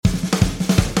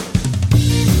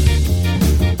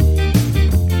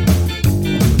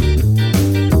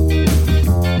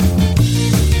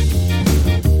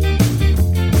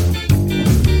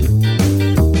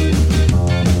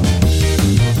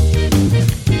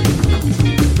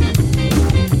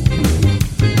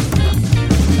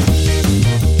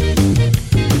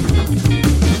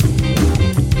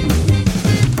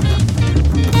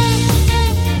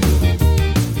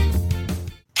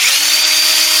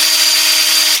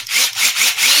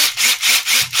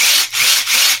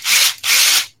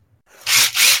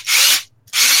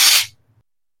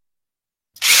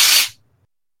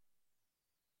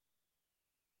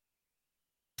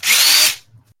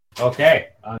Okay,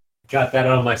 got that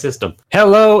out of my system.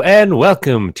 Hello and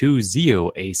welcome to Zeo,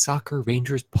 a Soccer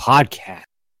Rangers podcast,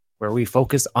 where we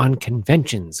focus on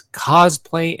conventions,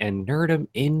 cosplay, and nerdom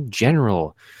in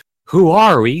general. Who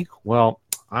are we? Well,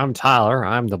 I'm Tyler.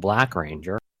 I'm the Black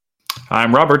Ranger.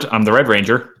 I'm Robert. I'm the Red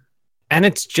Ranger. And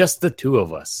it's just the two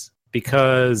of us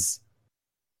because,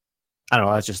 I don't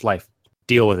know, that's just life.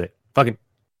 Deal with it. Fucking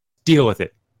deal with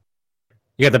it.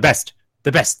 You got the best,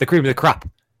 the cream of the crop.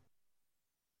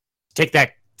 Take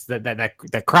that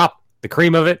crop, the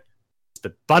cream of it,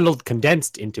 the bundled,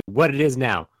 condensed into what it is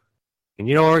now. And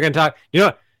you know what we're going to talk? You know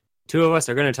what? Two of us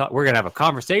are going to talk. We're going to have a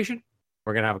conversation.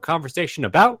 We're going to have a conversation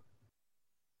about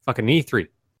fucking E3.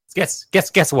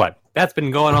 Guess what? That's been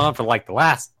going on for like the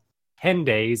last 10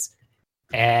 days.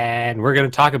 And we're going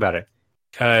to talk about it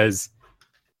because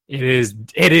it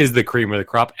is the cream of the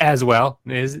crop as well.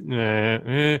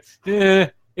 It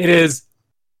is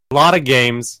a lot of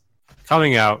games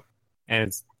coming out. And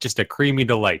it's just a creamy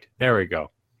delight. There we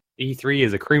go. E3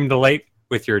 is a cream delight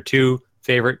with your two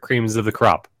favorite creams of the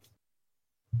crop.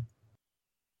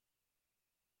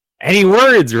 Any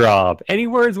words, Rob? Any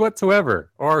words whatsoever?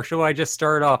 Or shall I just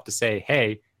start off to say,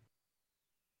 hey,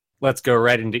 let's go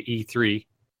right into E3.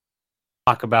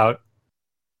 Talk about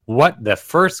what the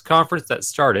first conference that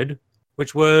started,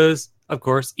 which was, of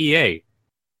course, EA.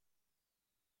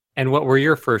 And what were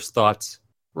your first thoughts,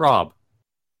 Rob?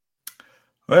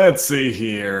 Let's see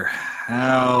here.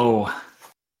 How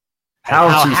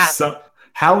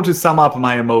to sum up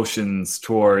my emotions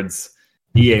towards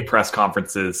EA press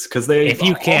conferences, because they if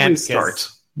you can't start.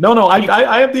 No,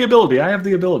 I have the ability.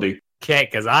 Okay,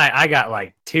 because I got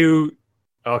like two.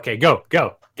 Okay, go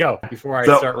before I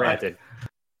start ranting.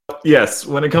 Yes,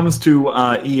 when it comes to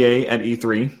EA at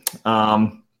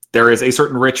E3, there is a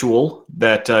certain ritual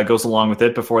that goes along with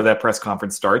it before that press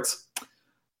conference starts.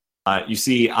 You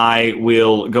see, I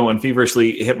will go and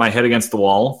feverishly hit my head against the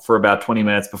wall for about 20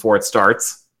 minutes before it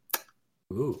starts.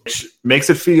 Ooh. Which makes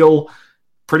it feel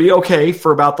pretty okay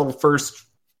for about the first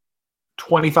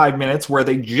 25 minutes, where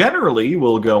they generally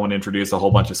will go and introduce a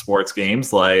whole bunch of sports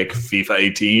games like FIFA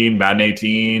 18, Madden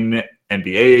 18,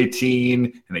 NBA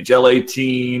 18, NHL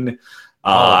 18,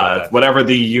 whatever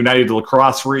the United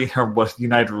Lacrosse League game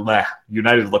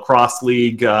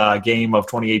of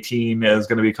 2018 is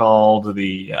going to be called,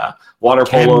 the water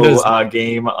polo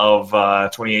game of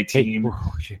 2018.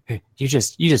 Hey, you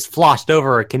just flossed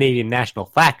over a Canadian national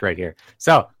fact right here.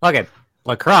 So look at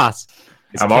lacrosse.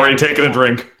 I'm already taking a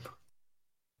drink.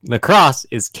 Lacrosse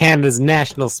is Canada's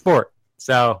national sport.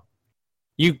 So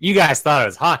you guys thought it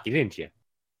was hockey, didn't you?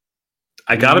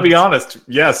 I gotta be honest,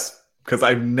 yes. Because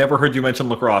I've never heard you mention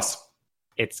lacrosse.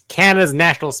 It's Canada's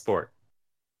national sport.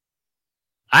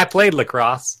 I played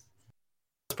lacrosse. I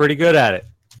was pretty good at it.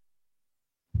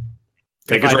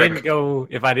 If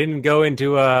I didn't go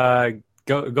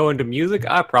into music,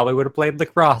 I probably would have played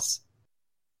lacrosse.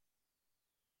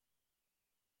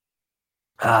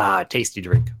 Tasty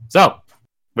drink. So,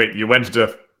 wait, you went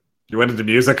into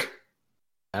music?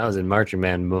 I was in marching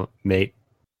band, mate.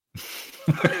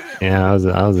 Yeah, I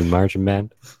was in marching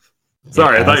band.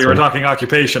 Sorry, I thought you were talking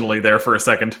occupationally there for a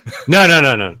second. No.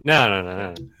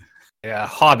 Yeah,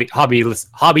 hobbyistic.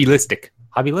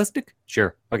 Hobbyistic?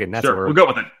 Sure. Okay, that's sure. We'll go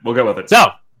with it.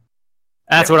 So,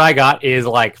 that's what I got is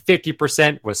like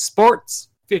 50% was sports,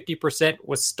 50%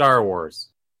 was Star Wars.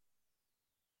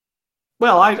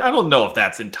 Well, I don't know if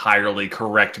that's entirely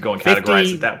correct to go and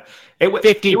categorize it that.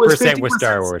 50% was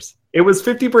Star Wars. It was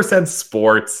 50%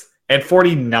 sports and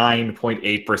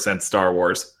 49.8% Star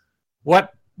Wars.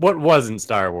 What wasn't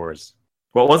Star Wars?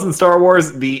 What wasn't Star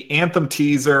Wars? The Anthem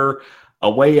teaser,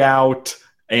 A Way Out,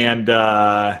 and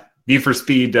Need for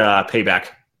Speed Payback.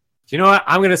 Do you know what?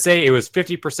 I'm going to say it was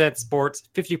 50% sports,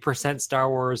 50% Star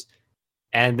Wars,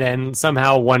 and then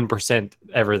somehow 1%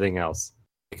 everything else.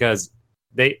 Because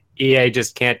EA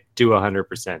just can't do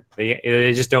 100%.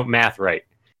 They just don't math right.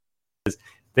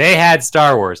 They had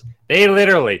Star Wars. They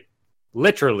literally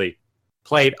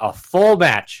played a full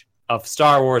match of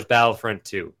Star Wars Battlefront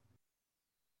 2.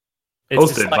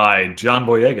 Hosted by John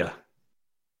Boyega.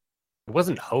 It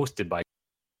wasn't hosted by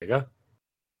Boyega.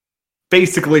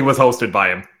 Basically was hosted by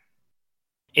him.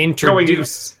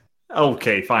 Introduced.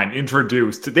 Okay, fine.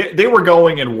 Introduced. They were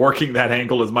going and working that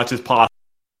angle as much as possible.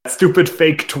 That stupid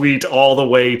fake tweet all the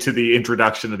way to the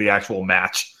introduction of the actual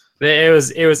match. It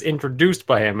was introduced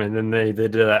by him, and then they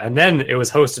did that. And then it was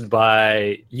hosted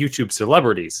by YouTube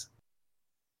celebrities.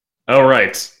 Oh,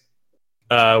 right.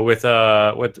 I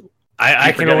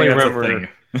can only remember.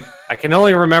 I can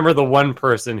only remember the one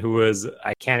person who was.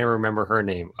 I can't even remember her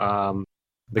name. The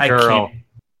girl.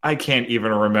 I can't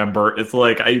even remember. It's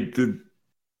like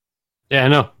Yeah, I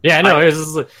know. Yeah, I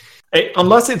know.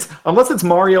 Unless it's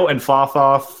Mario and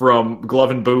Fafa from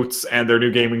Glove and Boots and their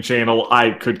new gaming channel,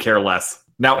 I could care less.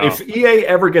 Now, if EA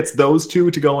ever gets those two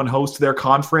to go and host their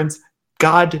conference,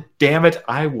 God damn it,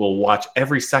 I will watch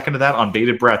every second of that on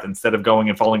bated breath instead of going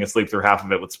and falling asleep through half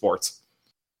of it with sports.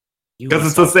 Because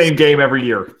it's the same game every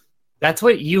year. That's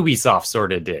what Ubisoft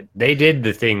sort of did. They did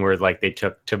the thing where like they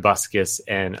took Tobuscus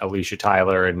and Alicia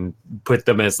Tyler and put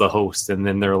them as the host, and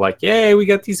then they're like, "Yay, we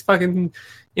got these fucking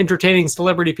entertaining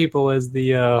celebrity people as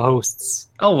the hosts."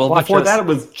 Oh well, before that it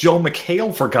was Joe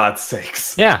McHale, for God's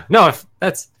sakes. Yeah, no, if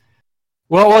that's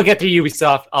we'll get to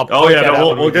Ubisoft.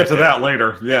 We'll get to that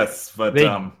later. Yes, but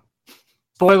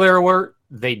spoiler alert: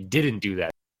 they didn't do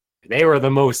that. They were the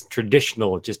most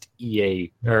traditional, just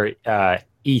EA or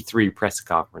E3 press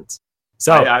conference.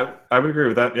 So I would agree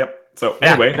with that. Yep. So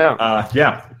anyway,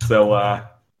 So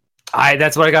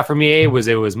that's what I got from EA.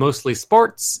 It was mostly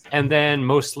sports and then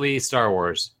mostly Star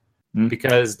Wars,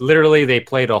 because literally they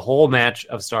played a whole match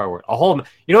of Star Wars.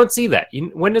 You don't see that.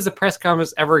 When does a press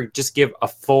conference ever just give a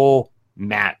full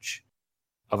match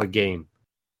of a game?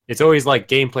 It's always like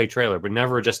gameplay trailer, but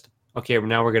never just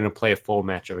now we're going to play a full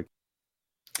match of a game.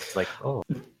 It's like, oh.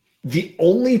 The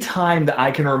only time that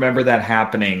I can remember that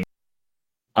happening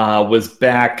was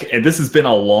back, and this has been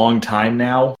a long time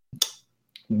now,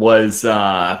 was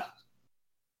now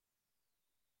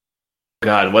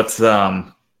I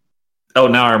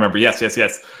remember. Yes.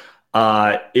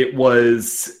 It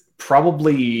was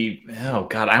probably, I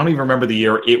don't even remember the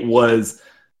year. It was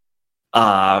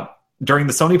during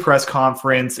the Sony press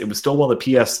conference. It was still while the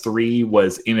PS3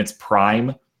 was in its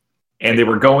prime, and they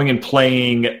were going and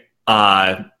playing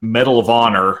Medal of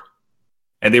Honor,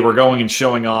 and they were going and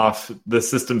showing off the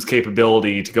system's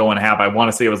capability to go and have, I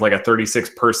want to say it was like a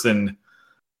 36-person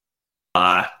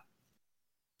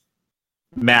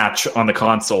match on the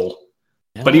console.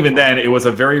 Yeah. But even then, it was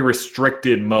a very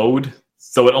restricted mode,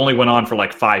 so it only went on for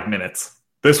like 5 minutes.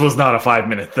 This was not a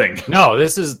 5-minute thing. No,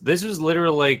 this is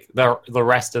literally like the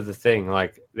rest of the thing.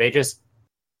 Like they just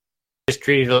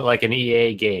treated it like an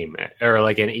EA game, or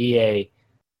like an EA,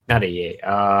 not EA.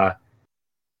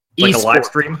 Like a live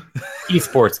stream?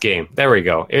 Esports game. There we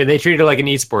go. They treated it like an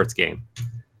esports game.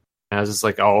 And I was just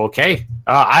like, oh, okay.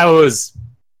 How was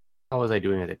I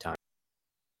doing at the time?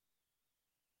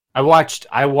 I watched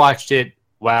it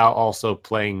while also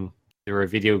playing either a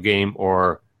video game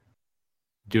or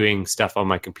doing stuff on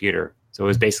my computer. So it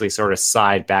was basically sort of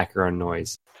side background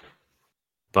noise.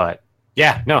 But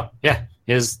that's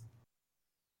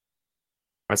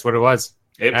what it was.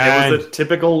 It was a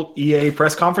typical EA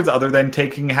press conference, other than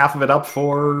taking half of it up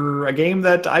for a game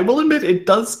that I will admit it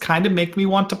does kind of make me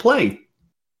want to play.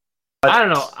 But I don't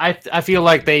know. I feel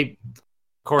like they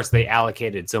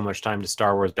allocated so much time to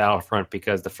Star Wars Battlefront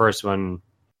because the first one,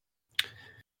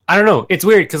 I don't know. It's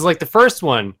weird because like the first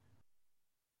one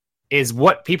is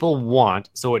what people want,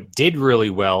 so it did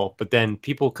really well, but then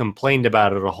people complained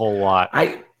about it a whole lot.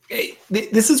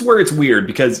 This is where it's weird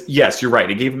because yes, you're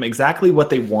right. It gave them exactly what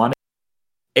they wanted.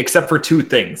 Except for two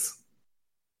things.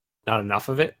 Not enough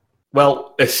of it?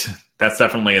 Well, that's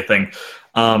definitely a thing.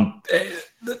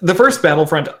 The first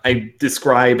Battlefront I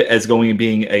describe as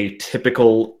being a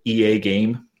typical EA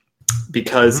game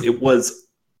because it was,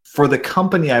 for the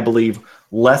company, I believe,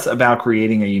 less about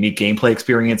creating a unique gameplay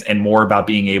experience and more about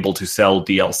being able to sell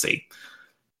DLC.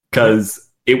 Because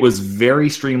it was very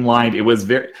streamlined. It was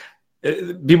very...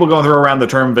 People go and throw around the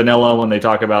term vanilla when they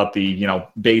talk about the,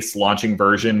 base launching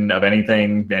version of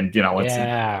anything. And,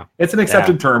 it's an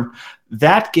accepted term.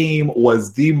 That game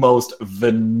was the most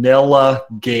vanilla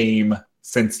game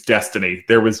since Destiny.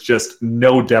 There was just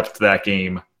no depth to that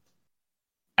game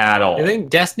at all. I think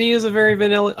Destiny is a very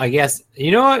vanilla, I guess. You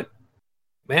know what?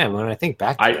 Man, when I think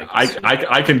back to it,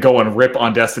 I can go and rip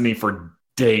on Destiny for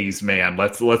days, man.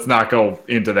 Let's not go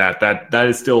into that. That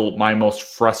is still my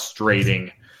most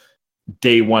frustrating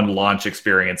day one launch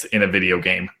experience in a video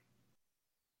game.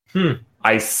 No,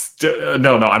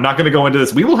 I'm not going to go into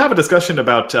this. We will have a discussion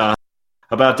about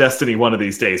Destiny one of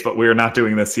these days, but we're not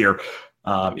doing this here,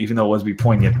 even though it was be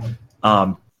poignant.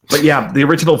 But yeah, the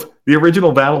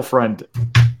original Battlefront,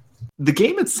 the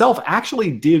game itself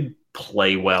actually did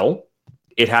play well.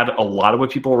 It had a lot of what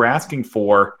people were asking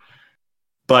for,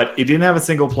 but it didn't have a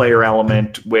single player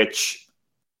element, which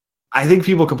I think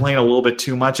people complain a little bit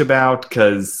too much about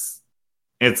because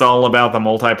it's all about the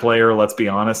multiplayer, let's be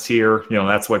honest here.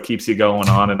 That's what keeps you going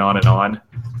on and on and on.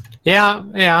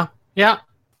 Yeah.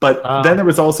 But then there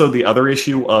was also the other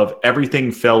issue of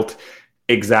everything felt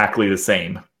exactly the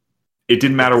same. It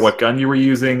didn't matter what gun you were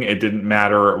using. It didn't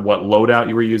matter what loadout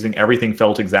you were using. Everything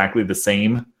felt exactly the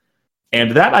same.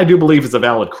 And that, I do believe, is a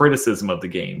valid criticism of the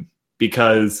game.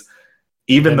 because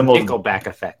even the most Nickelback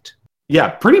effect. Yeah,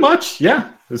 pretty much.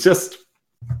 Yeah, it's just.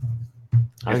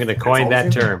 I'm going to coin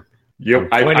that term.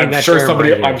 I'm sure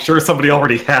somebody. I'm sure somebody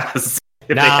already has.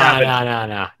 No.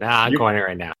 I'm coining it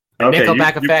right now. The Okay,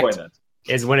 Nickelback you effect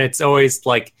is when it's always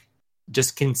like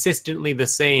just consistently the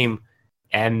same,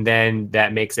 and then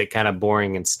that makes it kind of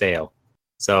boring and stale.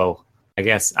 So I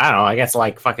guess I don't know. I guess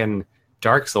like fucking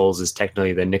Dark Souls is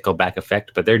technically the Nickelback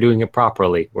effect, but they're doing it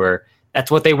properly, where that's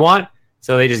what they want.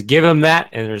 So they just give them that,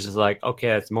 and they're just like, okay,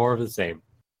 that's more of the same.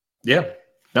 Yeah.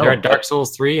 No, they're at Dark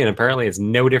Souls 3, and apparently it's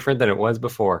no different than it was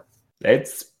before.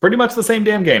 It's pretty much the same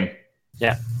damn game.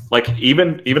 Yeah. Like,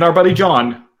 even our buddy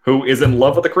John, who is in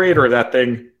love with the creator of that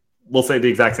thing, will say the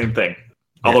exact same thing.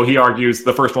 Yeah. Although he argues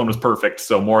the first one was perfect,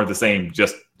 so more of the same,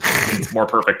 just it's more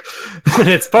perfect. When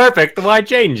it's perfect, why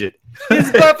change it? It's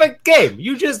a perfect game.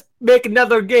 You just make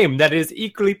another game that is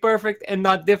equally perfect and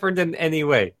not different in any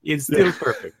way. It's still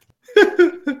perfect.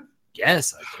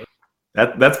 Yes, okay.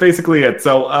 That's basically it.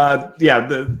 So,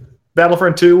 the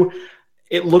Battlefront 2,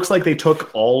 it looks like they took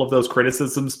all of those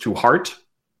criticisms to heart.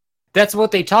 That's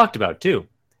what they talked about, too.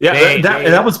 Yeah,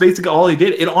 that was basically all they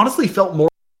did. It honestly felt more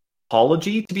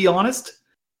apology, to be honest,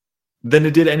 than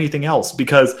it did anything else.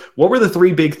 Because what were the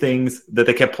three big things that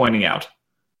they kept pointing out?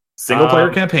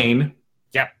 Single-player campaign,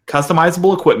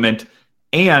 customizable equipment,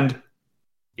 and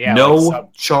no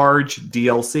charge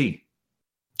DLC.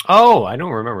 Oh, I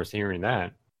don't remember hearing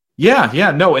that.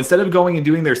 No. Instead of going and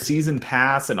doing their season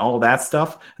pass and all of that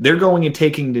stuff, they're going and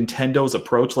taking Nintendo's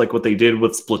approach, like what they did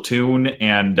with Splatoon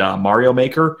and Mario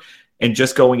Maker, and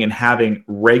just going and having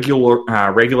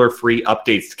regular free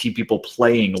updates to keep people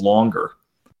playing longer.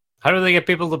 How do they get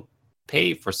people to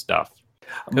pay for stuff?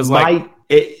 Because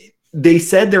they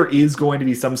said there is going to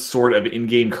be some sort of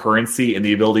in-game currency and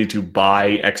the ability to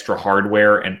buy extra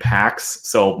hardware and packs.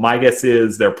 So my guess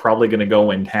is they're probably going to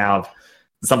go and have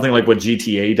something like what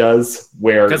GTA does,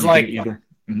 where there's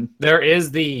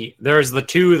the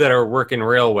two that are working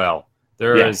real well.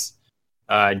 There's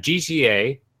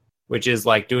GTA, which is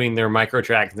like doing their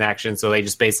microtransactions, so they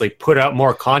just basically put out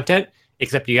more content,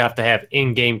 except you have to have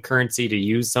in-game currency to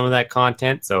use some of that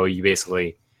content. So you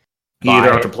basically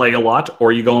either have to play a lot,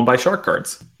 or you go and buy shark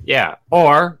cards. Yeah,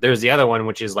 or there's the other one,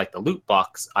 which is like the loot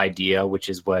box idea, which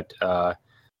is what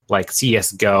like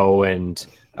CS:GO and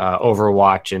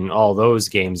Overwatch and all those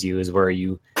games use, where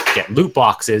you get loot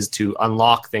boxes to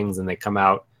unlock things and they come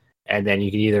out, and then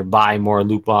you can either buy more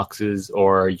loot boxes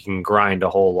or you can grind a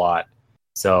whole lot.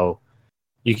 So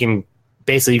you can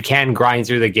grind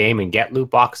through the game and get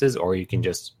loot boxes, or you can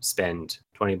just spend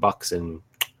 $20 and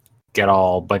get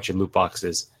a bunch of loot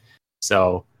boxes.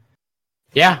 So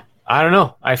yeah, I don't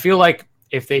know. I feel like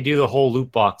if they do the whole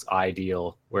loot box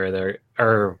ideal, where there's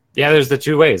the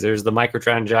two ways. There's the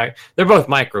microtransaction. They're both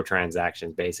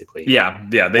microtransactions, basically. Yeah.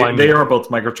 They are both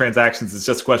microtransactions. It's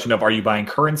just a question of, are you buying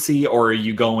currency, or are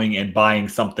you going and buying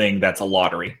something that's a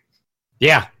lottery?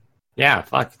 Yeah.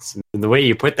 Fuck. The way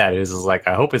you put that is like,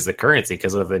 I hope it's the currency,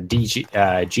 because of the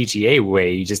GTA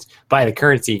way, you just buy the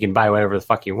currency, you can buy whatever the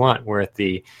fuck you want. Where at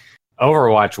the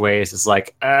Overwatch way, it's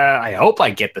like, I hope I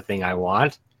get the thing I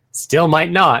want. Still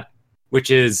might not,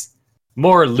 which is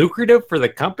more lucrative for the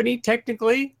company,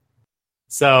 technically.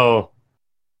 So,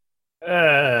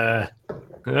 all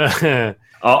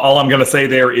I'm going to say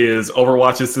there is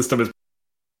Overwatch's system is...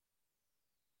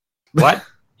 What?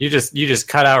 You just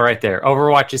cut out right there.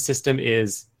 Overwatch's system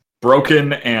is...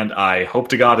 broken, and I hope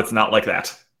to God it's not like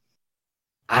that.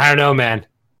 I don't know, man.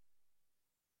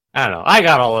 I don't know. I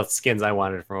got all the skins I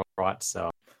wanted from Overwatch, so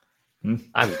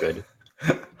I'm good.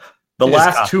 The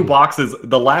last two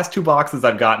boxes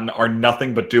I've gotten are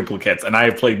nothing but duplicates, and I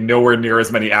have played nowhere near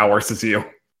as many hours as you.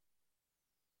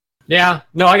 Yeah,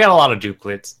 no, I got a lot of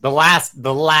duplicates. The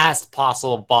last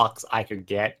possible box I could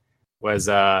get was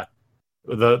the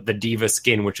Diva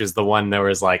skin, which is the one that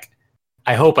was like,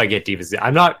 I hope I get Diva skin.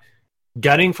 I'm not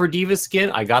gunning for Diva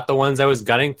skin. I got the ones I was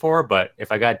gunning for, but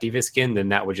if I got Diva skin, then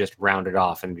that would just round it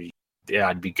off, and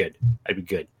I'd be good.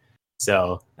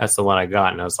 So that's the one I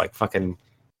got, and I was like, fucking,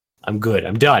 I'm good.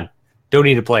 I'm done. Don't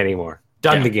need to play anymore.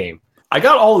 Done the game. I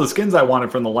got all the skins I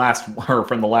wanted from the last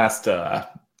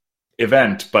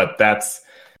event, but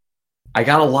I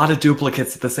got a lot of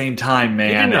duplicates at the same time,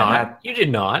 man. You did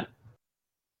not.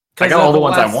 I got all the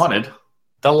ones I wanted.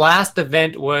 The last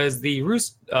event was the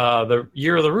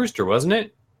Year of the Rooster, wasn't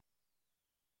it?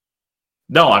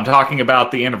 No, I'm talking about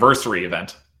the anniversary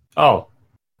event. Oh,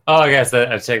 I guess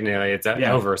that technically it's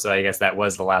over, so I guess that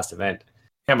was the last event.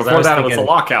 Yeah, before that it was the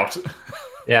lockout.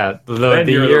 Yeah, the Year of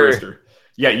the Rooster.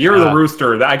 Yeah, Year of the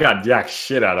Rooster. I got jack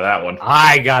shit out of that one.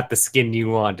 I got the skin you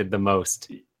wanted the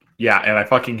most. Yeah, and I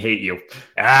fucking hate you.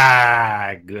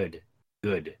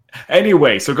 Good.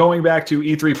 Anyway, so going back to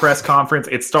E3 press conference,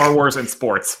 it's Star Wars and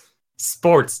sports.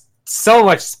 Sports. So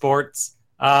much sports.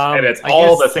 And it's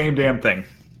all the same damn thing.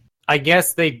 I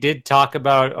guess they did talk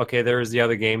about, okay, there's the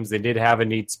other games. They did have a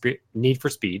Need for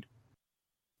Speed.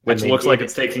 Which looks like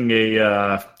it's taking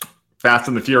a Fast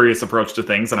and the Furious approach to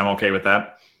things, and I'm okay with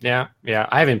that. Yeah.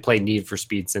 I haven't played Need for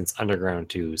Speed since Underground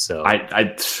 2, so...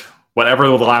 I whatever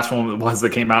the last one was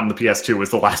that came out in the PS2 was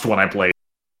the last one I played.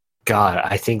 God,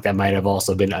 I think that might have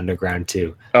also been Underground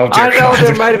 2. Oh, dear I know God.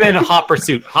 there might have been a Hot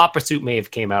Pursuit. Hot Pursuit may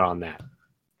have came out on that.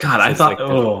 God, I thought,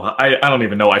 I don't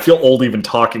even know. I feel old even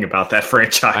talking about that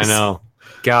franchise. I know.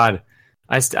 God,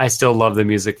 I still love the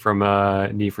music from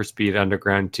Need for Speed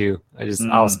Underground 2.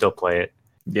 I'll still play it.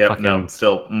 Yep,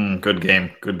 still, good game.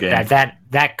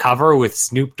 That cover with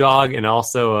Snoop Dogg and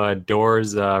also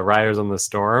Doors, Riders on the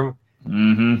Storm.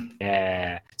 Mm-hmm.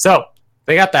 Yeah. So,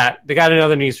 they got that. They got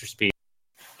another Need for Speed.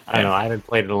 I don't know. I haven't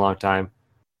played it in a long time.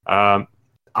 I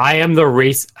am the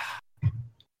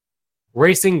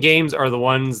racing games are the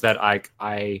ones that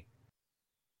I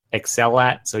excel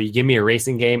at. So you give me a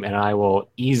racing game and I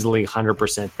will easily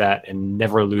 100% that and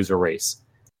never lose a race.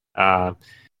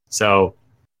 So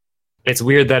it's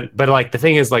weird but like the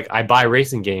thing is, like, I buy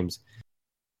racing games.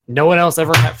 No one else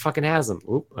ever fucking has them.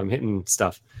 Oop, I'm hitting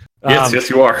stuff. Yes,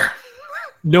 you are.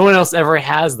 No one else ever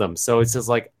has them. So it's just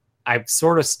like, I've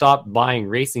sort of stopped buying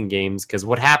racing games because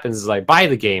what happens is I buy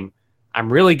the game.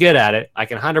 I'm really good at it. I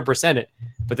can 100% it,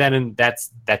 but then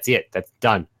that's it. That's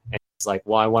done. And it's like,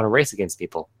 well, I want to race against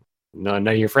people. No,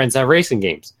 none of your friends have racing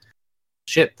games.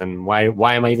 Shit, then why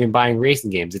am I even buying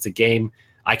racing games? It's a game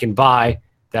I can buy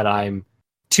that I'm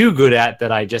too good at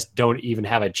that I just don't even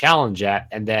have a challenge at,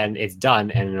 and then it's done.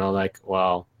 And I'm like,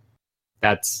 well,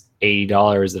 that's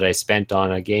 $80 that I spent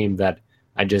on a game that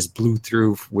I just blew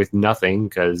through with nothing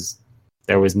because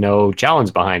there was no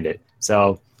challenge behind it.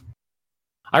 So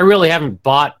I really haven't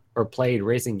bought or played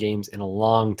racing games in a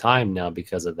long time now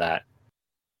because of that.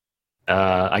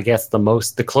 I guess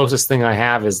the closest thing I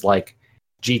have is like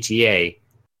GTA,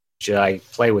 which I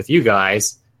play with you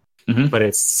guys, but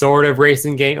it's sort of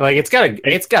racing game. Like it's got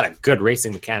a good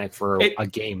racing mechanic for a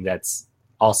game that's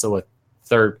also a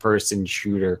third person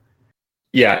shooter.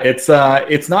 Yeah, it's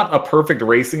not a perfect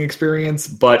racing experience,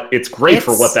 but it's great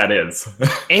for what that is.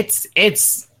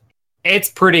 It's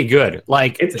pretty good.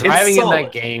 Like driving in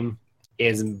that game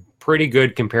is pretty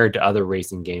good compared to other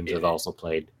racing games I've also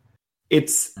played.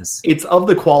 It's of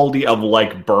the quality of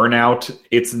like Burnout.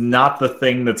 It's not the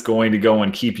thing that's going to go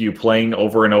and keep you playing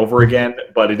over and over again,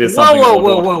 but it is something.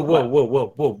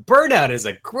 Whoa! Burnout is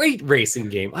a great racing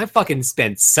game. I fucking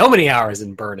spent so many hours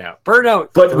in Burnout.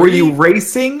 But were you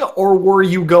racing or were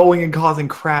you going and causing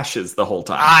crashes the whole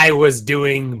time? I was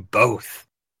doing both.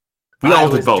 We all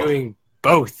did both. Doing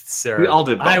both, sir. We all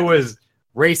did both. I was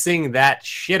racing that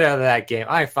shit out of that game.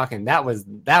 That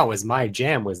was my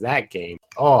jam, was that game.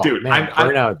 Oh, dude, man,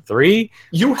 Burnout 3?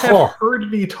 You have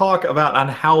heard me talk about on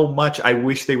how much I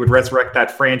wish they would resurrect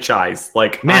that franchise.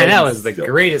 Like, man, that was the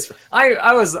greatest.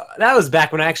 That was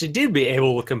back when I actually did be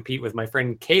able to compete with my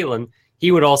friend Kalen.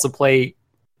 He would also play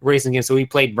racing games, so he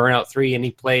played Burnout 3 and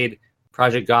he played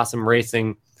Project Gotham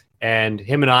Racing. And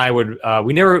him and I would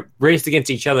we never raced against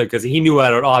each other because he knew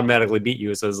I would automatically beat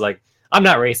you. So it was like, I'm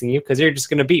not racing you because you're just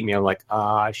going to beat me. I'm like,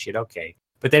 shit, okay.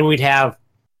 But then we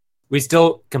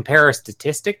still compare our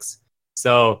statistics.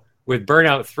 So with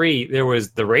Burnout 3, there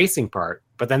was the racing part,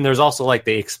 but then there's also like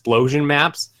the explosion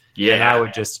maps. Yeah. And I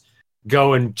would just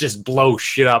go and just blow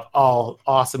shit up all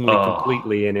awesomely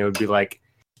completely. And it would be like,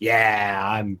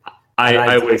 yeah,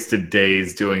 I wasted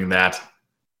days doing that.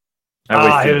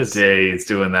 I wasted days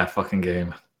doing that fucking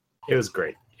game. It was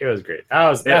great. It was great.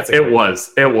 It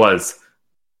was.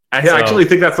 I actually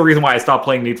think that's the reason why I stopped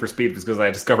playing Need for Speed, was because I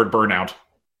discovered Burnout.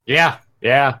 Yeah.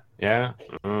 Because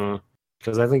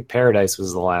I think Paradise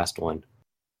was the last one.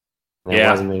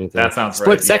 Wasn't anything. That sounds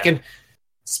Split Second.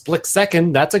 Split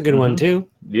Second. That's a good one too.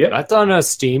 Yeah, that's on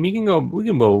Steam. We can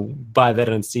go buy that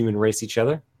on Steam and race each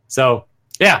other. So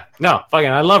yeah, no, fucking,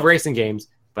 I love racing games,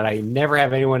 but I never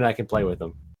have anyone I can play with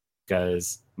them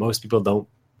because most people don't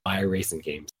buy racing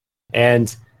games.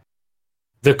 And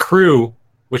The Crew,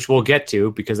 which we'll get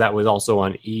to because that was also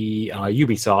on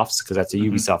Ubisoft's, because that's a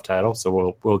Ubisoft title.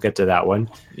 So we'll get to that one.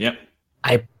 Yep.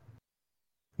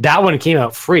 That one came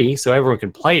out free, so everyone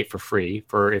can play it for free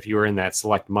for if you were in that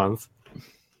select month.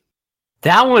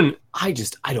 That one, I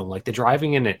don't like the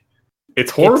driving in it.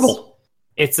 It's horrible.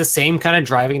 It's the same kind of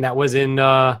driving that was in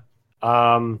Watch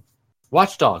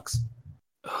Dogs,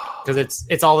 because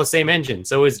it's all the same engine.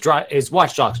 So it's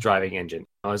Watch Dogs driving engine.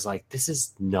 I was like, this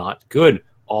is not good.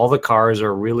 all the cars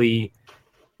are really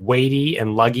weighty and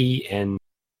luggy and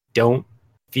don't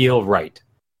feel right.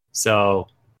 So,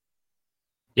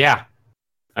 yeah.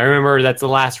 I remember that's the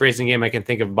last racing game I can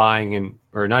think of buying,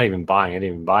 or not even buying. I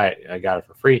didn't even buy it. I got it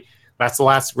for free. That's the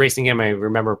last racing game I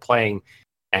remember playing.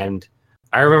 And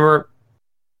I remember,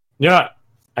 you know what?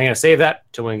 I'm going to save that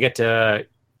till we get to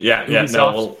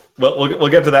Ubisoft. We'll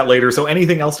get to that later. So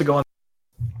anything else to go on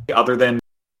other than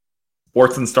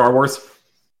sports and Star Wars?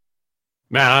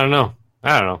 Man, I don't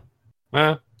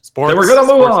know. Sports. Then we're going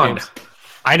to move on. Games.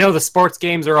 I know the sports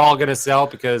games are all going to sell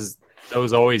because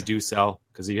those always do sell.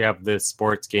 Because you have the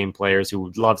sports game players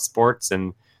who love sports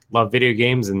and love video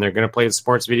games, and they're going to play the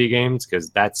sports video games because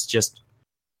that's just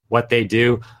what they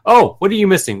do. Oh, what are you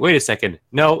missing? Wait a second.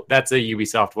 No, that's a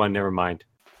Ubisoft one. Never mind.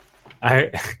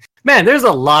 Man, there's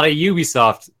a lot of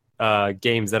Ubisoft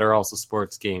games that are also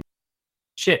sports games.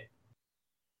 Shit.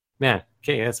 Man,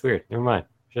 okay, that's weird. Never mind.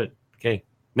 Shit. Okay.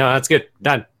 No, that's good.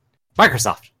 Done.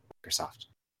 Microsoft.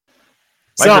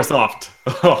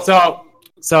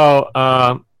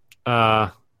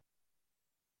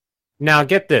 Now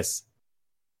get this.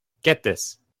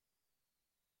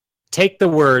 Take the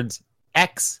words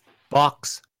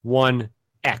Xbox One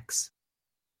X.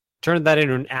 Turn that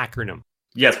into an acronym.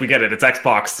 Yes, we get it. It's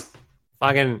Xbox.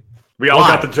 Fucking. We all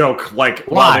got the joke, while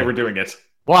they were doing it.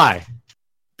 Why?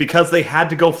 Because they had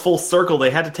to go full circle. They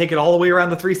had to take it all the way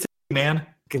around the 360, man.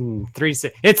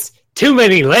 It's too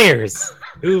many layers.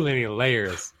 Too many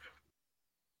layers.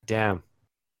 Damn.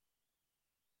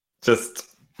 Just.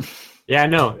 Yeah,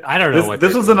 no, I don't know.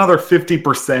 This was another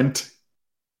 50%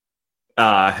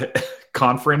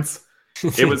 conference.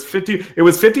 It was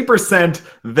 50%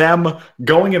 them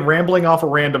going and rambling off a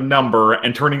random number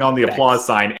and turning on the applause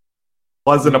sign.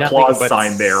 Was an applause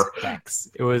sign there. Specs.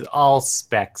 It was all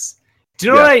specs. Do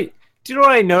you know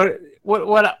what I noticed?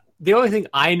 What the only thing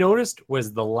I noticed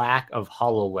was the lack of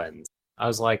HoloLens. I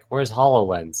was like, "Where's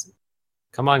HoloLens?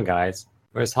 Come on, guys,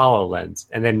 where's HoloLens?"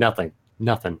 And then nothing.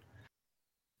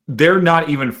 They're not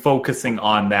even focusing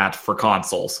on that for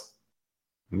consoles.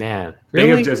 Man,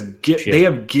 really? They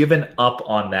have given up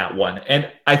on that one,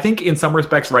 and I think in some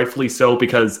respects, rightfully so,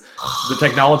 because the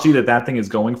technology that thing is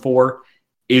going for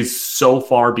is so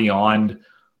far beyond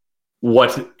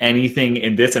what anything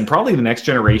in this and probably the next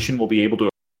generation will be able to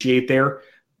appreciate there.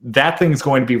 That thing's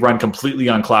going to be run completely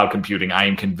on cloud computing. I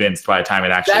am convinced by the time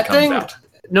it actually comes out.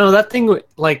 No, that thing,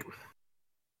 like,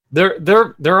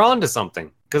 they're onto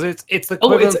something, because it's the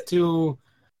equivalent to,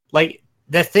 like,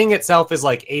 the thing itself is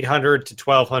like $800 to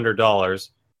 $1,200,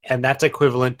 and that's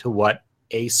equivalent to what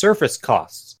a Surface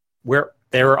costs. Where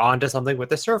they're onto something with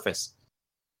the Surface,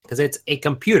 because it's a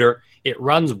computer. It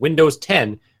runs Windows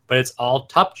 10, but it's all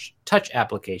touch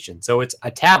application. So it's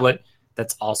a tablet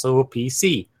that's also a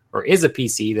PC, or is a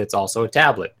PC that's also a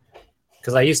tablet.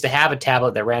 Because I used to have a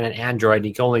tablet that ran an Android, and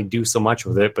you can only do so much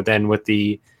with it. But then with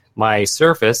my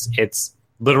Surface, it's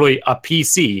literally a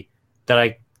PC that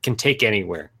I can take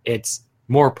anywhere. It's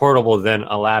more portable than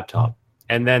a laptop.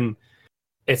 And then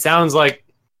it sounds like,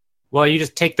 well, you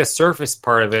just take the Surface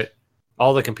part of it,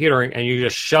 all the computering, and you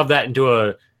just shove that into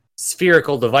a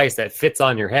spherical device that fits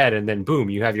on your head, and then boom,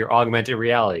 you have your augmented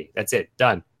reality. That's it.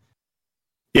 Done.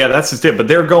 Yeah, that's just it. But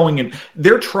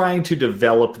they're trying to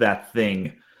develop that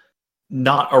thing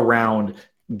not around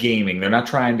gaming. They're not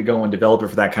trying to go and develop it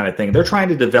for that kind of thing. They're trying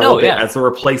to develop it as a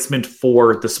replacement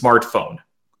for the smartphone.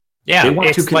 Yeah, they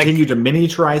want to continue to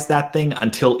miniaturize that thing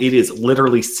until it is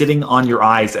literally sitting on your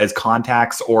eyes as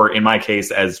contacts, or in my case,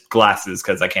 as glasses,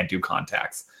 because I can't do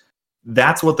contacts.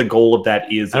 That's what the goal of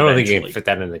that is. I don't think you can fit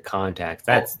that into contacts.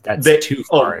 That's too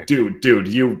far. Oh, dude,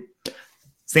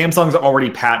 Samsung's already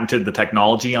patented the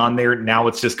technology on there. Now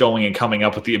it's just going and coming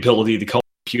up with the ability to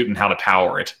compute and how to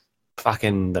power it.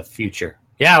 Fucking the future.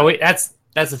 Yeah, that's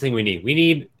the thing we need. We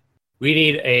need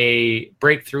a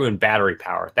breakthrough in battery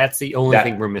power. That's the only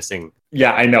thing we're missing.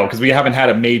 Yeah, I know, because we haven't had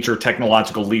a major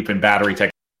technological leap in battery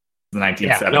tech in the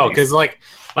 1970s. Yeah, no, because like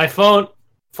my phone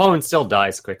still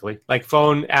dies quickly. Like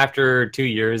phone after 2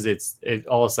 years, it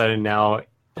all of a sudden now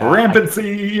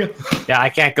rampancy. I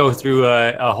can't go through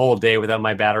a whole day without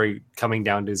my battery coming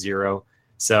down to zero.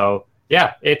 So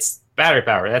yeah, it's battery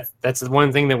power. That's the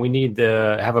one thing that we need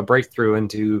to have a breakthrough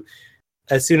into.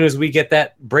 As soon as we get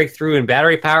that breakthrough in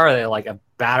battery power, like a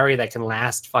battery that can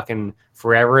last fucking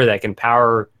forever, that can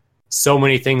power so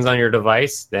many things on your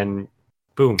device, then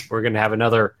boom, we're going to have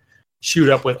another shoot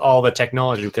up with all the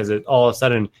technology, because all of a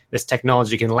sudden this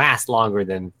technology can last longer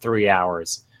than 3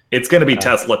 hours. It's going to be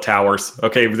Tesla towers.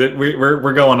 Okay,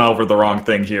 we're going over the wrong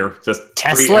thing here. Just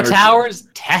Tesla towers?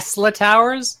 Tesla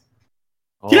towers?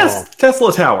 Oh. Yes,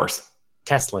 Tesla towers.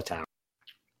 Tesla towers.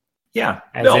 Yeah.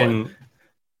 As in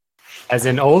As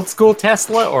in old school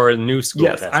Tesla or a new school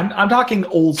Yes, Tesla? I'm talking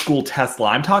old school Tesla.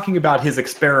 I'm talking about his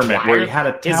experiment where he had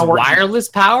a His tower. wireless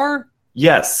power?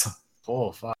 Yes.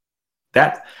 Oh, fuck.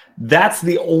 That's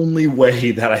the only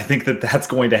way that I think that's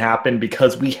going to happen,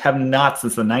 because we have not,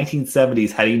 since the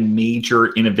 1970s, had a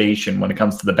major innovation when it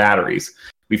comes to the batteries.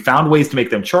 We found ways to make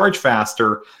them charge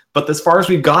faster, but as far as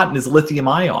we've gotten is lithium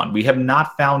ion. We have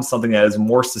not found something that is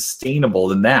more sustainable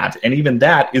than that. And even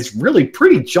that is really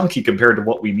pretty junky compared to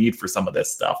what we need for some of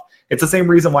this stuff. It's the same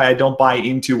reason why I don't buy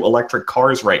into electric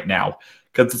cars right now.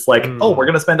 Because it's like, oh, we're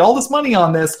going to spend all this money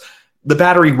on this. The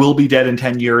battery will be dead in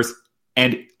 10 years.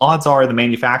 And odds are the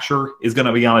manufacturer is going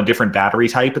to be on a different battery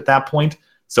type at that point.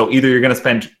 So either you're going to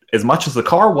spend as much as the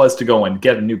car was to go and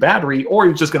get a new battery, or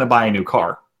you're just going to buy a new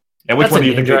car. And which one do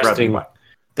you think they'd rather buy?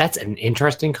 That's an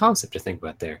interesting concept to think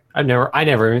about there. I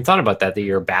never even thought about that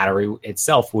your battery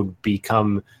itself would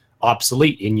become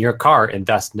obsolete in your car and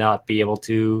thus not be able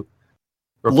to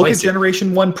replace Look at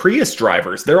Generation 1 Prius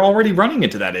drivers. They're already running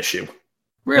into that issue.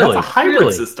 Really? That's a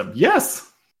hybrid system.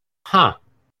 Yes. Huh.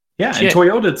 Yeah, and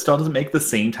Toyota still doesn't make the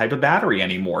same type of battery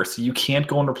anymore, so you can't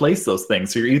go and replace those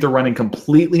things. So you're either running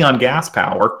completely on gas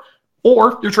power,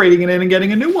 or you're trading it in and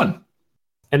getting a new one.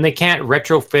 And they can't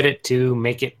retrofit it to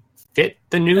make it fit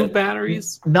the new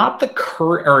batteries? Not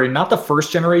the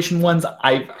first generation ones.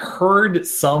 I've heard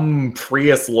some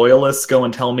Prius loyalists go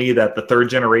and tell me that the third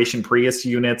generation Prius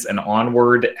units and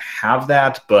onward have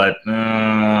that, but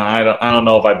I don't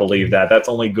know if I believe that. That's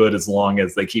only good as long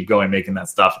as they keep going making that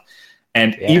stuff.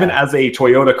 And even as a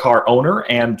Toyota car owner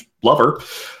and lover,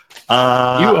 you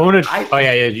own it.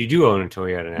 You do own a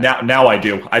Toyota now. Now I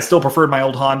do. I still preferred my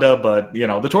old Honda, but the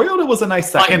Toyota was a nice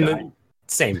second.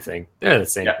 Same thing. They're the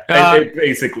same. Yeah,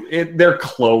 basically, they're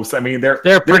close. I mean, they're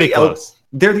pretty close.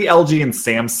 They're the LG and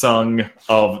Samsung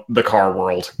of the car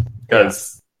world.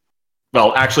 Because,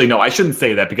 well, actually, no, I shouldn't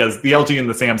say that, because the LG and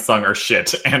the Samsung are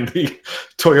shit, and the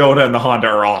Toyota and the Honda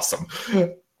are awesome.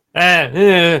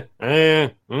 Sorry,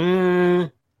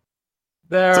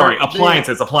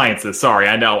 appliances. Sorry,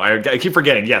 I know. I keep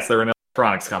forgetting. Yes, they're an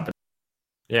electronics company.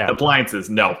 Yeah. Appliances,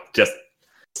 no. Just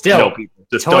still, no, people.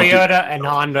 Just Toyota and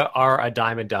Honda are a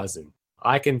dime a dozen.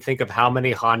 I can think of how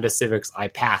many Honda Civics I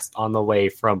passed on the way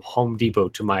from Home Depot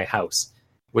to my house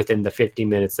within the 50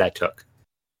 minutes that took.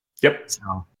 Yep.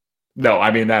 So, no,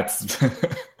 I mean, that's...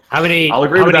 how many? I'll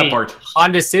agree with that part.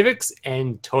 Honda Civics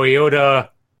and Toyota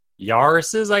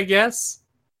Yaris's, I guess.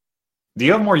 Do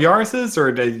you have more Yaris's,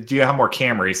 or do you have more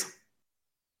Camrys?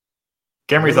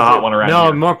 Camry's a hot one around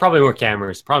here. No, probably more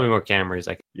Camrys.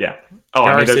 Yeah. Oh,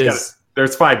 Yaris, I mean,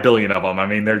 there's 5 billion of them. I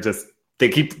mean, they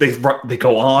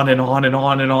go on and on and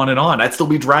on and on and on. I'd still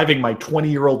be driving my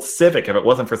 20-year-old Civic if it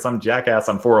wasn't for some jackass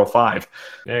on 405.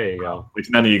 There you go. Which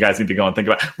none of you guys need to go and think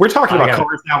about. We're talking about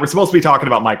cars now. We're supposed to be talking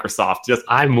about Microsoft.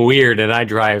 I'm weird, and I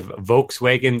drive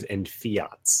Volkswagens and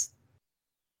Fiats.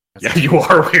 Yeah, you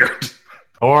are weird.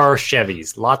 Or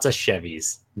Chevys. Lots of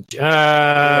Chevys.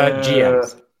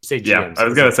 GMs. Say GMs. Yeah, I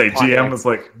was going to say Pontiac. GM was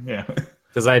like, yeah.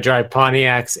 Because I drive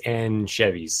Pontiacs and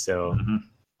Chevys, so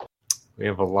we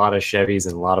have a lot of Chevys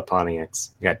and a lot of Pontiacs.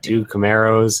 We got 2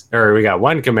 Camaros, or we got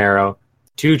 1 Camaro,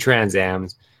 2 Trans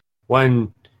Ams,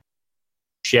 1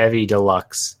 Chevy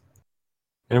Deluxe,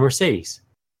 and a Mercedes.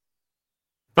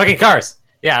 Fucking cars.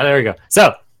 Yeah, there we go.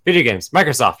 So, video games,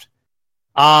 Microsoft.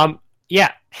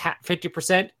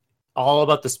 50%, all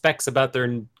about the specs about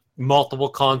their multiple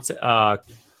consoles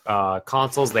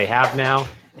they have now,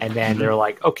 and then they're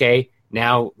like, okay,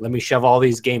 now let me shove all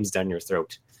these games down your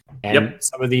throat. And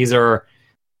some of these are,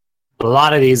 a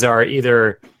lot of these are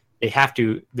either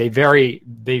they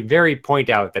very point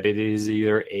out that it is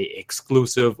either a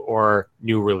exclusive or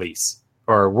new release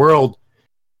or world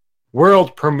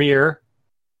premiere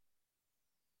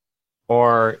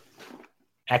or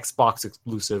Xbox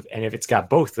exclusive, and if it's got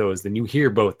both those, then you hear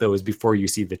both those before you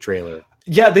see the trailer.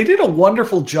 Yeah, they did a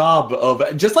wonderful job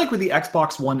of, just like with the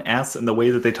Xbox One S and the way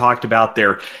that they talked about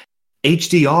their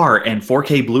HDR and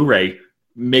 4K Blu-ray,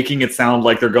 making it sound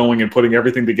like they're going and putting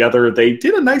everything together. They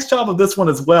did a nice job of this one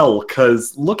as well,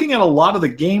 because looking at a lot of the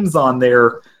games on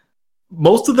there,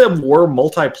 most of them were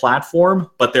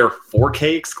multi-platform, but they're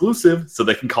 4K exclusive, so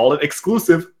they can call it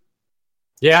exclusive.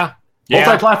 Yeah.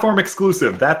 Multi-platform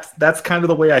exclusive. That's kind of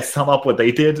the way I sum up what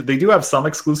they did. They do have some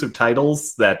exclusive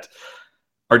titles that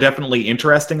are definitely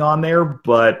interesting on there,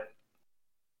 but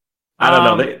I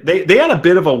don't know. They had a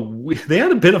bit of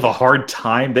a hard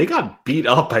time. They got beat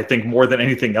up, I think, more than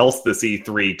anything else this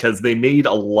E3, because they made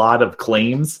a lot of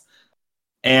claims,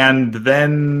 and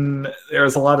then there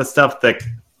was a lot of stuff that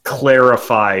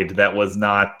clarified that was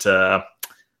not a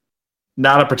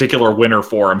particular winner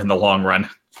for them in the long run.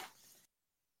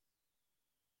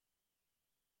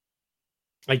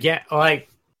 Again, like,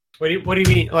 what do you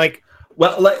mean? Like,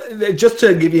 Well, just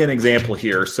to give you an example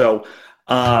here. So,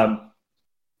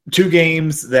 two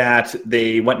games that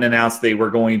they went and announced they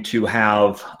were going to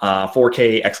have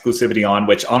 4K exclusivity on,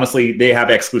 which honestly, they have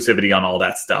exclusivity on all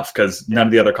that stuff because none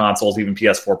of the other consoles, even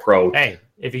PS4 Pro. hey,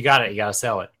 if you got it, you got to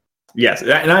sell it. Yes,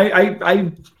 and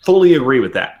I fully agree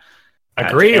with that.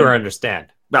 Agree or understand?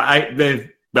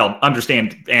 Well,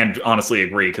 understand and honestly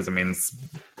agree because I mean it's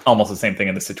almost the same thing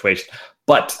in this situation.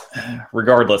 But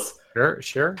regardless,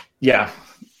 Sure. Yeah.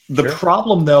 The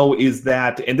problem though is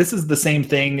that, and this is the same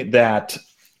thing that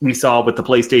we saw with the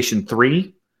PlayStation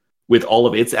 3 with all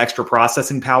of its extra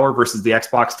processing power versus the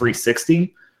Xbox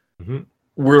 360. Mm-hmm.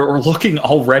 We're looking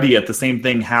already at the same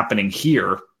thing happening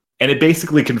here. And it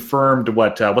basically confirmed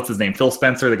what's his name? Phil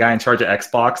Spencer, the guy in charge of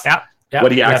Xbox. Yeah.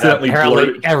 What he accidentally apparently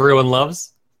blurted. Everyone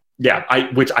loves. Yeah,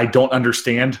 which I don't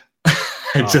understand.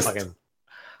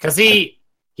 Because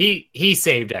he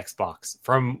saved Xbox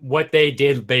from what they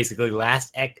did basically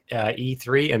last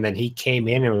E3, and then he came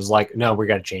in and was like, "No, we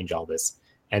got to change all this."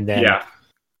 And then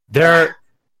they're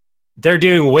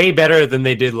doing way better than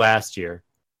they did last year,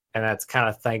 and that's kind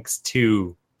of thanks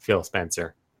to Phil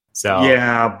Spencer. So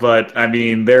yeah, but I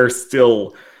mean, they're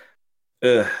still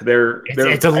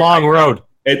it's a long road.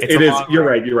 It is. You're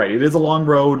right. It is a long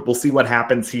road. We'll see what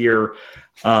happens here.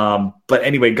 But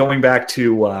anyway, going back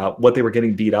to what they were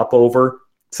getting beat up over.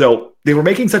 So they were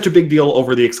making such a big deal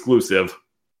over the exclusive.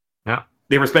 Yeah.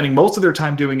 They were spending most of their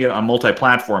time doing it on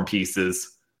multi-platform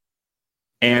pieces.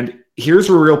 And here's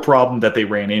a real problem that they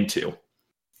ran into.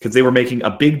 Because they were making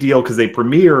a big deal because they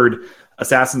premiered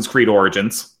Assassin's Creed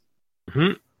Origins,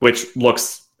 which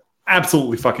looks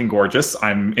absolutely fucking gorgeous.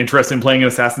 I'm interested in playing an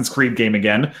Assassin's Creed game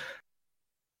again.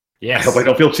 Yes. I hope I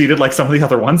don't feel cheated like some of the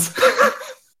other ones.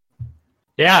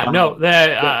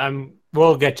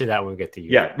 We'll get to that when we get to you.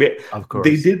 Yeah, of course.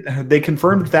 They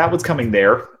confirmed that was coming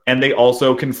there, and they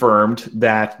also confirmed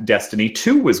that Destiny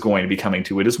 2 was going to be coming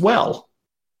to it as well.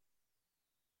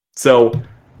 So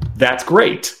that's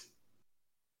great.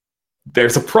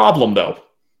 There's a problem, though.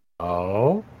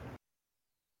 Oh?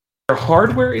 Their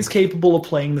hardware is capable of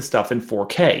playing the stuff in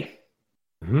 4K.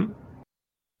 Mm-hmm.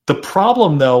 The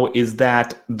problem, though, is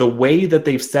that the way that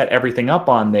they've set everything up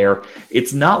on there,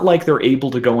 it's not like they're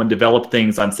able to go and develop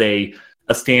things on, say,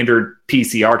 a standard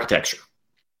PC architecture.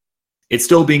 It's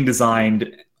still being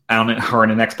designed on an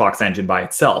Xbox engine by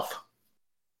itself.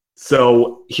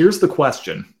 So here's the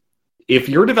question. If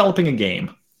you're developing a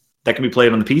game that can be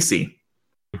played on the PC,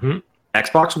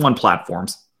 Xbox One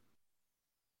platforms,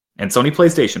 and Sony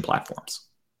PlayStation platforms,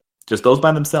 just those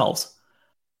by themselves,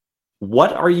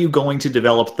 what are you going to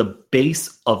develop the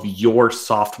base of your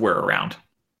software around?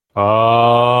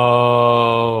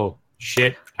 Oh,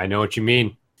 shit. I know what you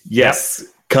mean. Yes,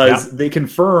 because they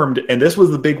confirmed, and this was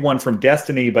the big one from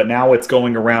Destiny, but now it's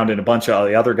going around and a bunch of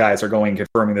the other guys are going and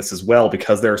confirming this as well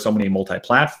because there are so many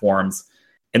multi-platforms.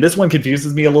 And this one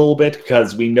confuses me a little bit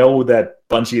because we know that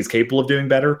Bungie is capable of doing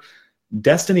better.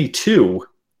 Destiny 2,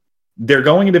 they're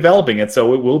going and developing it,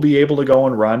 so it will be able to go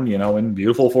and run, in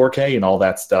beautiful 4K and all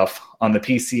that stuff on the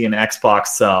PC and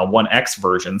Xbox One X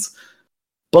versions.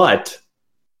 But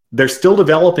they're still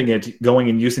developing it, going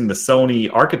and using the Sony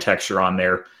architecture on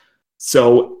there.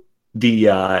 So the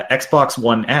Xbox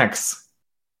One X,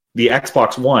 the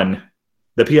Xbox One,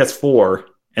 the PS4,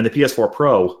 and the PS4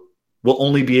 Pro will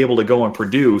only be able to go and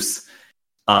produce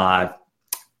at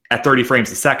 30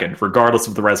 frames a second, regardless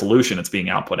of the resolution it's being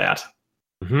output at.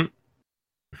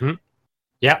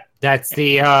 Yep, that's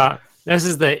the this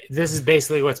is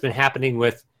basically what's been happening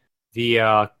with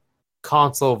the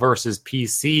console versus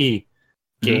PC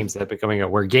games that have been coming out,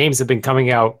 where games have been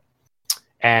coming out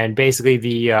and basically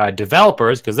the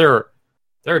developers, because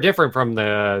they're different from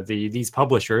these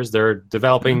publishers, they're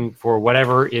developing for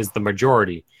whatever is the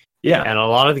majority. Yeah. And a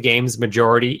lot of the games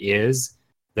majority is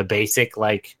the basic,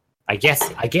 like I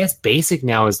guess basic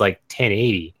now is like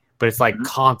 1080, but it's like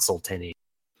console 1080.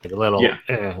 A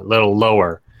little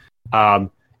lower.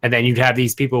 And then you'd have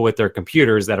these people with their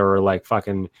computers that are like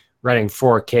fucking running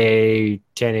 4K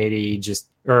 1080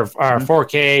 or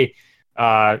 4K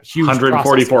huge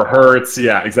 144 hertz.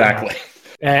 Yeah, exactly.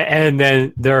 And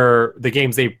then the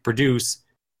games they produce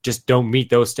just don't meet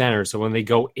those standards. So when they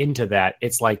go into that,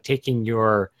 it's like taking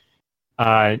your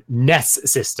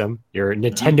NES system, your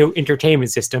Nintendo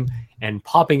Entertainment System, and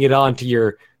popping it onto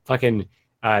your fucking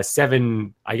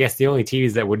 7, I guess the only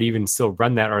TVs that would even still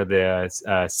run that are the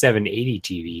 780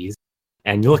 TVs.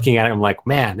 And looking at it, I'm like,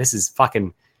 man, this is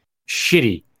fucking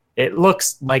shitty. It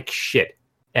looks like shit.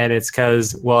 And it's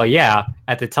because,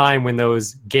 at the time when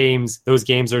those games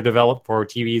are developed for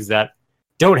TVs that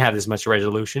don't have this much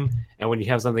resolution, and when you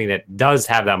have something that does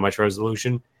have that much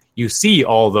resolution, you see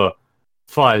all the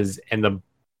fuzz and the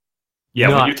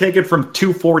when you take it from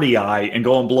 240i and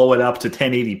go and blow it up to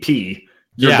 1080p,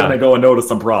 you're gonna go and notice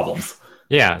some problems.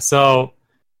 Yeah, so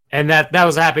and that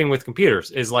was happening with computers.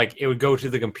 Is like it would go to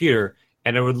the computer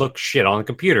and it would look shit on the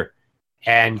computer,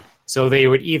 and so they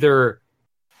would either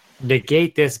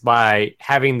negate this by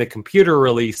having the computer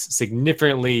release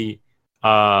significantly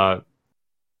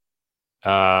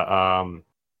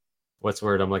what's the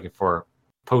word I'm looking for?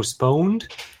 Postponed?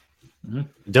 Mm-hmm.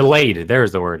 Delayed.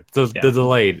 There's the word. The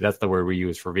delayed. That's the word we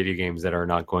use for video games that are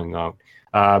not going out.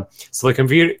 So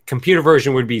the computer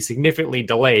version would be significantly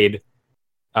delayed,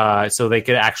 so they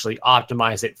could actually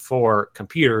optimize it for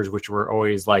computers, which were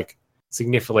always like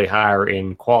significantly higher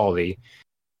in quality.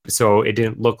 So it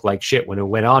didn't look like shit when it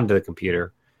went onto the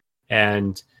computer.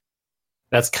 And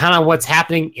that's kind of what's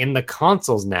happening in the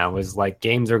consoles now, is like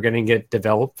games are going to get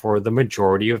developed for the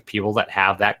majority of people that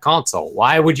have that console.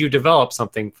 Why would you develop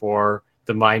something for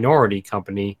the minority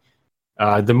company,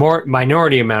 the more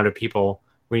minority amount of people,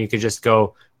 when you could just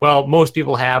go, well, most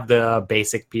people have the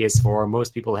basic PS4,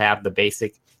 most people have the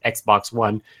basic Xbox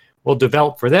One. We'll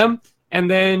develop for them and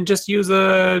then just use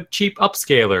a cheap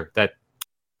upscaler that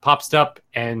pops up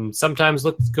and sometimes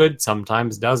looks good,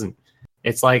 sometimes doesn't.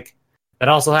 It's like that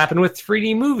also happened with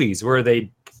 3D movies, where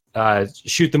they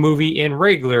shoot the movie in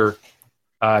regular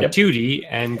 2D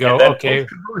and go, okay,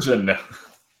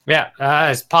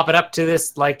 just pop it up to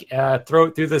this, like throw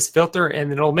it through this filter,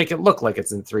 and it'll make it look like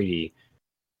it's in 3D.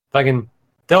 Fucking,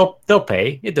 they'll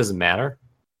pay. It doesn't matter.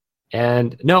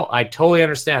 And no, I totally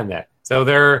understand that.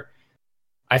 So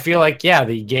I feel like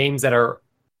the games that are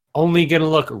only going to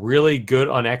look really good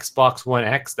on Xbox One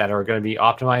X that are going to be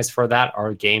optimized for that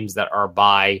are games that are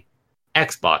by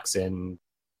Xbox and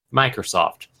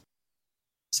Microsoft.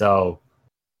 So,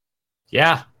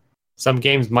 some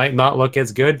games might not look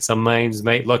as good. Some games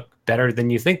might look better than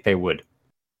you think they would.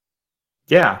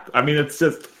 Yeah, I mean,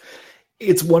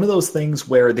 it's one of those things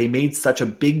where they made such a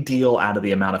big deal out of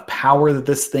the amount of power that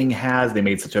this thing has. They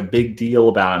made such a big deal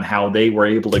about how they were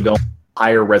able to go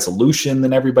higher resolution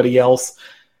than everybody else.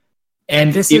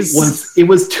 And it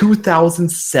was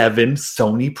 2007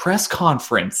 Sony press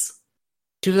conference.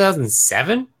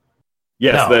 2007?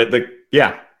 Yes, no.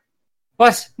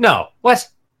 What? No. What?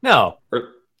 No.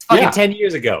 Fucking 10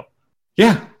 years ago.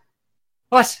 Yeah.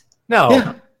 What? No.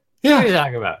 Yeah. What are you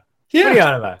talking about? Yeah. What are you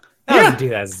on about? That was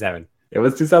 2007. It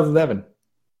was 2007.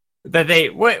 That they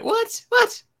what?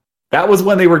 That was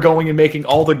when they were going and making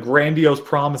all the grandiose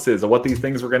promises of what these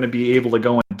things were going to be able to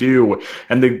go and do,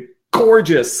 and the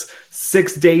gorgeous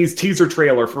 6 days teaser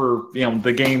trailer for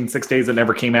the game 6 days that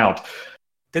never came out.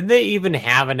 Did they even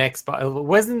have an Xbox?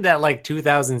 Wasn't that like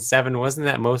 2007? Wasn't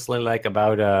that mostly like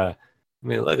about I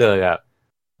mean, look at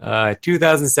that.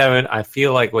 2007, I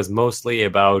feel like was mostly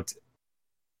about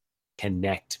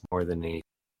Kinect more than anything.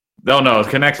 No,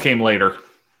 Kinect came later.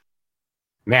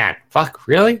 Man, fuck,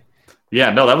 really?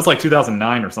 Yeah, no, that was like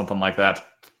 2009 or something like that.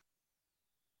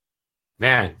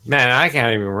 Man, I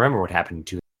can't even remember what happened in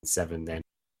 2007 then.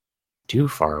 Too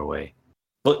far away.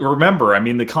 But remember, I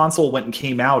mean, the console went and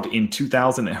came out in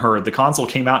 2000. The console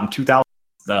came out in 2000.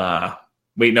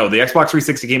 Wait, no, the Xbox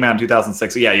 360 came out in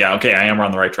 2006. Yeah, okay, I am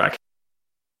on the right track.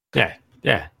 Yeah,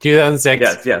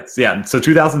 2006. Yes. So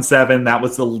 2007, that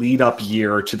was the lead-up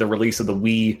year to the release of the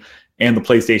Wii and the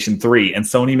PlayStation 3, and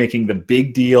Sony making the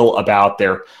big deal about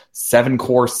their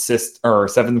 7-core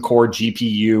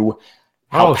GPU,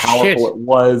 how powerful it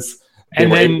was. And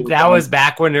then that was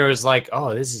back when there was like,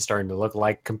 oh, this is starting to look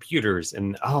like computers.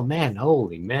 And oh man,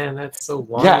 holy man, that's so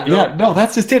long ago. Yeah, no,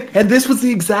 that's just it. And this was the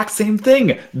exact same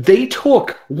thing. They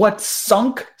took what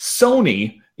sunk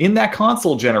Sony in that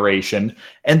console generation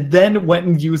and then went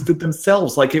and used it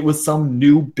themselves like it was some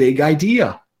new big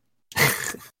idea.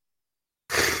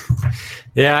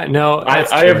 Yeah, no, I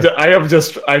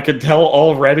can tell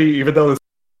already, even though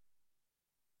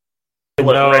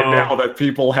right now that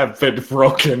people have been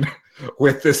broken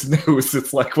with this news.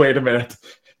 It's like, wait a minute.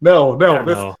 No,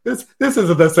 this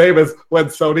isn't the same as when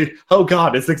Sony. Oh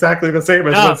God, it's exactly the same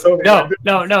as when Sony.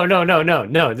 No.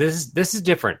 This is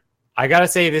different. I gotta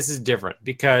say this is different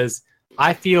because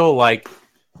I feel like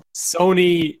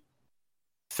Sony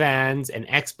fans and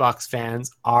Xbox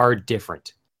fans are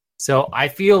different. So I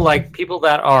feel like people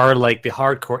that are like the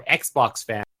hardcore Xbox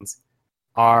fans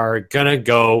are gonna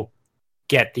go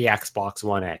get the Xbox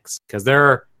One X because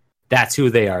that's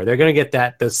who they are. They're gonna get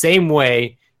that the same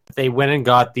way they went and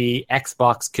got the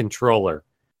Xbox controller.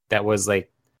 That was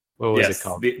like, what was it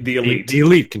called? The Elite. The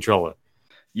Elite controller.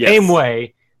 Yes. Same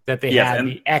way that they had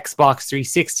the Xbox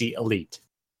 360 Elite.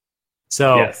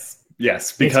 So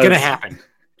Yes, it's going to happen.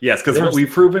 Yes, because what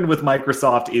we've proven with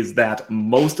Microsoft is that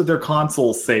most of their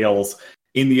console sales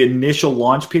in the initial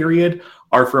launch period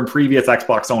are from previous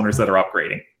Xbox owners that are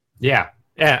upgrading. Yeah.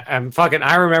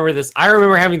 I remember this. I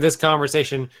remember having this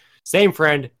conversation. Same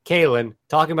friend, Kaylin,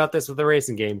 talking about this with the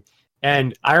racing game.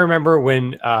 And I remember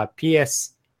when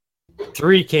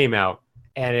PS3 came out,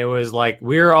 and it was like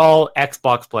we're all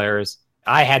Xbox players.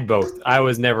 I had both. I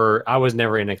was never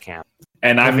in a camp.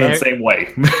 And I'm the same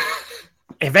way.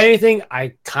 If anything,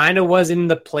 I kind of was in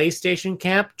the PlayStation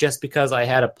camp just because I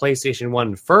had a PlayStation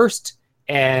 1 first,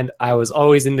 and I was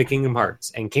always into Kingdom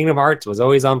Hearts, and Kingdom Hearts was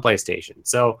always on PlayStation.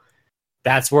 So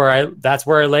that's where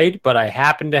I laid, but I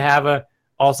happened to have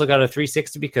also got a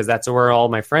 360 because that's where all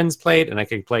my friends played, and I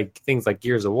could play things like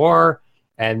Gears of War,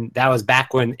 and that was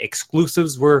back when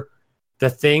exclusives were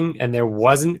the thing, and there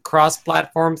wasn't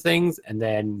cross-platform things, and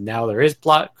then now there is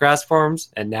cross-platforms,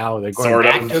 and now they're going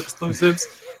back to exclusives.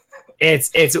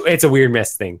 It's a weird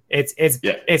mess thing.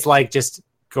 It's like just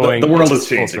going. The world is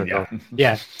changing.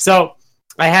 Yeah. So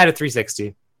I had a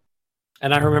 360,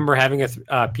 and I remember having a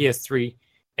PS3,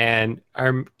 and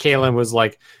Kaylin was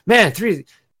like, "Man,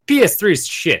 PS3 is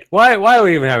shit. Why do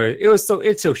we even have it?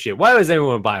 It's so shit. Why does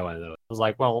anyone buy one of those?" I was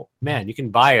like, "Well, man, you can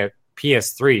buy a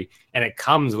PS3, and it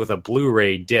comes with a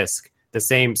Blu-ray disc, the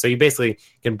same. So you basically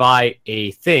can buy a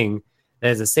thing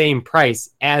that is the same price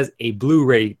as a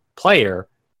Blu-ray player,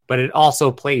 but it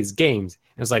also plays games."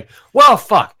 And it's like, well,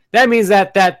 fuck. That means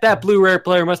that Blu-ray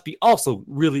player must be also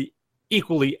really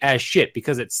equally as shit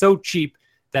because it's so cheap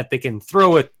that they can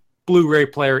throw a Blu-ray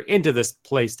player into this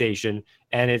PlayStation,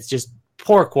 and it's just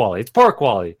poor quality. It's poor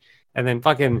quality. And then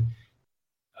fucking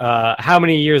how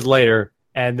many years later,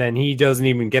 and then he doesn't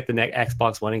even get the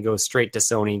Xbox One. He goes straight to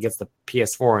Sony and gets the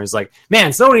PS4, and is like,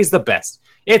 man, Sony's the best.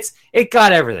 It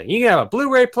got everything. You can have a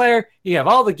Blu-ray player. You have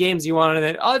all the games you want in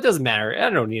it. Oh, it doesn't matter. I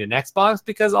don't need an Xbox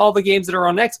because all the games that are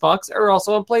on Xbox are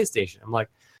also on PlayStation. I'm like,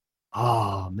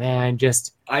 oh man,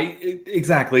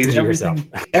 exactly.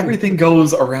 Everything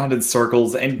goes around in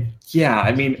circles. And yeah,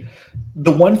 I mean,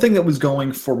 the one thing that was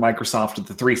going for Microsoft with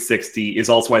the 360 is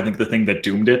also, I think, the thing that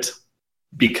doomed it,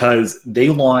 because they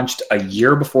launched a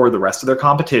year before the rest of their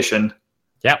competition.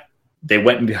 Yep. They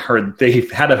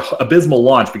had an abysmal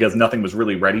launch because nothing was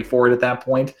really ready for it at that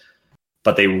point.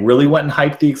 But they really went and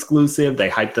hyped the exclusive. They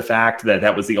hyped the fact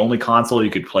that was the only console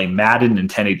you could play Madden in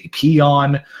 1080p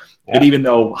on. Yeah. And even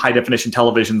though high definition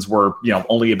televisions were,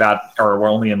 only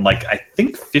in like, I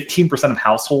think 15% of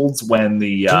households when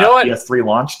the PS3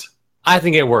 launched. I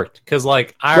think it worked because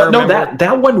remember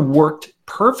that one worked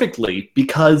perfectly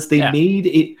because they made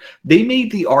it. They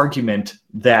made the argument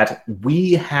that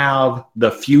we have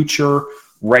the future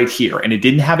right here, and it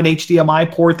didn't have an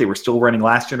HDMI port. They were still running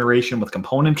last generation with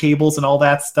component cables and all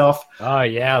that stuff. Oh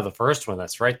yeah, the first one.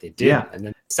 That's right, they did. Yeah, and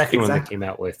then the second one they came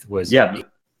out with was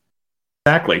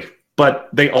exactly. But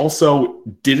they also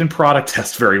didn't product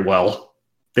test very well.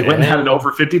 They went and had an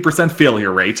over 50%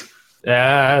 failure rate.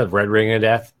 Red Ring of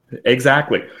Death.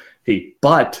 Exactly.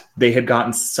 But they had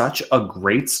gotten such a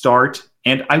great start.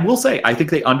 And I will say, I think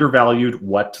they undervalued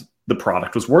what the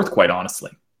product was worth, quite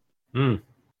honestly. I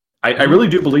really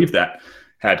do believe that,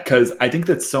 because I think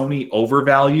that Sony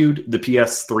overvalued the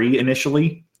PS3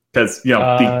 initially, because, the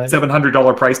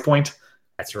 $700 price point.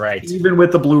 That's right. Even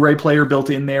with the Blu-ray player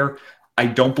built in there, I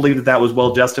don't believe that was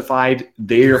well justified.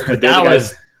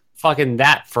 That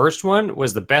first one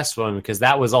was the best one because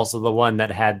that was also the one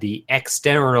that had the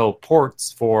external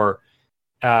ports for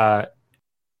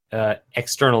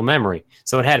external memory.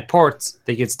 So it had ports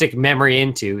that you could stick memory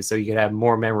into, so you could have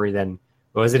more memory than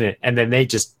was in it. And then they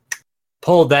just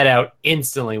pulled that out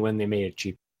instantly when they made it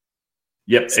cheap.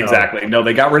 Yep, exactly. No,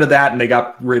 they got rid of that, and they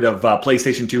got rid of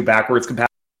PlayStation 2 backwards compatibility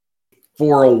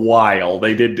for a while.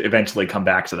 They did eventually come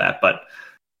back to that, but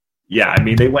yeah, I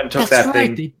mean, they went and took that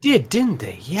thing. They did, didn't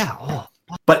they? Yeah. Oh.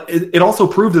 But it also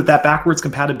proved that backwards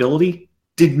compatibility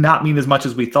did not mean as much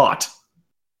as we thought.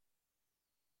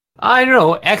 I don't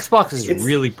know. Xbox is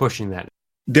really pushing that.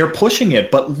 They're pushing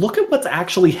it, but look at what's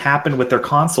actually happened with their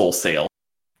console sale.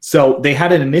 So they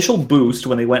had an initial boost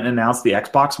when they went and announced the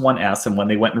Xbox One S and when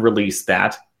they went and released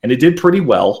that, and it did pretty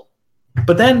well.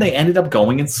 But then they ended up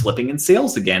going and slipping in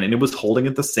sales again, and it was holding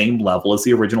at the same level as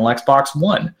the original Xbox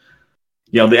One.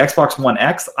 The Xbox One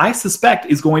X, I suspect,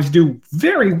 is going to do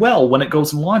very well when it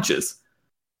goes and launches.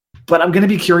 But I'm going to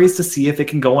be curious to see if it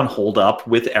can go and hold up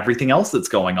with everything else that's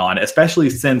going on, especially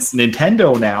since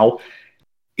Nintendo now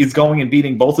is going and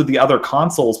beating both of the other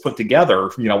consoles put together,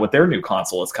 with their new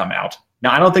console has come out.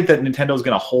 Now, I don't think that Nintendo is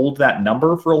going to hold that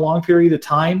number for a long period of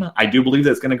time. I do believe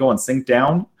that it's going to go and sink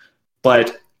down,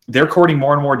 but they're courting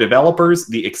more and more developers.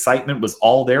 The excitement was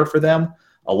all there for them.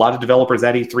 A lot of developers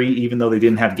at E3, even though they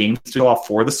didn't have games to show off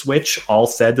for the Switch, all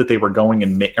said that they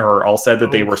were all said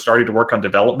that they were starting to work on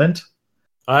development.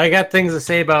 I got things to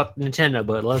say about Nintendo,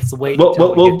 but let's wait.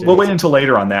 We'll wait until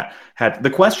later on that. The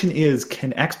question is,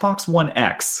 can Xbox One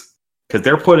X, because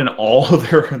they're putting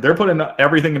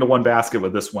everything into one basket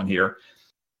with this one here.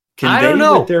 I don't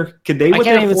know. I can't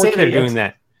even say they're doing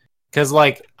that. Because,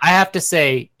 I have to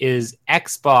say, is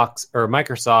Xbox or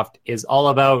Microsoft is all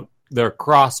about their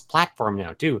cross-platform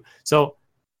now, too. So,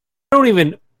 I don't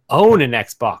even own an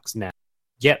Xbox now.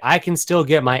 Yet, I can still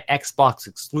get my Xbox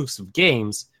exclusive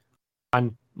games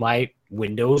on my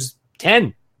Windows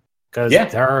 10. Because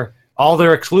all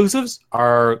their exclusives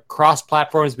are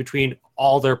cross-platforms between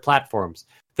all their platforms.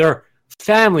 Their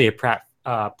family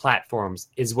of platforms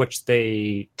is which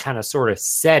they kind of sort of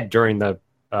said during the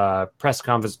press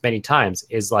conference many times,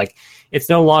 is it's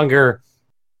no longer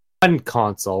one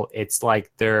console. It's like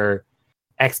their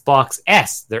Xbox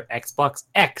S, their Xbox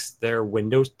X, their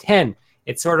Windows 10.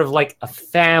 It's sort of like a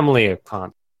family of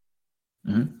consoles.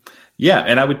 Mm-hmm. Yeah,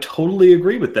 and I would totally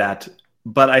agree with that.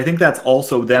 But I think that's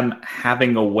also them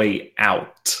having a way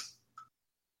out.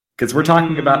 Because we're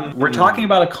talking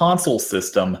about a console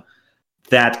system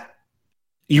that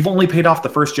you've only paid off the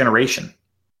first generation.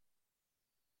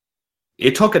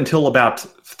 It took until about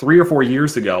 3 or 4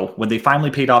 years ago when they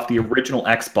finally paid off the original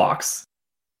Xbox.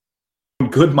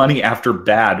 Good money after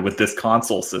bad with this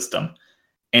console system.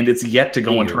 And it's yet to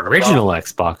go and turn original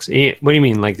Xbox. What do you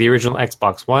mean? Like the original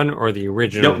Xbox One or the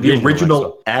original? No, the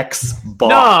original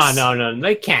Xbox. No.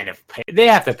 They can't have paid. They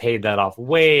have to pay that off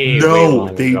way No,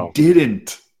 they ago.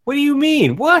 didn't. What do you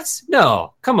mean? What?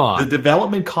 No, come on. The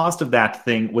development cost of that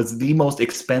thing was the most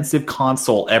expensive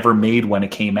console ever made when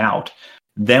it came out.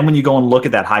 Then when you go and look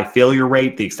at that high failure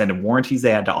rate, the extended warranties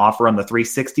they had to offer on the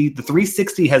 360, the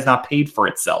 360 has not paid for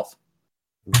itself.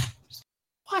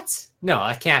 What? No,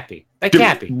 that can't be.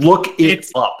 Can't be. Look it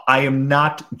up. I am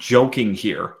not joking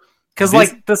here. Because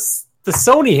the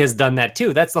Sony has done that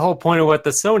too. That's the whole point of what the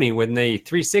Sony, when the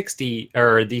 360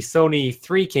 or the Sony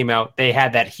 3 came out, they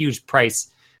had that huge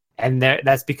price, and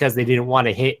that's because they didn't want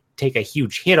to take a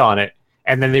huge hit on it,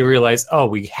 and then they realized, oh,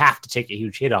 we have to take a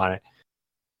huge hit on it.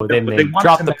 So then they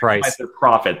dropped the price. Their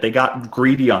profit. They got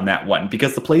greedy on that one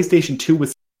because the PlayStation 2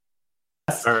 was.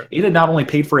 It had not only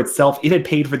paid for itself, it had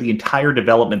paid for the entire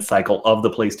development cycle of the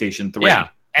PlayStation 3. Yeah,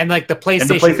 and the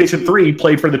PlayStation 3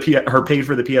 paid for the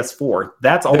PS4.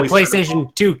 That's always the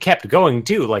PlayStation 2 kept going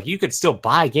too. You could still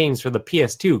buy games for the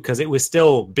PS2 because it was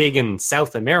still big in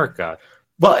South America.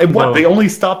 Well, and they only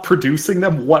stopped producing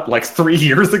them 3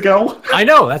 years ago? I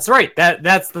know, that's right.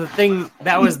 That's the thing.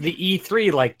 That was the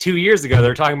E3 2 years ago.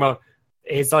 They're talking about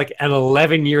it's like an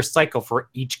 11-year cycle for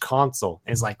each console.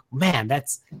 And it's like, man,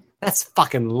 that's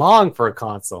fucking long for a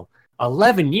console.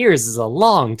 11 years is a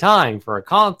long time for a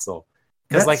console.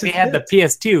 Because they had the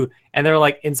PS2, and they're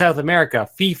in South America,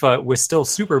 FIFA was still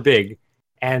super big.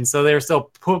 And so they're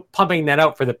still pumping that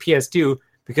out for the PS2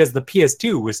 because the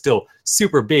PS2 was still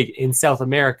super big in South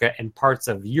America and parts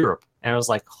of Europe. And I was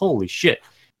like, holy shit.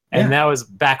 And that was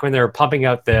back when they were pumping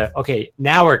out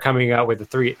now we're coming out with the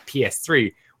PS3,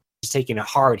 which is taking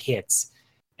hard hits.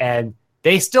 And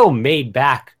they still made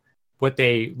back what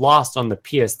they lost on the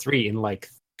PS3 in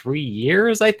 3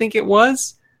 years, I think it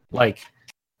was.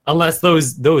 Unless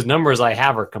those numbers I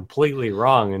have are completely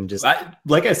wrong and just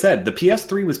like I said, the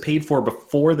PS3 was paid for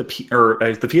before the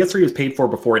PS3 was paid for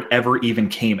before it ever even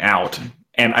came out.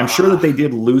 And I'm sure that they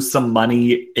did lose some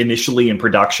money initially in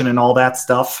production and all that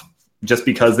stuff just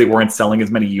because they weren't selling as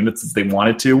many units as they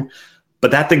wanted to. But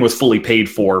that thing was fully paid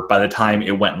for by the time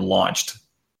it went and launched.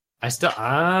 I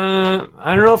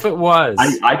don't know if it was.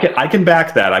 I can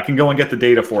back that. I can go and get the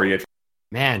data for you.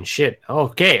 Man, shit.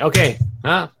 Okay.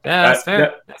 Huh? Yeah, that's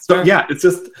fair. Yeah, it's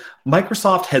just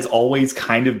Microsoft has always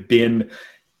kind of been,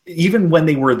 even when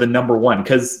they were the number one,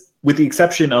 because with the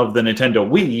exception of the Nintendo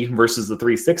Wii versus the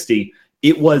 360,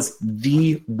 it was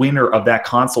the winner of that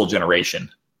console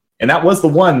generation. And that was the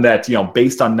one that,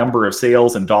 based on number of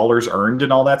sales and dollars earned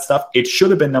and all that stuff, it should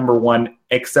have been number one,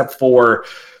 except for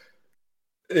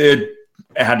it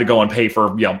had to go and pay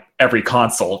for every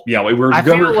console. I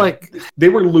feel like they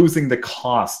were losing the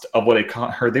cost of what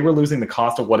they were losing the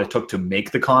cost of what it took to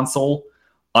make the console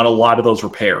on a lot of those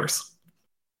repairs.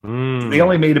 They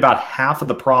only made about half of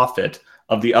the profit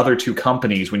of the other two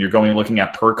companies when you're going and looking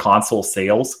at per console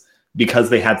sales because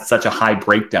they had such a high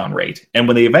breakdown rate. And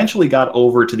when they eventually got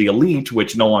over to the Elite,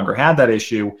 which no longer had that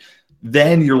issue,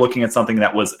 then you're looking at something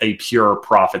that was a pure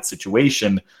profit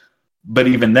situation. But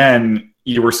even then,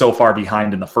 you were so far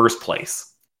behind in the first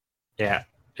place. Yeah.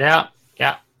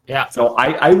 So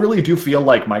I really do feel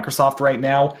like Microsoft right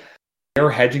now, they're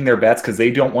hedging their bets because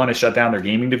they don't want to shut down their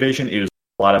gaming division. It was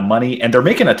a lot of money, and they're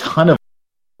making a ton of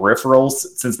peripherals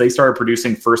since they started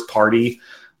producing first party,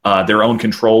 their own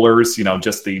controllers,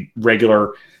 just the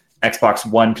regular Xbox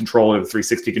One controller, the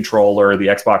 360 controller, the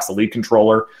Xbox Elite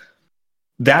controller.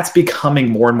 That's becoming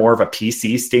more and more of a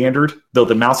PC standard, though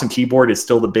the mouse and keyboard is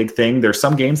still the big thing. There's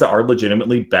some games that are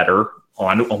legitimately better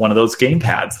on one of those game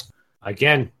pads.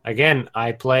 Again,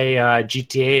 I play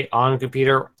GTA on a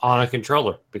computer on a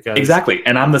controller because exactly,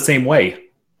 and I'm the same way.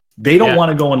 They don't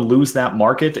want to go and lose that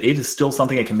market. It is still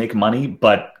something that can make money,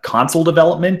 but console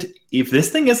development, if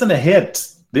this thing isn't a hit,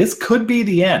 this could be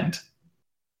the end.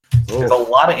 There's a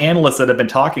lot of analysts that have been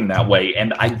talking that way,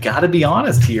 and I got to be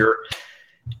honest here,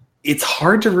 it's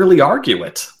hard to really argue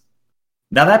it.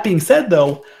 Now, that being said,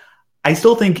 though, I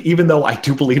still think, even though I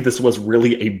do believe this was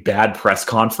really a bad press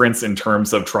conference in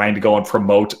terms of trying to go and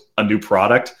promote a new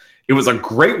product, it was a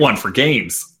great one for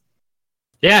games.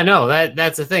 Yeah, no,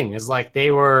 that's the thing. It's like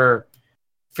they were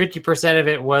 50% of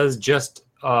it was just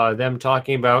them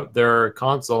talking about their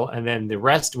console, and then the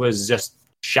rest was just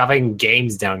shoving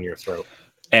games down your throat.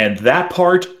 And that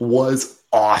part was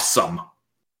awesome.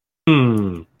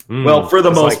 Well, for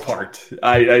the most part,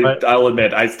 I'll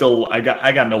admit, I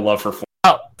got no love for Forza.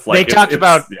 Oh, they talked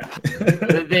about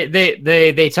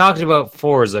they talked about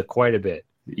Forza quite a bit.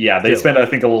 Yeah, they spent, I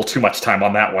think, a little too much time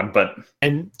on that one,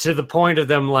 and to the point of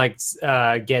them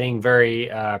getting very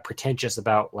pretentious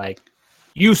about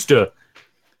used to.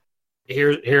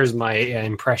 Here's my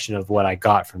impression of what I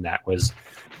got from that was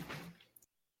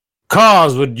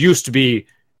cars would used to be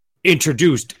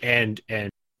introduced and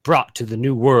brought to the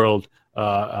new world,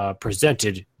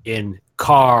 presented in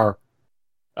car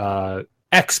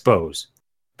expos,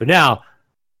 but now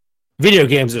video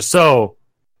games are so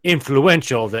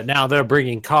influential that now they're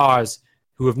bringing cars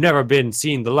who have never been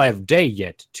seen the light of day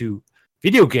yet to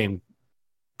video game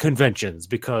conventions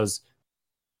because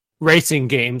racing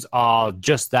games are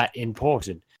just that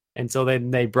important. And so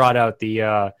then they brought out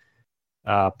the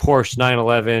Porsche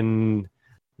 911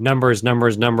 numbers,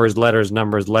 letters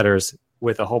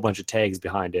with a whole bunch of tags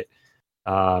behind it.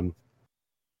 And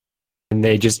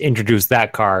they just introduced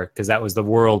that car because that was the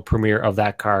world premiere of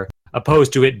that car,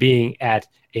 opposed to it being at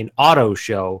an auto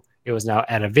show. It was now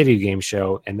at a video game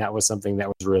show, and that was something that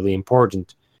was really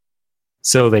important.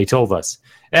 So they told us.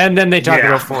 And then they talked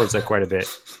about Forza quite a bit.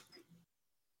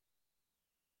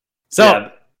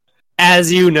 So,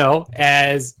 as you know,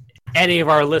 as any of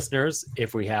our listeners,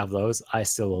 if we have those, I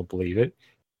still don't believe it.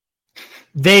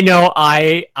 They know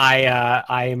I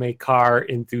am a car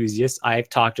enthusiast. I've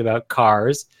talked about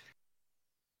cars.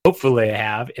 Hopefully I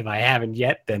have. If I haven't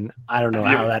yet, then I don't know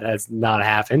how that has not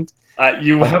happened.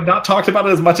 You have not talked about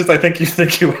it as much as I think you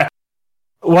have.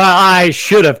 Well, I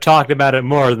should have talked about it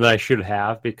more than I should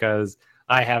have because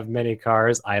I have many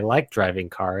cars. I like driving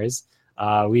cars.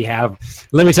 Let me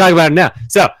talk about it now.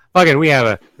 So, we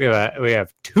have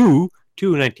two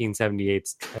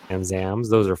 1978 Trans Ams.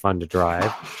 Those are fun to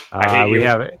drive. We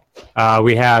have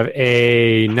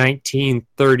a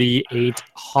 1938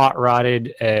 hot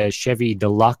rodded Chevy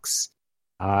Deluxe.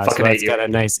 So it's got a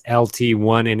nice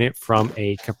LT1 in it from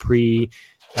a Capri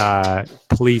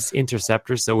police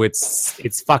interceptor. So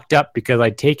it's fucked up because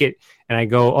I take it and I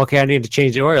go, okay, I need to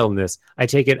change the oil in this. I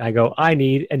take it, I go, I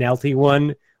need an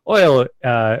LT1 oil,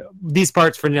 these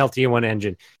parts for an LT1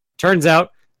 engine. Turns out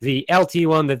the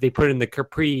LT1 that they put in the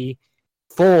Capri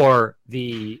for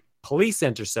the police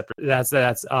interceptor, that's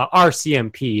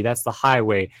RCMP, that's the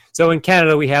highway. So in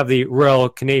Canada, we have the Royal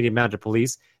Canadian Mounted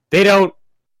Police. They don't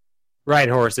ride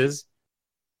horses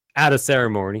out of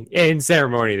ceremony. In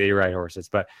ceremony, they ride horses,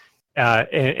 but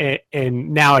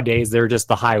and nowadays, they're just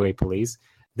the highway police.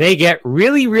 They get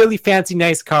really, really fancy,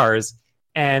 nice cars,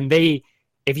 and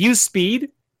if you speed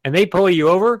and they pull you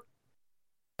over,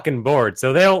 fucking bored.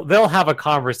 So they'll have a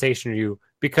conversation with you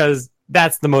because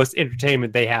that's the most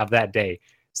entertainment they have that day.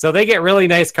 So they get really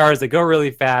nice cars that go really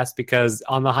fast because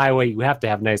on the highway you have to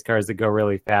have nice cars that go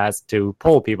really fast to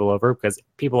pull people over because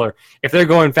if they're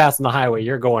going fast on the highway,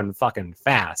 you're going fucking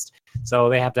fast. So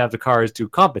they have to have the cars to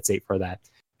compensate for that.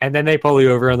 And then they pull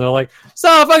you over and they're like,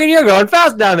 "So fucking you're going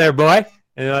fast down there, boy."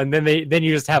 And then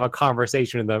you just have a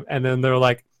conversation with them, and then they're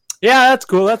like, "Yeah, that's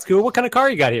cool. That's cool. What kind of car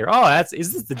you got here? Oh,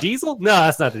 is this the diesel? No,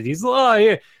 that's not the diesel. Oh,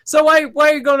 yeah. So why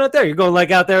are you going out there? You're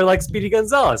going out there like Speedy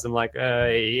Gonzalez." I'm like,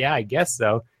 yeah, I guess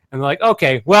so. And they're like,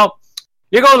 okay, well,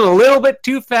 you're going a little bit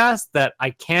too fast that I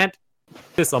can't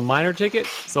this a minor ticket,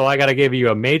 so I got to give you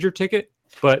a major ticket.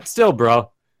 But still,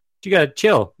 bro, you got to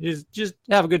chill. Just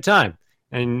have a good time.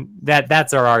 And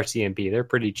that's our RCMP. They're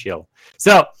pretty chill.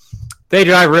 So they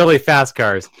drive really fast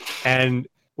cars. And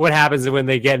what happens is when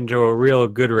they get into a real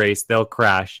good race, they'll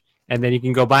crash. and then you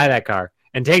can go buy that car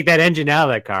and take that engine out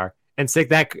of that car and stick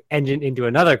that engine into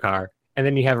another car, and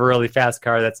then you have a really fast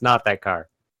car that's not that car.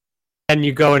 And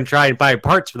you go and try and buy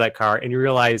parts for that car, and you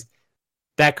realize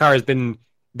that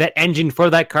engine for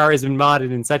that car has been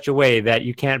modded in such a way that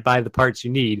you can't buy the parts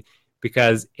you need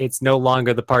because it's no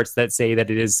longer the parts that say that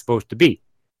it is supposed to be.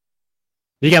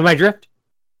 You get my drift?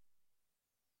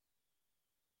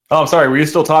 Oh, I'm sorry. Were you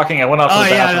still talking? I went off. Oh,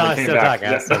 yeah, no, I'm still talking.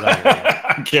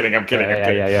 I'm kidding.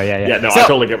 Yeah, no, So, I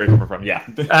totally get where you're coming from.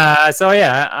 Yeah. So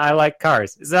yeah, I like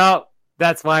cars. So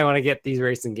that's why I want to get these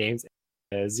racing games.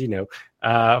 As you know,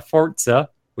 Forza,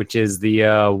 which is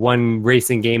the one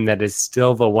racing game that is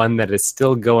still the one that is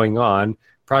still going on.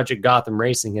 Project Gotham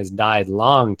Racing has died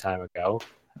long time ago.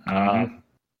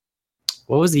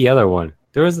 What was the other one?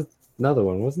 There was another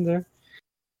one, wasn't there?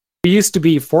 It used to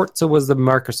be Forza was the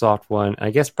Microsoft one. I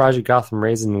guess Project Gotham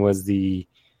Racing was the...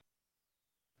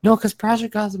 No, because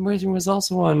Project Gotham Racing was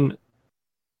also on...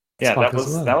 Yeah, that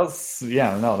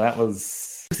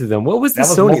was... Them. What was the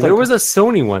Sony? There was a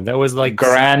Sony one that was like...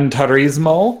 Gran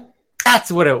Turismo?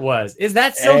 That's what it was. Is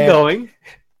that still going?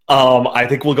 I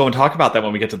think we'll go and talk about that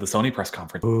when we get to the Sony press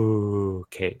conference. Ooh,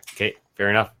 okay.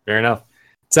 Fair enough.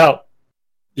 So,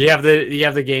 you have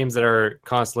the games that are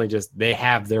constantly just... They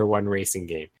have their one racing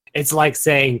game. It's like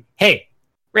saying, hey,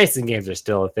 racing games are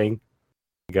still a thing.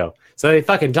 Go. So they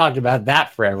fucking talked about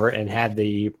that forever and had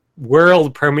the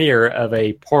world premiere of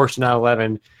a Porsche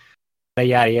 911,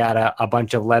 yada yada, a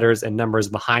bunch of letters and numbers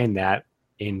behind that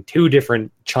in two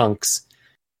different chunks.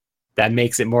 That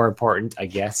makes it more important, I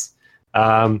guess.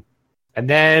 And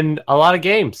then a lot of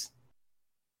games.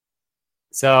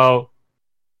 So,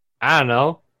 I don't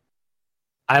know.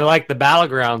 I like the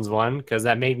Battlegrounds one because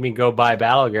that made me go buy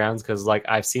Battlegrounds because like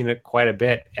I've seen it quite a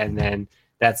bit, and then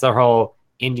that's the whole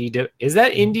indie. Is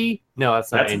that indie? No,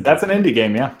 that's not indie. That's an indie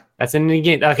game, yeah. That's an indie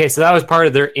game. Okay, so that was part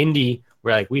of their indie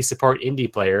where like we support indie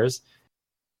players.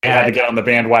 They had to get on the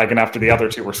bandwagon after the other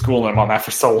two were schooling them on that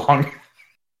for so long.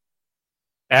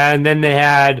 And then they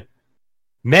had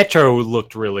Metro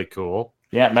looked really cool.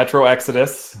 Yeah, Metro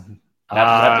Exodus.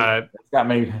 That's got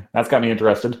me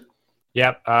interested.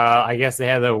 Yep. I guess they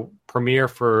had the premiere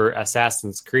for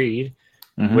Assassin's Creed,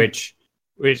 which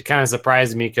kind of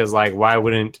surprised me because, like, why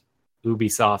wouldn't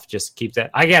Ubisoft just keep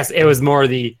that? I guess it was more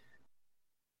the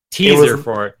teaser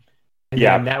for it. And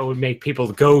then that would make people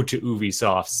go to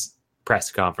Ubisoft's press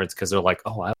conference because they're like,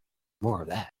 oh, I want more of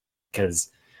that.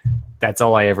 Because that's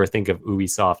all I ever think of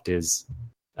Ubisoft is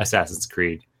Assassin's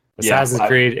Creed. Assassin's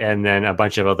Creed and then a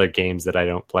bunch of other games that I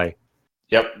don't play.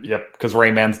 Yep, because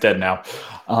Rayman's dead now.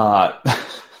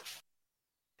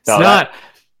 It's not,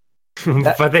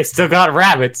 but they still got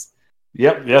rabbits.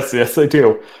 Yep, yes, they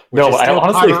do. No, I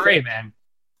honestly, Rayman.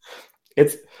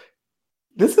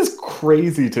 This is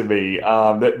crazy to me.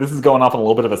 This is going off on a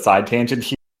little bit of a side tangent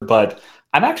here, but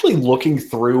I'm actually looking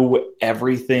through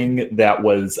everything that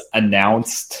was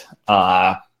announced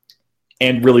and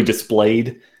really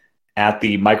displayed at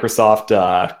the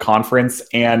Microsoft conference,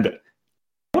 and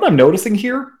what I'm noticing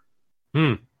here.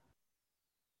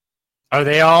 Are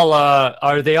they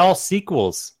all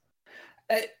sequels?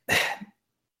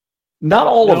 Not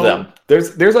all of them.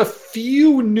 There's a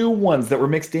few new ones that were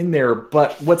mixed in there,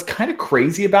 but what's kind of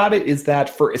crazy about it is that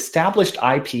for established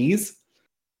IPs,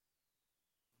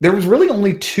 there was really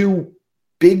only two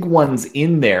big ones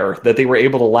in there that they were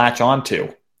able to latch onto.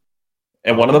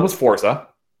 And one of them was Forza.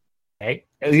 Okay.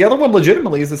 And the other one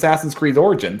legitimately is Assassin's Creed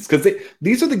Origins, because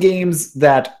these are the games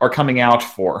that are coming out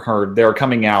they're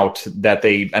coming out that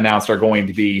they announced are going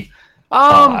to be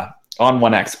on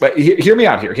One X. But hear me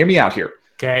out here.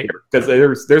 Okay.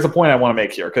 Because there's a point I want to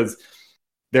make here, because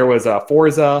there was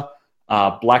Forza,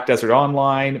 Black Desert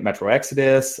Online, Metro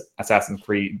Exodus, Assassin's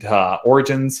Creed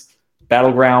Origins,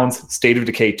 Battlegrounds, State of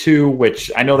Decay 2, which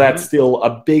I know that's still a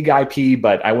big IP,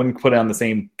 but I wouldn't put it on the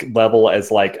same level as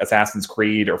like Assassin's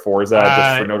Creed or Forza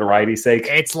just for notoriety's sake.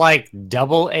 It's like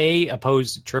AA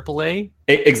opposed to AAA.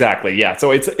 Exactly, yeah.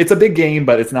 So it's a big game,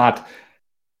 but it's not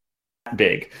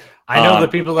big. I know the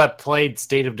people that played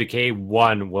State of Decay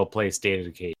 1 will play State of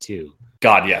Decay 2.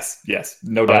 God, yes,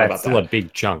 no doubt about that. That's still a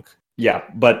big chunk. Yeah,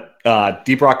 but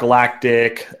Deep Rock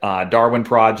Galactic, Darwin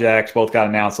Project, both got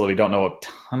announced, so we don't know a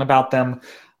ton about them.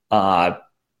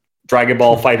 Dragon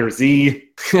Ball Fighter Z.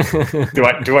 Do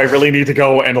I really need to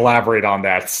go and elaborate on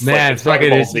that? Man, it's Dragon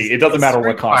Ball Z. It doesn't matter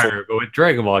what console. But with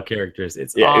Dragon Ball characters,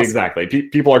 it's awesome. Exactly.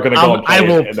 People are going to go and play I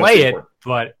will it, play it,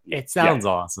 but it sounds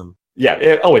awesome. Yeah.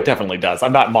 It definitely does.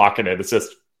 I'm not mocking it. It's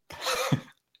just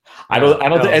I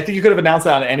think you could have announced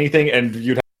that on anything, and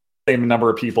you'd same number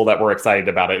of people that were excited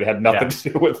about it. It had nothing to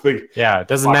do with the. Yeah, it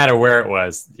doesn't matter where it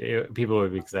was. People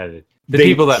would be excited. The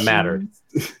people that mattered.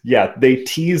 Yeah, they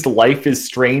teased Life is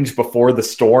Strange before the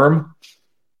storm.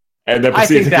 And then I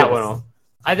think that one.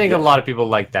 I think a lot of people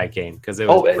liked that game because it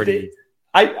was pretty.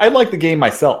 I like the game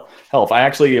myself. I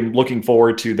actually am looking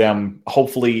forward to them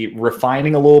hopefully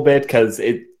refining a little bit because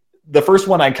the first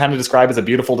one I kind of describe as a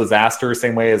beautiful disaster,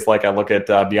 same way as like I look at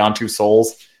Beyond Two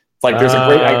Souls. It's like there's a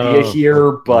great idea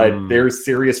here, but there's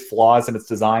serious flaws in its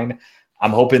design.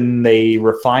 I'm hoping they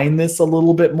refine this a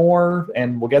little bit more,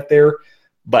 and we'll get there.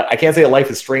 But I can't say that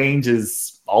Life is Strange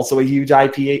is also a huge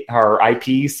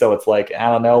IP, so it's like,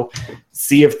 I don't know.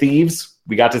 Sea of Thieves,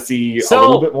 we got to see a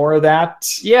little bit more of that.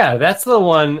 Yeah, that's the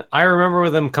one. I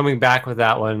remember them coming back with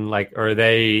that one, or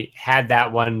they had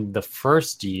that one the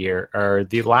first year or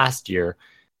the last year,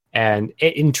 and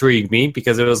it intrigued me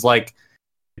because it was like,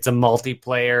 it's a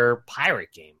multiplayer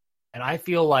pirate game, and I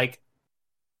feel like it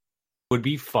would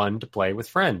be fun to play with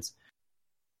friends.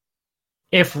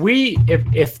 If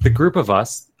the group of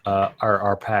us,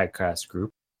 our podcast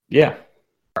group,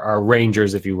 our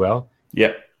rangers, if you will,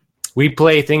 we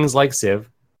play things like Civ,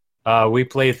 we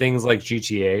play things like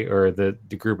GTA, or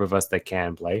the group of us that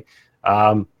can play.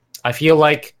 I feel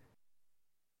like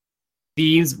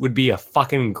Thieves would be a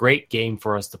fucking great game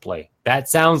for us to play. That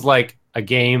sounds like a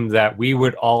game that we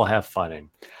would all have fun in.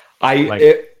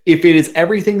 If it is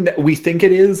everything that we think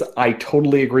it is, I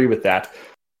totally agree with that.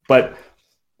 But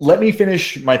let me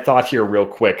finish my thought here real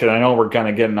quick, and I know we're kind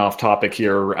of getting off topic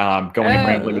here, going and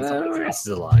rambling with something. This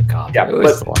is a lot of topic. Yeah,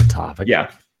 it's a lot of topic. Yeah,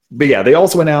 but yeah, they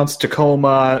also announced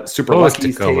Tacoma, Super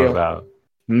Lucky's Tale. About?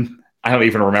 I don't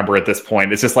even remember at this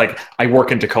point. It's just like, I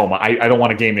work in Tacoma. I don't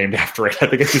want a game named after it. I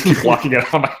think I just keep blocking it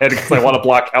out of my head because I want to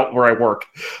block out where I work.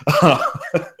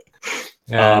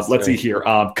 Let's see here.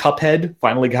 Cuphead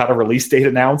finally got a release date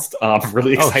announced.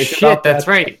 Really excited about that. That's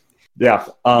right. Yeah.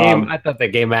 I thought the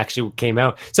game actually came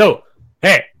out. So,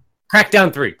 hey,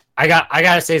 Crackdown 3. I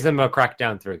gotta say something about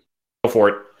Crackdown 3. Go for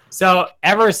it. So,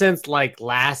 ever since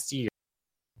last year,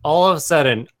 all of a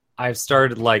sudden, I've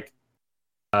started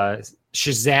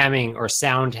Shazamming or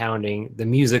sound hounding the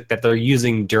music that they're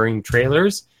using during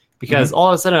trailers, because all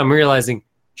of a sudden I'm realizing,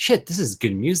 shit, this is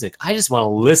good music. I just want to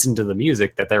listen to the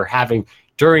music that they're having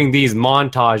during these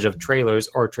montage of trailers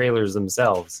or trailers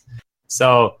themselves.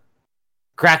 So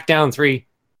Crackdown 3,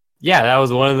 yeah, that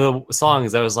was one of the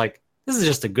songs that was like, this is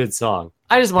just a good song.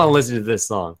 I just want to listen to this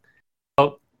song.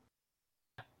 So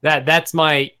that's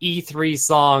my E3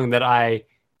 song that I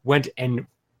went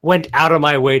out of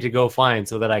my way to go find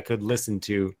so that I could listen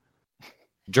to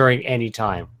during any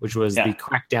time, which was the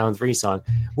Crackdown 3 song,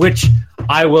 which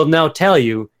I will now tell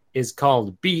you is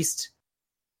called Beast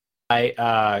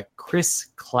by Chris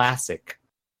Classic.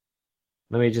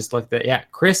 Let me just look that. Yeah,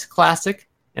 Chris Classic,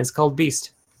 and it's called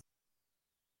Beast.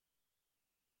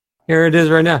 Here it is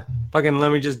right now. Fucking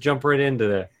let me just jump right into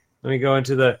there. Let me go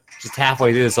into just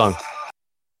halfway through the song.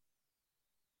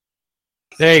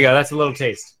 There you go. That's a little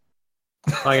taste.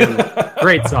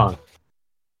 Great song.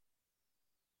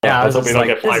 Yeah, I was hoping we don't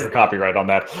get flagged for copyright on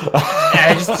that.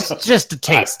 Yeah, just a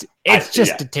taste. It's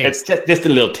just a taste. It's just a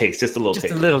little taste. Just a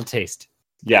little taste.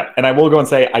 Yeah, and I will go and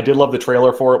say I did love the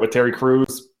trailer for it with Terry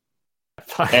Crews.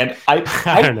 And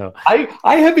I don't know.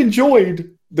 I have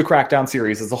enjoyed the Crackdown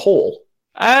series as a whole.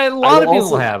 A lot of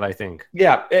people have, I think.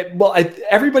 Yeah,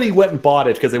 everybody went and bought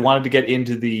it because they wanted to get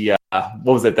into the what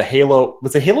was it? The Halo?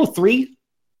 Was it Halo 3?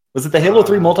 Was it the Halo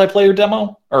 3 multiplayer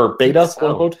demo or beta,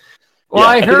 quote unquote? Well,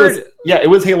 I heard. It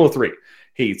was Halo 3.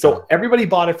 So everybody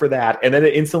bought it for that, and then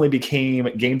it instantly became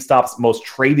GameStop's most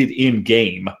traded in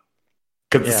game.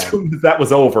 Because as soon as that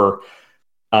was over,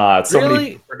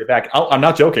 somebody turned it back. Oh, I'm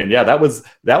not joking. Yeah, that was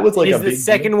like is the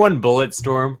second one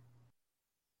Bulletstorm?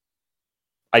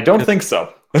 I don't think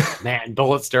so. Man,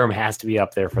 Bulletstorm has to be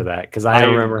up there for that because I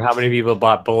remember how many people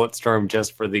bought Bulletstorm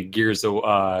just for the Gears of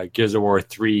War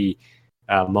 3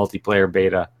 multiplayer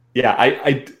beta.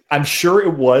 Yeah, I'm sure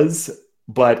it was,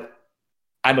 but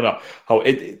I don't know.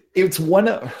 It's one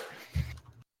of...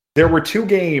 There were two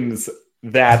games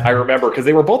that I remember because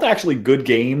they were both actually good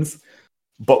games,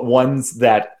 but ones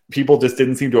that people just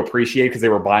didn't seem to appreciate because they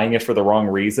were buying it for the wrong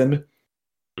reason.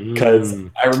 Because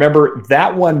I remember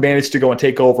that one managed to go and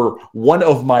take over one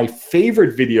of my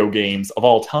favorite video games of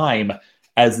all time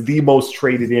as the most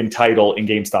traded in title in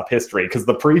GameStop history. Because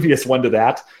the previous one to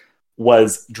that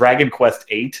was Dragon Quest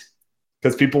VIII,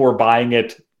 because people were buying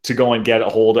it to go and get a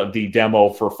hold of the demo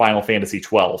for Final Fantasy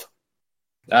XII.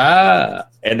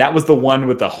 And that was the one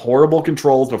with the horrible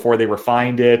controls before they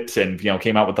refined it and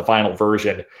came out with the final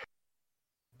version.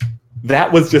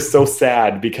 That was just so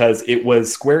sad because it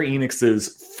was Square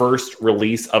Enix's first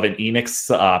release of an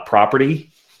Enix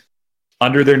property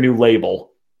under their new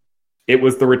label. It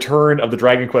was the return of the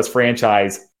Dragon Quest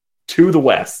franchise to the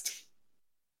West.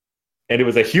 And it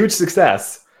was a huge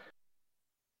success.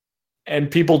 And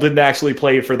people didn't actually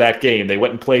play it for that game. They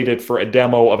went and played it for a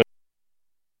demo of it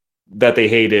that they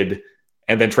hated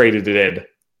and then traded it in.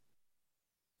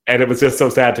 And it was just so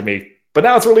sad to me. But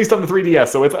now it's released on the 3DS,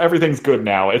 so everything's good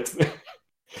now. It's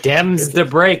Dems the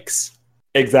breaks.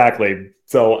 Exactly.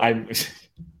 So later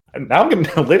I'm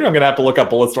gonna have to look up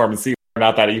Bulletstorm and see whether or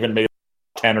not that even made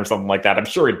 10 or something like that. I'm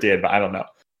sure it did, but I don't know.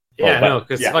 Yeah, no,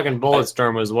 because fucking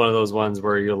Bulletstorm was one of those ones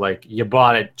where you're like, you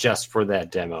bought it just for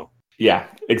that demo. Yeah,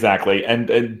 exactly. And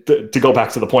to go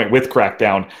back to the point with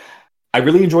Crackdown, I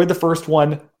really enjoyed the first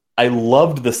one. I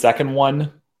loved the second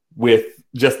one with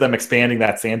just them expanding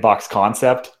that sandbox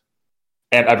concept.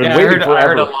 And I've been waiting forever. I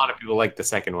heard a lot of people like the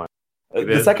second one.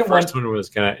 The first one was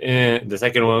kind of the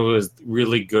second one was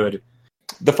really good.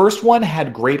 The first one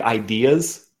had great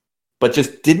ideas, but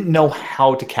just didn't know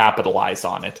how to capitalize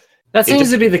on it. That seems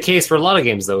to be the case for a lot of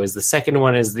games, though. Is the second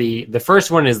one is the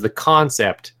first one is the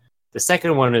concept, the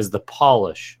second one is the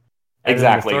polish, and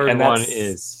exactly, the third and one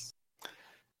is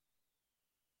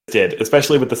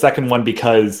especially with the second one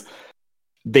because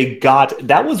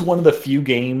that was one of the few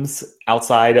games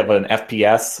outside of an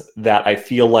FPS that I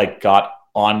feel like got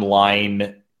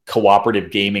online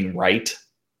cooperative gaming right.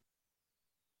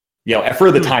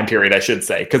 For the time period, I should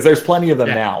say, because there's plenty of them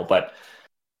now, but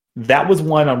that was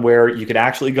one on where you could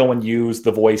actually go and use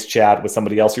the voice chat with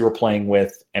somebody else you were playing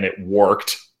with, and it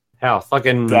worked. Hell,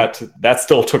 fucking that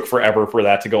still took forever for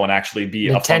that to go and actually be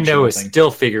Nintendo is still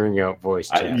figuring out voice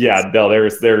chat.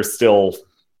 There's still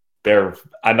there.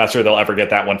 I'm not sure they'll ever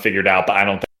get that one figured out, but I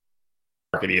don't think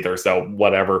market either. So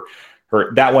whatever.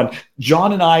 That one,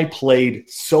 John and I played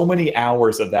so many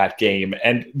hours of that game,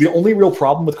 and the only real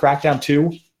problem with Crackdown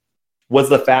 2 was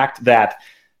the fact that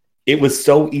it was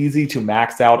so easy to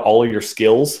max out all of your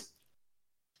skills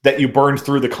that you burned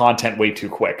through the content way too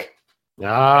quick. There's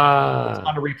a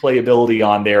ton of replayability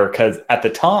on there because at the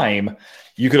time,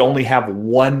 you could only have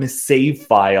one save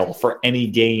file for any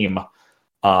game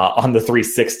on the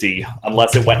 360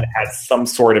 unless it went and had some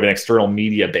sort of an external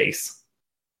media base.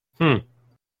 So,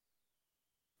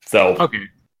 okay.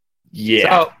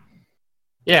 Yeah. So,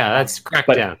 yeah, that's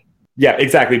Crackdown. Yeah,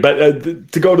 exactly.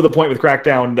 But to go to the point with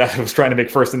Crackdown that I was trying to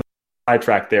make first in the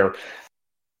sidetrack there,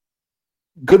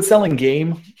 good selling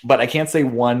game, but I can't say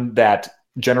one that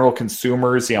general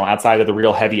consumers, outside of the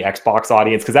real heavy Xbox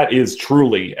audience, because that is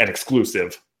truly an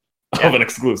exclusive of an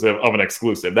exclusive of an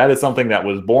exclusive. That is something that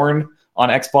was born on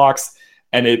Xbox,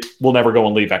 and it will never go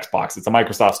and leave Xbox. It's a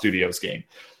Microsoft Studios game.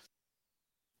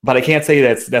 But I can't say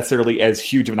that's necessarily as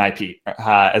huge of an IP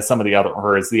as some of the other,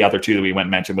 or as the other two that we went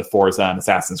and mentioned with Forza and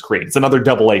Assassin's Creed. It's another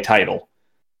AA title.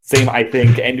 Same, I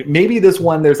think. And maybe this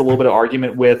one there's a little bit of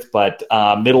argument with, but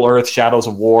Middle-earth, Shadows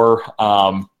of War,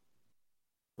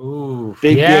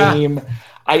 big game.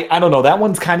 I don't know. That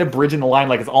one's kind of bridging the line.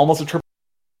 Like it's almost a triple.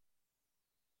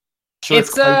 Sure,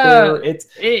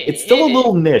 it's still a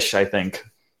little niche, I think.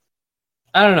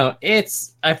 I don't know.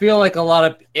 I feel like a lot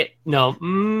of it.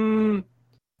 No,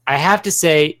 I have to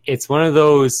say it's one of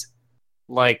those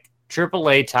like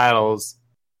AAA titles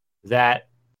that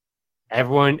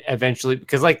everyone eventually,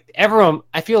 because like everyone,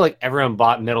 I feel like everyone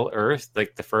bought Middle Earth,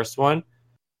 like the first one,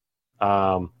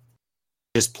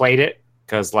 just played it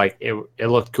because like it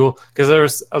looked cool. Because there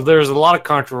was a lot of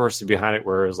controversy behind it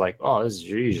where it was like, oh,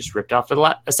 you just ripped off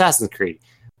Assassin's Creed,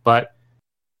 but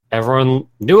everyone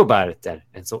knew about it then,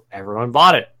 and so everyone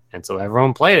bought it, and so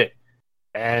everyone played it,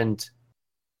 and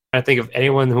I think of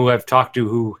anyone who I've talked to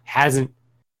who hasn't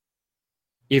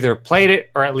either played it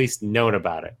or at least known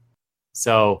about it.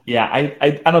 So yeah,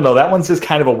 I don't know. That one's just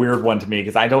kind of a weird one to me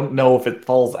because I don't know if it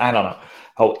falls. I don't know.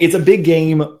 Oh, it's a big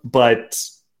game, but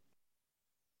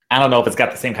I don't know if it's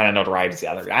got the same kind of notoriety as the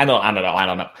other. I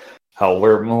don't know. Oh,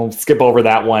 we'll skip over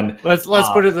that one. Let's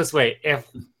put it this way: if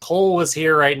Cole was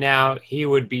here right now, he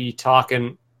would be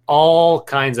talking all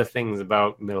kinds of things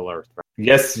about Middle Earth. Right?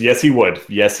 Yes, he would.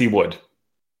 Yes, he would.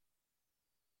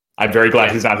 I'm very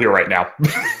glad he's not here right now.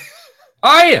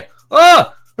 Are you?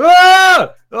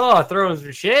 Throwing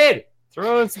some shade.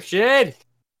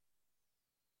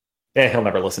 Yeah, he'll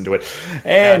never listen to it.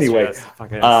 Anyway,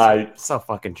 so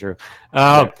fucking true.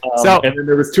 And then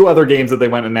there was two other games that they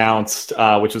went and announced,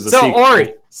 which was a sequel.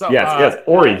 Ori.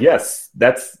 Ori. Yes,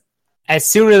 that's. As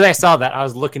soon as I saw that, I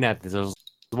was looking at this. I was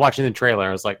watching the trailer.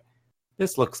 I was like,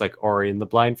 "This looks like Ori in the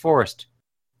Blind Forest."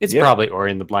 It's probably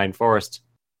Ori in the Blind Forest.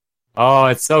 Oh,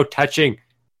 it's so touching.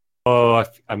 Oh,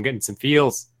 I'm getting some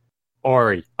feels.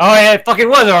 Ori. Oh yeah, it fucking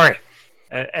was Ori.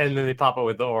 And then they pop up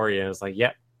with the Ori, and it's like,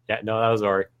 yeah, no, that was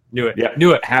Ori. Knew it. Yeah,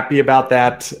 Knew it. happy about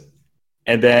that.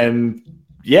 And then,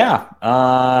 yeah.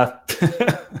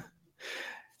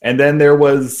 And then there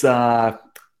was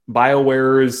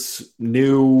BioWare's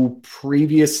new,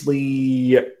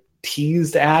 previously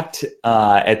teased at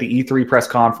the E3 press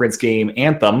conference game,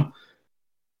 Anthem.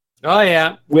 Oh,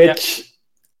 yeah. Which,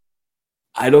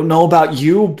 I don't know about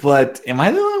you, but am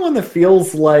I the only one that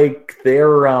feels like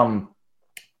they're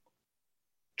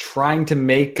trying to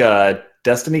make a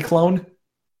Destiny clone?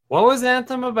 What was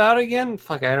Anthem about again?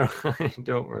 Fuck, I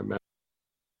don't remember.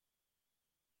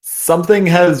 Something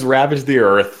has ravaged the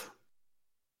earth.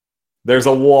 There's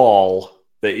a wall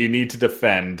that you need to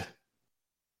defend. It's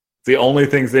the only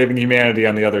thing saving humanity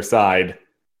on the other side.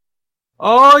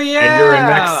 Oh, yeah! And you're in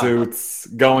mech suits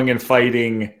going and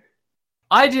fighting.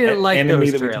 I didn't like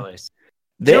those trailers.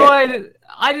 I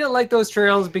didn't like those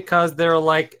trailers because they're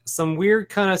like some weird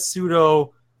kind of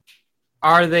pseudo...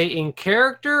 Are they in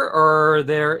character, or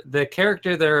the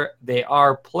character they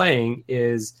are playing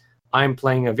is I'm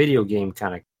playing a video game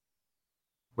kind of,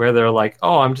 where they're like,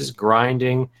 oh, I'm just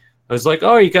grinding. I was like,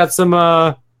 oh, you got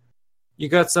a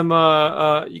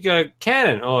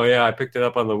cannon. Oh yeah, I picked it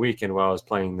up on the weekend while I was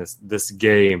playing this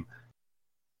game.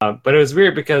 But it was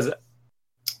weird because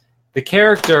the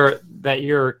character that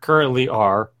you're currently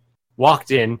are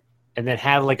walked in and then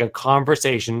had like a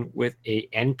conversation with a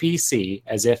NPC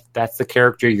as if that's the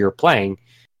character you're playing,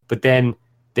 but then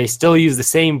they still use the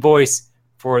same voice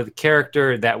for the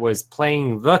character that was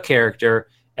playing the character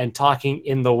and talking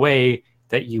in the way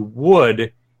that you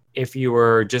would if you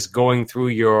were just going through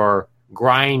your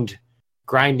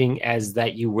grinding as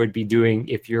that you would be doing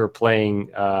if you're playing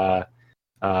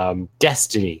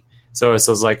Destiny. So it's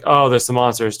like, oh, there's some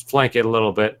monsters, flank it a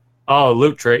little bit. Oh,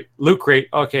 loot crate.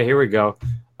 Okay, here we go.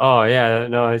 Oh, yeah,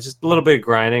 no, it's just a little bit of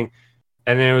grinding.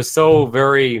 And then it was so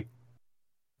very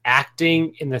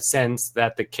acting in the sense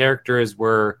that the characters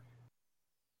were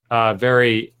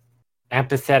very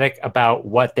empathetic about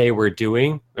what they were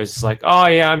doing. It was just like, oh,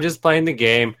 yeah, I'm just playing the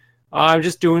game. Oh, I'm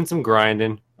just doing some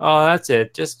grinding. Oh, that's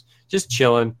it. Just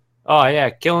chilling. Oh, yeah,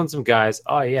 killing some guys.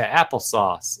 Oh, yeah,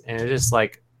 applesauce. And it's just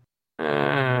like,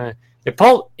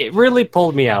 it really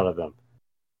pulled me out of them.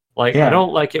 Like, yeah. I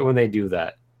don't like it when they do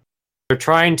that. They're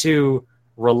trying to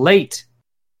relate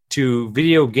to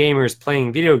video gamers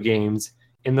playing video games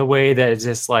in the way that it's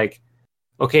just like,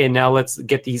 okay, now let's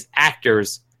get these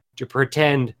actors to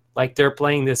pretend like they're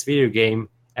playing this video game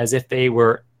as if they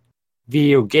were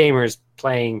video gamers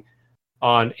playing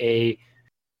on a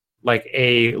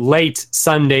late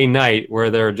Sunday night where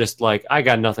they're just like, I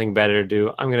got nothing better to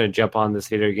do. I'm going to jump on this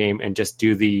video game and just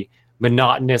do the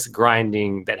monotonous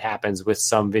grinding that happens with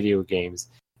some video games.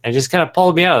 And just kind of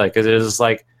pulled me out of it because it was just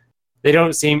like, they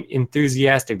don't seem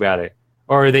enthusiastic about it.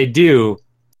 Or they do,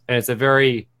 and it's a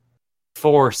very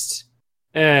forced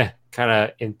kind of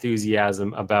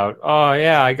enthusiasm about, oh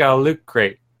yeah, I got a loot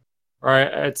crate. Or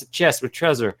it's a chest with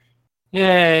treasure.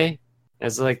 Yay. And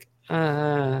it's like,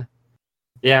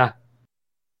 yeah.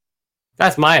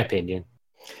 That's my opinion.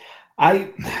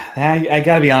 I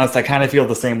gotta be honest, I kind of feel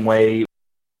the same way.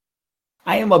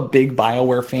 I am a big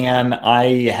BioWare fan.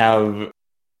 I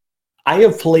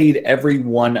have played every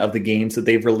one of the games that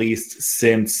they've released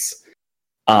since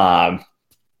KOTOR.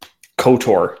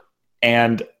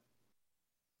 And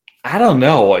I don't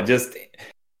know, just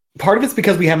part of it's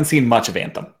because we haven't seen much of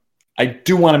Anthem. I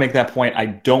do want to make that point. I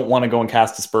don't want to go and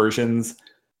cast aspersions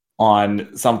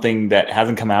on something that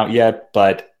hasn't come out yet,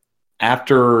 but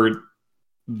after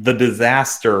the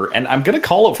disaster, and I'm going to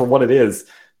call it for what it is,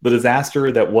 the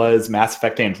disaster that was Mass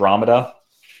Effect Andromeda.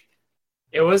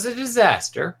 It was a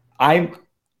disaster.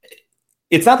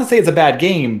 It's not to say it's a bad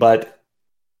game, but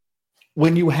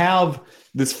when you have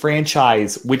this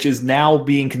franchise, which is now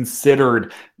being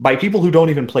considered by people who don't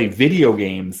even play video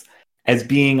games as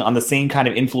being on the same kind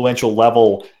of influential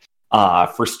level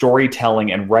for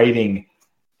storytelling and writing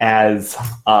as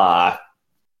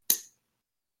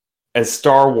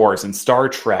Star Wars and Star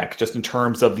Trek, just in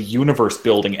terms of the universe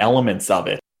building elements of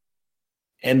it.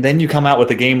 And then you come out with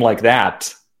a game like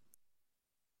that,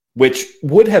 which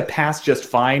would have passed just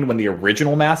fine when the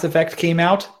original Mass Effect came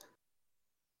out.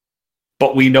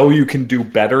 But we know you can do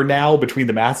better now between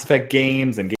the Mass Effect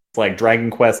games and games like Dragon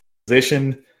Quest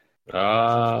Inquisition.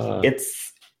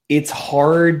 It's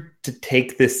hard to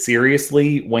take this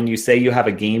seriously when you say you have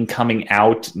a game coming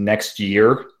out next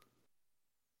year.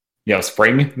 You know,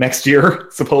 spring next year,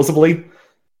 supposedly.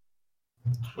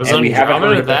 Was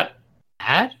Andromeda that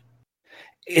bad?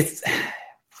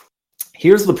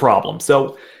 Here's the problem.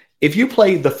 So, if you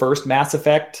played the first Mass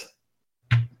Effect,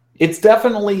 It's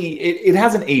definitely it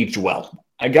hasn't aged well.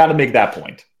 I got to make that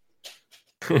point.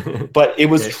 But it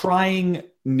was trying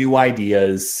new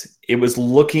ideas. It was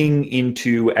looking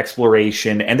into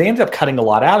exploration, and they ended up cutting a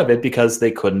lot out of it because they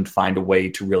couldn't find a way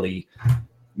to really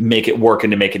make it work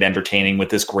and to make it entertaining with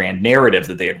this grand narrative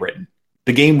that they had written.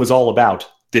 The game was all about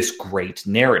this great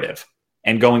narrative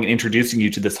and going and introducing you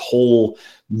to this whole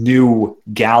new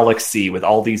galaxy with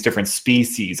all these different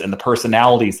species and the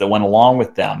personalities that went along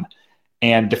with them,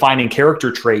 and defining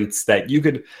character traits that you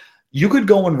could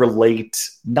go and relate,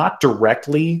 not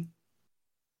directly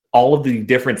all of the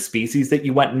different species that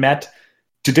you went and met,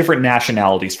 to different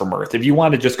nationalities from Earth. If you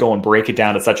wanted to just go and break it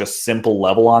down to such a simple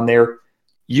level on there,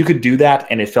 you could do that,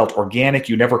 and it felt organic.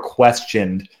 You never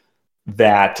questioned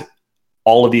that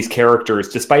all of these characters,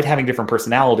 despite having different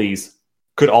personalities,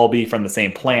 could all be from the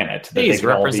same planet. That these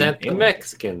represent the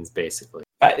Mexicans, basically.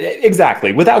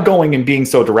 Exactly. Without going and being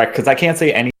so direct, because I can't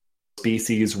say any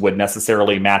species would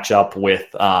necessarily match up with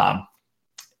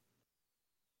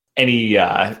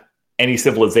any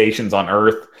civilizations on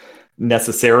Earth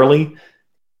necessarily.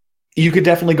 You could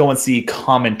definitely go and see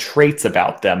common traits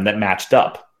about them that matched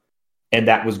up, and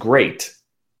that was great.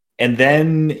 And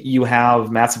then you have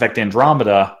Mass Effect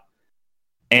Andromeda,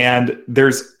 and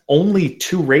there's only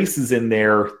 2 races in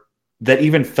there that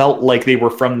even felt like they were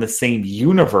from the same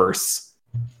universe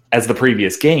as the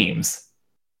previous games.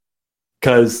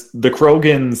 Because the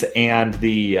Krogans and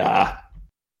the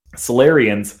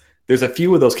Solarians, there's a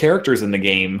few of those characters in the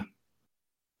game,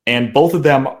 and both of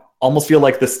them almost feel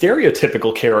like the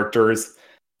stereotypical characters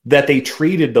that they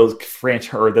treated those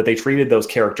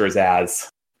characters as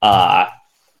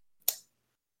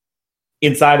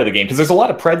inside of the game. Because there's a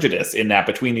lot of prejudice in that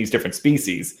between these different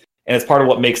species, and it's part of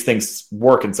what makes things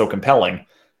work and so compelling.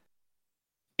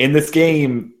 In this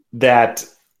game that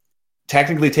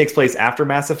technically takes place after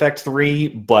Mass Effect 3,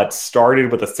 but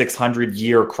started with a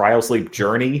 600-year cryosleep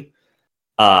journey,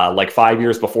 like 5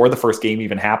 years before the first game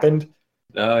even happened.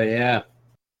 Oh, yeah.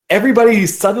 Everybody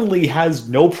suddenly has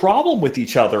no problem with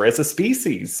each other as a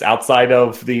species, outside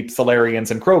of the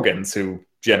Solarians and Krogans, who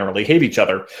generally hate each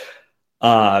other.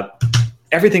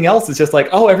 Everything else is just like,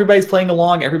 oh, everybody's playing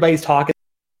along, everybody's talking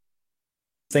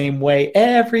the same way,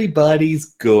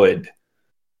 everybody's good.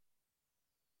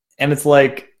 And it's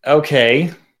like,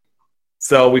 okay,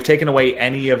 so we've taken away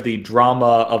any of the drama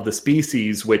of the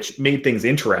species, which made things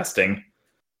interesting.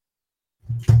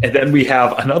 And then we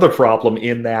have another problem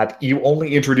in that you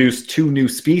only introduce 2 new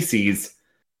species,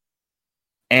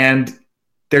 and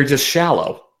they're just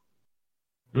shallow.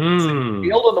 So you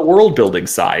failed on the world building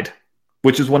side,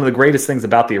 which is one of the greatest things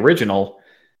about the original.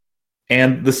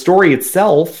 And the story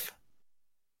itself,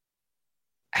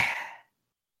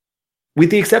 with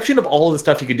the exception of all of the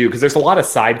stuff you can do, because there's a lot of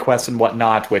side quests and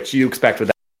whatnot, which you expect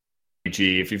with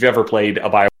RPG. If you've ever played a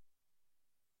BioWare,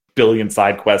 billion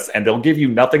side quests, and they'll give you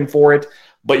nothing for it,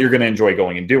 but you're going to enjoy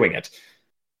going and doing it.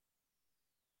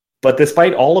 But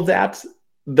despite all of that,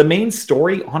 the main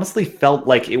story honestly felt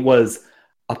like it was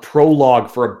a prologue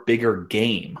for a bigger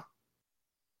game.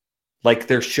 Like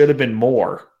there should have been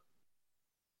more,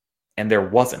 and there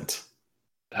wasn't.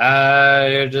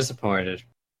 You're disappointed.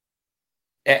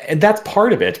 And that's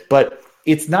part of it, but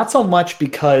it's not so much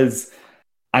because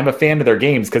I'm a fan of their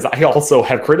games, because I also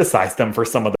have criticized them for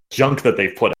some of the junk that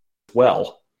they've put out as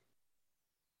well.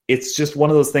 It's just one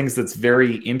of those things that's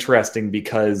very interesting,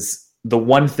 because the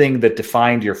one thing that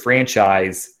defined your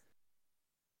franchise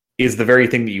is the very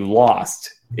thing that you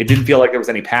lost. It didn't feel like there was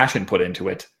any passion put into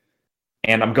it.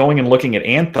 And I'm going and looking at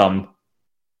Anthem,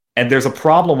 and there's a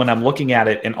problem when I'm looking at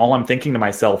it, and all I'm thinking to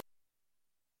myself,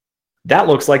 that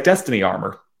looks like Destiny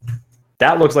armor.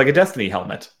 That looks like a Destiny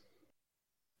helmet.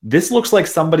 This looks like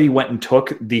somebody went and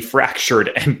took the Fractured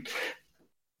and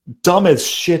dumb as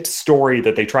shit story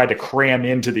that they tried to cram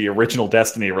into the original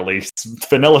Destiny release.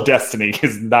 Vanilla Destiny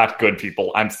is not good,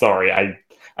 people. I'm sorry. I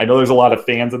know there's a lot of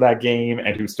fans of that game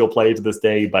and who still play it to this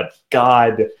day, but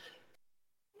God,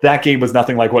 that game was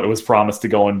nothing like what it was promised to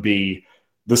go and be.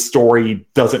 The story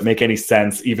doesn't make any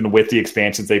sense, even with the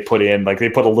expansions they put in. Like, they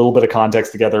put a little bit of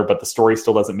context together, but the story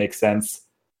still doesn't make sense.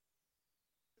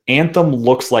 Anthem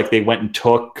looks like they went and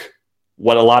took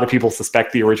what a lot of people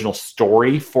suspect the original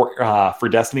story for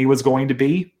Destiny was going to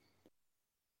be,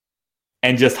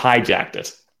 and just hijacked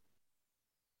it.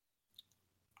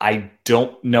 I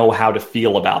don't know how to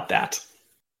feel about that.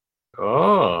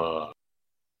 Oh.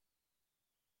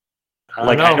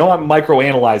 I know I'm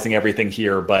microanalyzing everything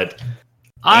here, but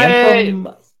I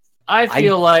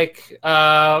feel like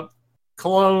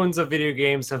clones of video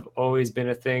games have always been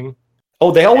a thing.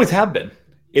 Oh, they always have been.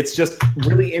 It's just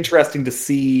really interesting to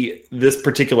see this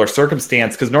particular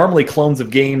circumstance, because normally clones of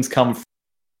games come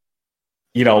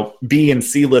B and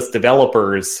C list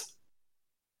developers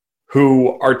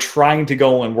who are trying to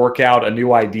go and work out a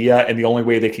new idea, and the only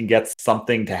way they can get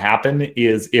something to happen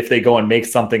is if they go and make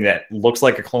something that looks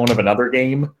like a clone of another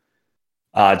game,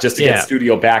 just to get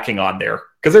studio backing on there.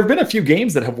 Because there have been a few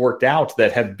games that have worked out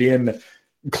that have been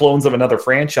clones of another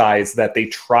franchise that they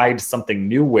tried something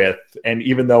new with, and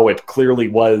even though it clearly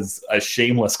was a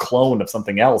shameless clone of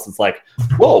something else, it's like,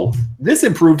 whoa, this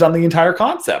improved on the entire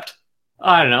concept.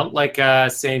 I don't know, like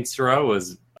Saints Row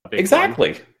was a big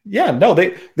exactly one. Yeah, no,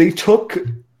 they took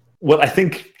what I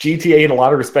think GTA in a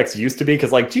lot of respects used to be,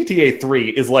 because like GTA 3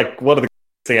 is like one of the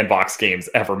sandbox games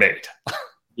ever made.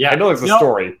 Yeah, I know there's a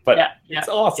story, but it's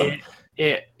awesome.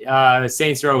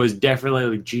 Saints Row was definitely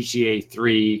a GTA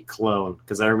 3 clone,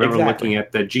 because I remember looking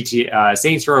at the GTA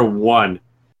Saints Row 1.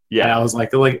 Yeah, and I was like,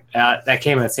 that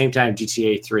came at the same time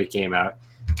GTA 3 came out.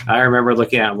 I remember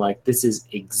looking at it, I'm like, this is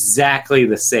exactly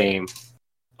the same,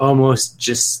 almost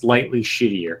just slightly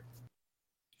shittier.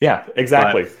 Yeah,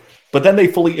 exactly. But then they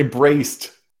fully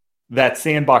embraced that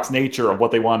sandbox nature of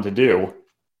what they wanted to do.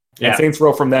 And Saints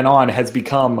Row from then on has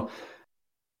become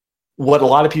what a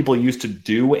lot of people used to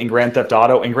do in Grand Theft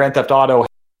Auto. And Grand Theft Auto...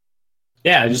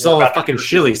 Yeah, just all the fucking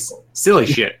silly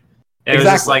shit. It was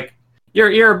just like,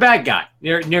 you're a bad guy.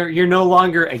 You're no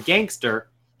longer a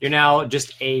gangster. You're now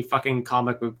just a fucking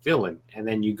comic book villain. And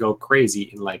then you go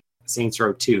crazy in like Saints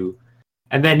Row 2.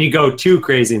 And then you go too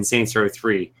crazy in Saints Row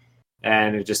 3.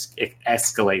 And it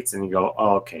escalates, and you go,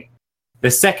 oh, okay. The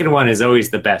second one is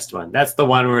always the best one. That's the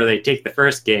one where they take the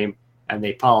first game and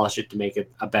they polish it to make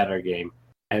it a better game.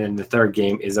 And then the third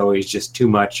game is always just too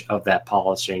much of that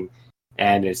polishing.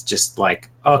 And it's just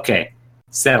like, okay,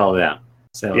 settle down.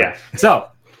 Down. So,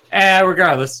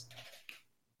 regardless,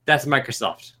 that's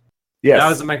Microsoft. Yes. That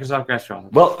was the Microsoft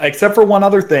restaurant. Well, except for one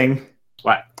other thing.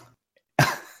 What?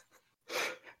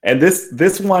 And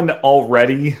this one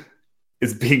already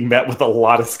is being met with a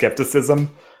lot of skepticism.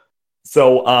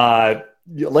 So,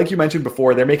 like you mentioned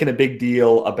before, they're making a big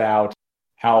deal about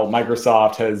how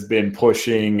Microsoft has been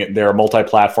pushing their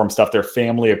multi-platform stuff, their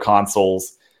family of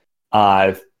consoles.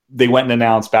 They went and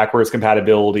announced backwards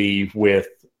compatibility with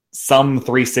some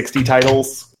 360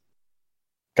 titles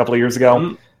a couple of years ago.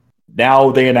 Mm-hmm.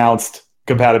 Now they announced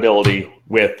compatibility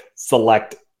with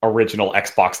select original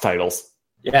Xbox titles.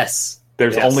 Yes.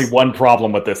 There's only one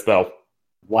problem with this, though.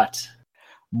 What?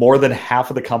 More than half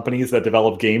of the companies that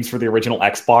develop games for the original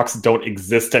Xbox don't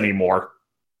exist anymore.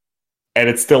 And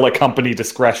it's still at company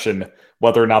discretion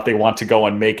whether or not they want to go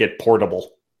and make it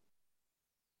portable.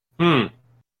 So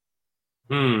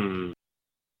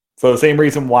the same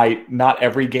reason why not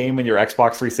every game in your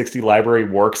Xbox 360 library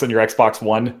works on your Xbox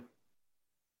One,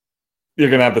 you're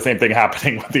going to have the same thing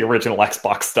happening with the original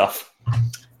Xbox stuff.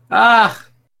 Oh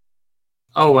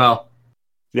well.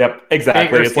 Yep,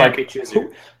 exactly. It's like,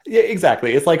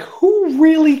 exactly. It's like, who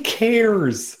really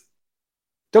cares?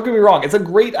 Don't get me wrong. It's a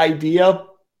great idea,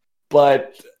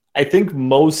 but I think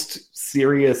most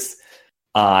serious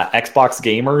Xbox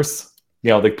gamers,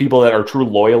 the people that are true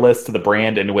loyalists to the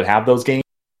brand and would have those games,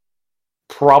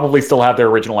 probably still have their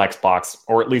original Xbox,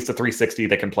 or at least a 360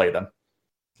 that can play them.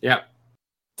 Yeah.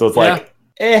 So it's like,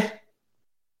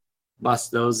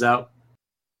 Bust those out.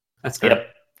 That's good.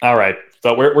 Yep. All right.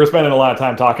 So we're spending a lot of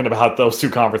time talking about those two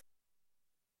conversations.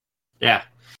 Yeah.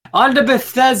 On to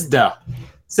Bethesda.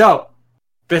 So,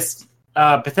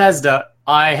 Bethesda,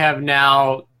 I have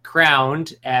now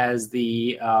crowned as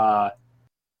the...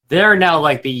 they're now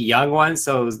like the young ones,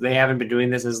 so they haven't been doing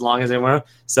this as long as they want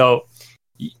to. So,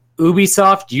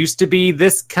 Ubisoft used to be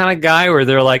this kind of guy where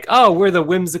they're like, oh, we're the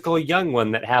whimsical young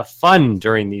one that have fun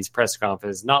during these press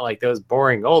conferences, not like those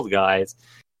boring old guys.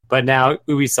 But now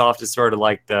Ubisoft is sort of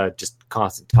like the just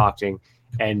constant talking,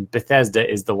 and Bethesda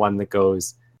is the one that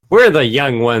goes, we're the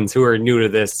young ones who are new to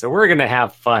this, so we're going to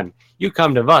have fun. You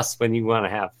come to us when you want to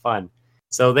have fun.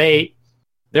 So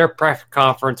their press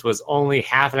conference was only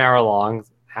half an hour long,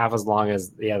 half as long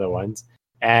as the other ones,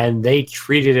 and they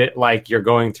treated it like you're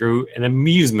going through an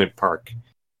amusement park.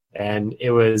 And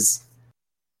it was,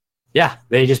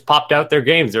 they just popped out their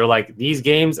games. They're like, these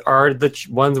games are the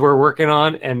ones we're working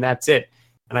on, and that's it.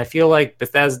 And I feel like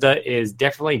Bethesda is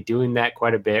definitely doing that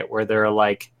quite a bit, where they're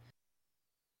like,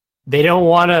 they don't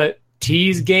want to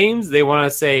tease games. They want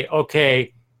to say,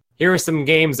 okay, here are some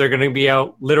games that are going to be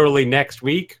out literally next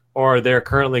week, or they're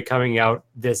currently coming out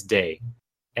this day.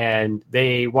 And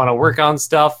they want to work on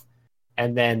stuff,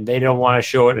 and then they don't want to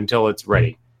show it until it's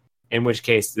ready. In which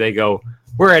case they go,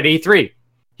 we're at E3.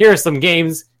 Here are some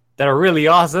games that are really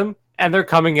awesome, and they're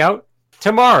coming out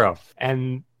tomorrow.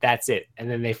 And that's it. And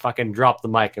then they fucking drop the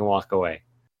mic and walk away.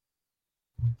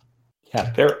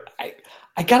 Yeah,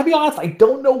 I I gotta be honest, I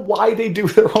don't know why they do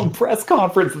their own press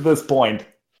conference at this point.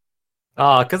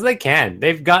 Because they can.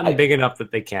 They've gotten big enough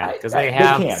that they can. Because they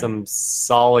have some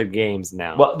solid games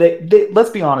now. Well, they let's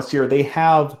be honest here. They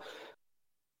have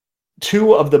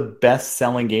two of the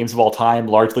best-selling games of all time,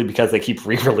 largely because they keep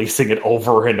re-releasing it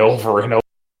over and over and over.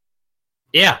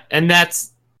 Yeah, and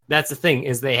that's the thing,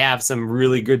 is they have some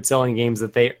really good selling games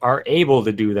that they are able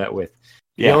to do that with.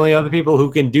 The only other people who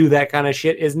can do that kind of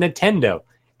shit is Nintendo.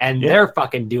 And they're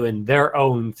fucking doing their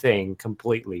own thing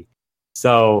completely.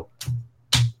 So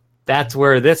that's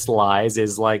where this lies,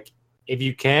 is like, if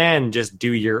you can just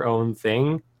do your own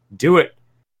thing, do it.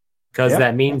 Because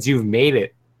that means you've made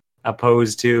it.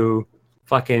 Opposed to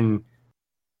fucking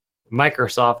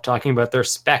Microsoft talking about their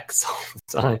specs all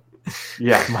the time.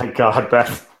 Yeah, my God.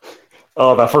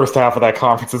 That first half of that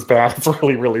conference is bad. It's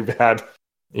really, really bad.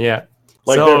 Yeah.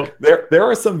 Like, so, there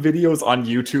are some videos on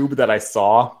YouTube that I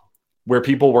saw where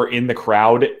people were in the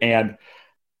crowd, and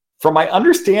from my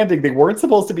understanding, they weren't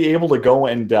supposed to be able to go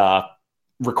and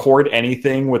record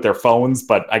anything with their phones,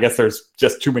 but I guess there's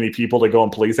just too many people to go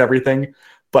and police everything.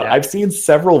 But I've seen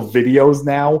several videos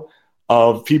now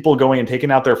of people going and taking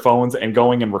out their phones and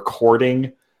going and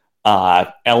recording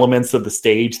elements of the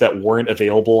stage that weren't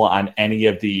available on any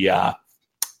of the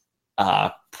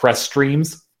press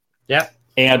streams. Yeah.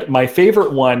 And my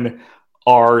favorite one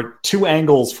are two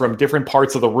angles from different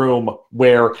parts of the room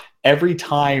where every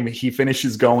time he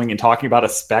finishes going and talking about a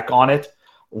spec on it,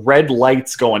 red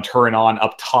lights go and turn on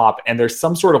up top, and there's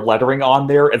some sort of lettering on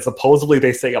there, and supposedly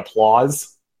they say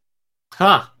applause.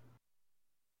 Huh.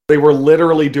 They were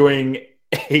literally doing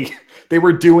a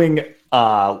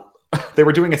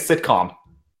sitcom.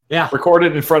 Yeah.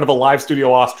 Recorded in front of a live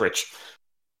studio ostrich.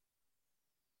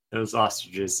 Those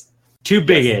ostriches. Two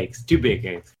big eggs.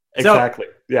 Exactly.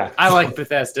 So, yeah. I like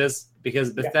Bethesda's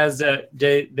because Bethesda,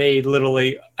 they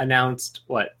literally announced,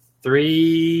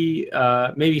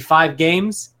 maybe 5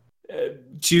 games?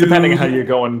 Depending on how you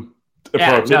go and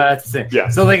approach it. That's the thing. Yeah.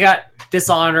 So they got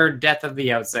Dishonored, Death of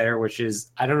the Outsider, which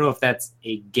is, I don't know if that's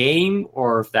a game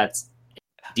or if that's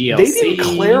DLC. They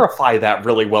didn't clarify that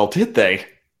really well, did they?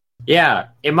 Yeah,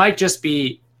 it might just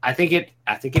be, I think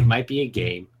it might be a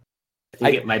game. I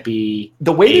think it might be...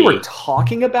 The way they were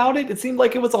talking about it, it seemed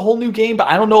like it was a whole new game, but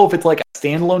I don't know if it's like a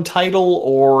standalone title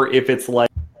or if it's like...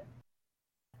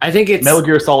 I think it's... Metal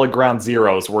Gear Solid Ground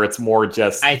Zeroes, where it's more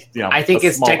just, I think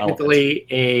it's technically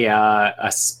a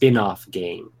spin-off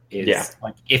game.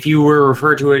 Like, if you were to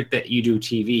refer to it that you do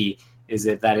TV, is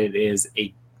it that it is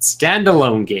a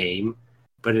standalone game,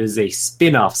 but it is a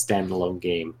spin-off standalone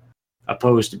game,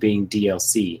 opposed to being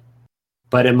DLC.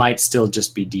 But it might still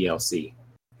just be DLC.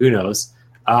 Who knows?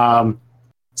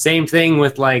 Same thing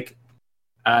with, like,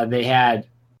 they had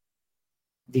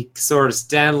the sort of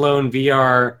standalone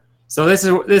VR. So this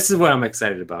is what I'm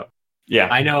excited about. Yeah,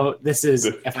 I know this is,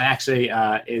 if I actually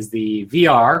is the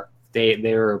VR.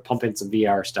 They were pumping some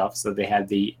VR stuff, so they had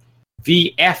the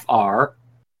VFR.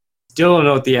 Still don't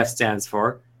know what the F stands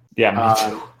for.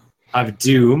 Yeah, of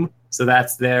Doom. So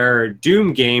that's their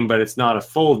Doom game, but it's not a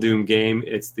full Doom game.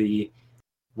 It's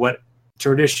what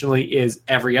traditionally is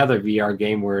every other VR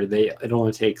game, where it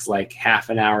only takes like half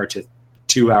an hour to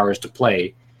 2 hours to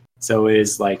play. So it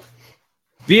is like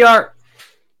VR.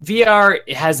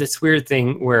 VR has this weird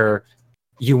thing where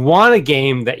you want a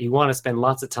game that you want to spend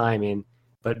lots of time in,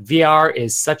 but VR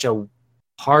is such a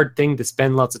hard thing to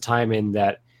spend lots of time in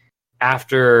that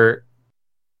after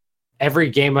every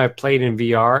game I've played in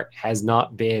VR has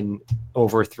not been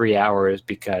over 3 hours,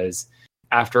 because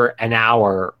after an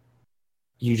hour,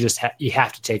 you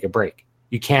have to take a break.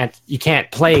 You can't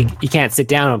sit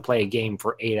down and play a game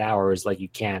for 8 hours like you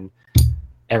can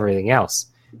everything else.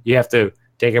 You have to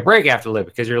take a break after a little,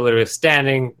 because you're literally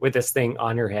standing with this thing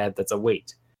on your head that's a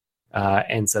weight.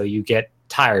 And so you get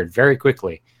tired very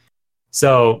quickly.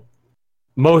 So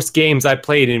most games I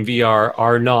played in VR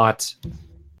are not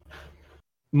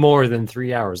more than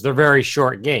 3 hours. They're very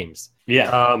short games.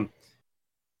 Yeah.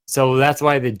 So that's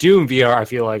why the Doom VR, I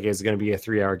feel like, is going to be a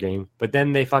 3-hour game. But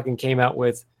then they fucking came out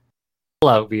with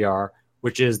Fallout VR,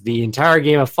 which is the entire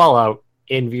game of Fallout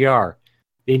in VR.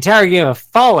 The entire game of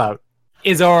Fallout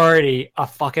is already a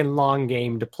fucking long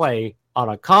game to play on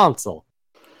a console.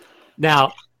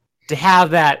 Now, to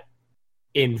have that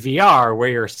in VR, where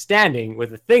you're standing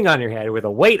with a thing on your head, with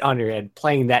a weight on your head,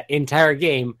 playing that entire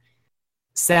game,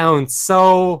 sounds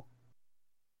so...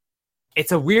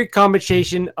 It's a weird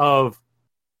combination of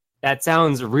that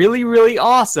sounds really, really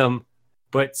awesome,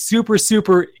 but super,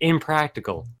 super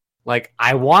impractical. Like,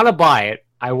 I want to buy it.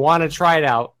 I want to try it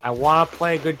out. I want to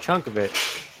play a good chunk of it.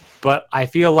 But I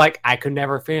feel like I could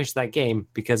never finish that game,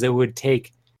 because it would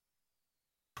take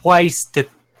twice to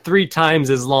 3 times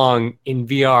as long in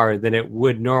VR than it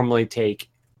would normally take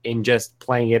in just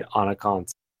playing it on a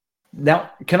console.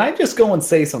 Now, can I just go and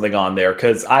say something on there?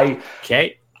 Because I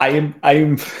am.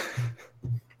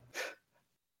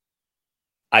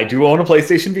 I do own a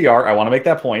PlayStation VR. I want to make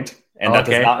that point, and that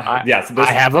does not.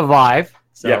 I have a Vive.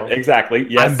 So yeah, exactly.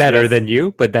 Yes, I'm better than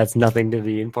you, but that's nothing to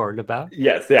be important about.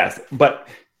 Yes. But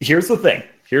here's the thing.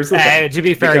 To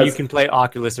be fair, you can play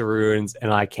Oculus or Ruins,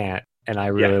 and I can't. And I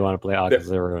really want to play Oculus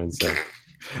or Ruins. So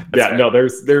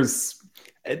there's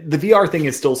the VR thing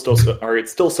is still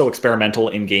it's still so experimental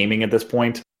in gaming at this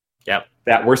point. Yep.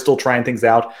 That we're still trying things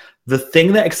out. The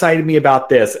thing that excited me about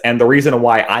this, and the reason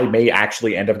why I may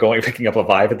actually end up picking up a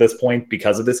Vive at this point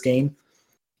because of this game,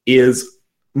 is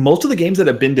most of the games that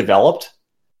have been developed,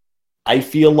 I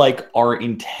feel like are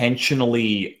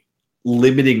intentionally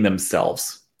limiting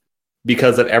themselves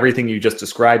because of everything you just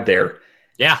described there.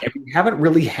 Yeah. And we haven't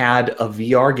really had a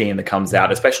VR game that comes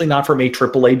out, especially not from a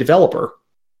AAA developer,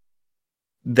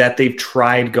 that they've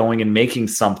tried going and making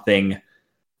something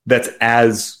that's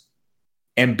as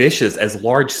ambitious, as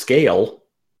large scale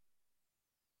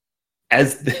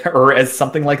as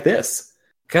something like this.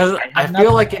 Because I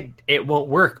feel like it won't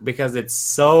work because it's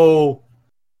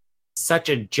such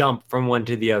a jump from one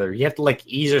to the other. You have to like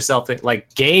ease yourself in,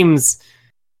 like games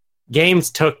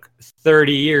took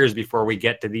 30 years before we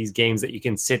get to these games that you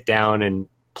can sit down and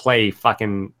play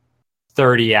fucking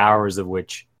 30 hours of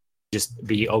which just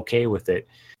be okay with it.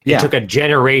 It took a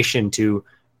generation to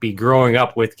be growing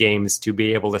up with games to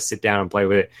be able to sit down and play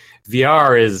with it.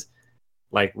 VR is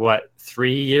like,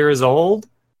 3 years old?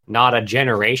 Not a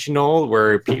generation old,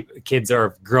 where kids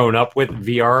are grown up with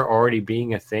VR already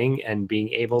being a thing and being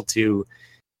able to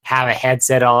have a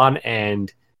headset on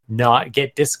and not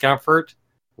get discomfort,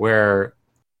 where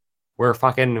we're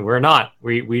not.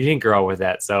 We didn't grow up with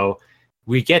that. So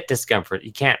we get discomfort.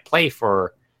 You can't play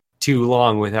for too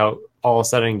long without all of a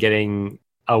sudden getting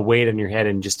a weight on your head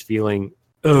and just feeling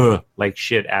like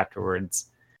shit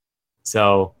afterwards.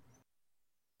 So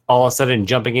all of a sudden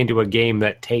jumping into a game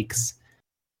that takes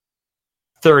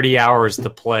 30 hours to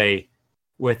play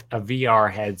with a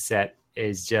VR headset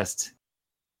is just,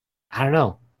 I don't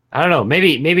know.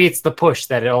 Maybe it's the push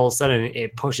that all of a sudden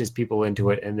it pushes people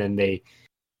into it, and then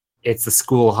it's the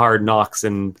school hard knocks,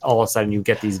 and all of a sudden you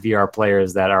get these VR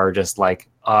players that are just like,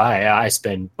 I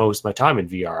spend most of my time in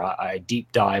VR. I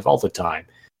deep dive all the time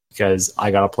because I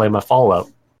gotta play my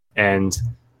Fallout, and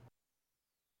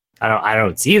I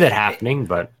don't see that happening.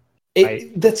 But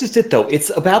that's just it, though.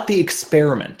 It's about the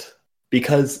experiment,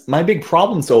 because my big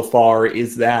problem so far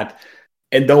is that,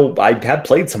 and though I have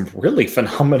played some really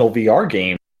phenomenal VR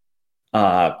games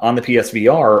on the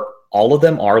PSVR, all of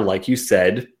them are, like you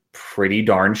said, pretty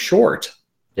darn short.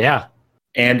 Yeah.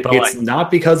 And it's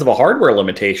not because of a hardware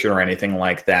limitation or anything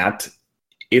like that.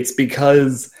 It's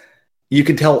because you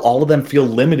can tell all of them feel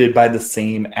limited by the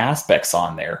same aspects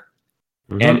on there.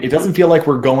 Mm-hmm. And it doesn't feel like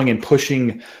we're going and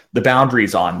pushing the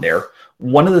boundaries on there.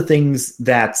 One of the things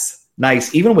that's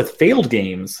nice, even with failed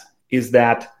games, is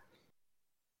that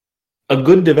a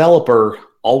good developer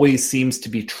always seems to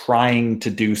be trying to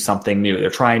do something new. They're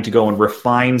trying to go and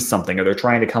refine something, or they're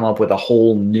trying to come up with a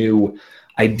whole new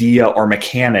idea or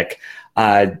mechanic.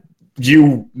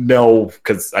 You know,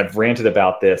 because I've ranted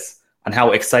about this, on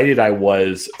how excited I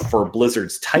was for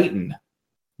Blizzard's Titan,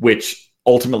 which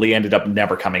ultimately ended up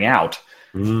never coming out.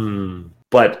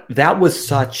 But that was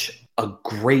such a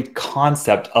great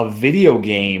concept, a video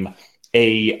game,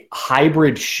 a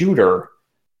hybrid shooter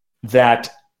that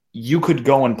you could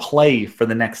go and play for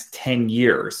the next 10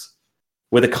 years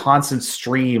with a constant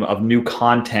stream of new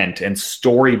content and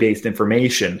story-based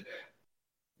information.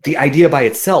 The idea by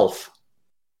itself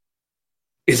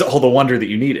is all the wonder that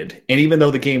you needed. And even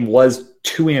though the game was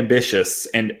too ambitious,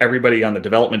 and everybody on the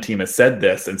development team has said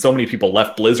this, and so many people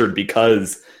left Blizzard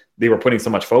because they were putting so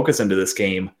much focus into this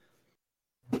game,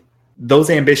 those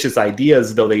ambitious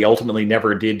ideas, though they ultimately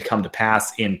never did come to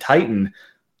pass in Titan,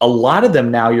 a lot of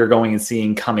them now you're going and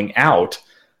seeing coming out.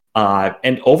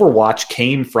 And Overwatch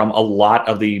came from a lot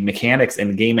of the mechanics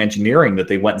and game engineering that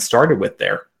they went and started with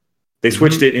there. They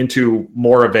switched it into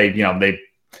more of a,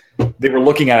 they were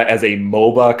looking at it as a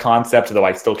MOBA concept, though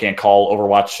I still can't call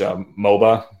Overwatch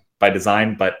MOBA by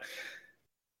design, but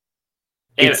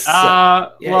it's,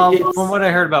 from what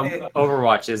I heard about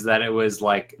Overwatch is that it was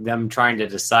like them trying to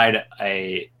decide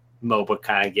a MOBA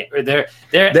kind of game. Or they're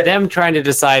them trying to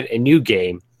decide a new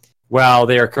game while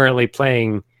they are currently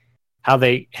playing. How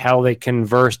they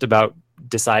conversed about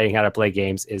deciding how to play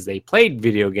games is they played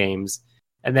video games,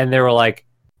 and then they were like,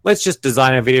 let's just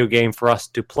design a video game for us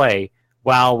to play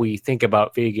while we think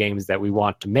about video games that we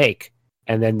want to make.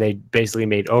 and then they basically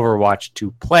made Overwatch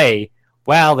to play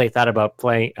while they thought about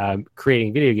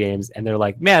creating video games, and they're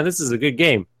like, man, this is a good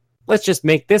game. Let's just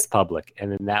make this public.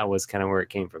 And then that was kind of where it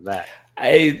came from that.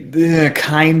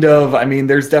 Kind of. I mean,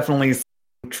 there's definitely some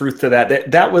truth to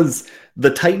that. That was the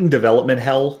Titan development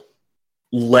hell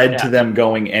led to them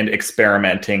going and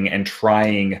experimenting and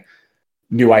trying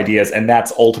new ideas. And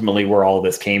that's ultimately where all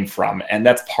this came from. And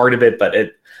that's part of it. But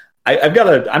I'm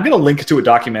going to link to a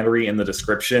documentary in the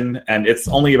description, and it's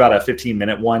only about a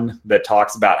 15-minute one that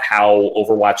talks about how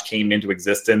Overwatch came into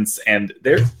existence. And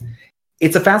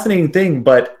it's a fascinating thing,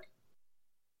 but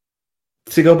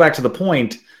to go back to the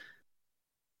point,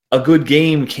 a good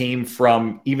game came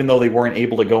from, even though they weren't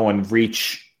able to go and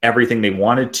reach everything they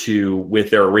wanted to with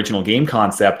their original game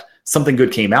concept, something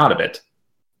good came out of it.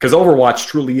 Because Overwatch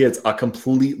truly is a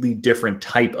completely different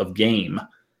type of game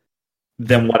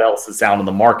than what else is out on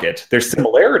the market. There's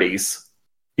similarities.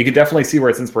 You can definitely see where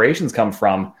its inspirations come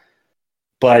from,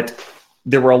 but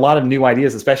there were a lot of new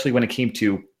ideas, especially when it came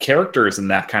to characters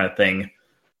and that kind of thing,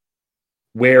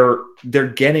 where they're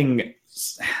getting...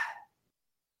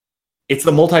 It's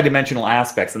the multidimensional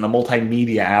aspects and the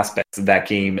multimedia aspects of that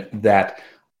game that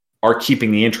are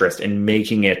keeping the interest and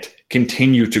making it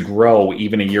continue to grow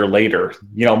even a year later.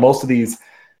 You know,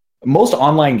 most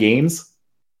online games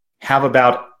have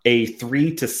about a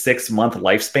 3 to 6 month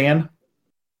lifespan,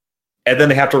 and then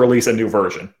they have to release a new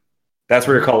version. That's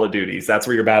where your Call of Duties, that's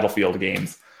where your Battlefield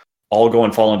games all go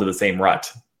and fall into the same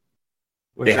rut.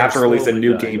 They have to release a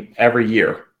new game every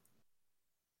year.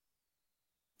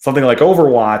 Something like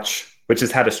Overwatch, which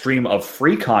has had a stream of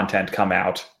free content come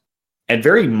out and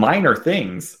very minor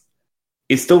things,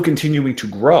 is still continuing to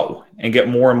grow and get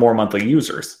more and more monthly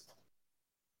users.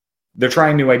 They're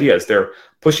trying new ideas. They're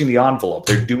pushing the envelope.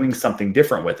 They're doing something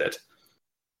different with it.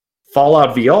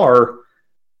 Fallout VR,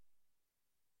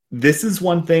 this is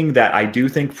one thing that I do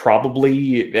think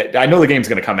probably... I know the game's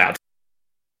going to come out,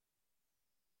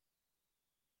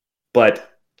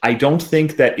 but I don't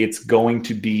think that it's going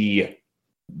to be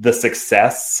the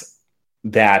success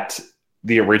that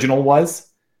the original was.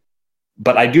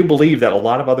 But I do believe that a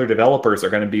lot of other developers are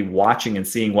going to be watching and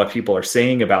seeing what people are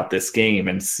saying about this game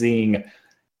and seeing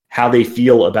how they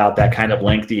feel about that kind of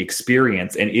lengthy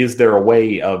experience. And is there a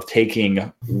way of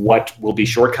taking what will be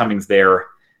shortcomings there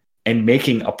and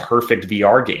making a perfect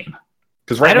VR game?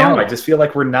 Because right now, I just feel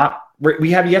like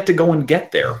we have yet to go and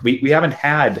get there. We haven't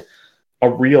had a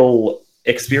real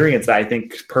experience that I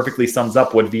think perfectly sums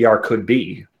up what VR could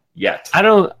be yet. I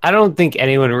don't think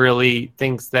anyone really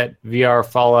thinks that VR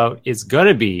Fallout is going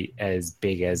to be as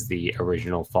big as the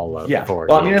original Fallout 4.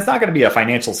 Well, I mean, it's not going to be a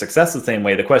financial success the same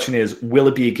way. The question is, will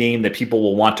it be a game that people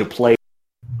will want to play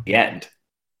at the end?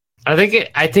 I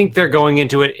think they're going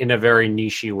into it in a very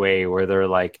niche-y way where they're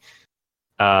like,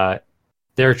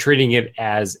 they're treating it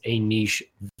as a niche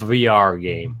VR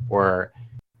game where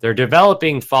they're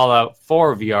developing Fallout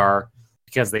 4 VR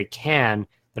because they can.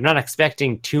 They're not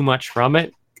expecting too much from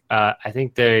it. I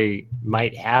think they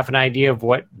might have an idea of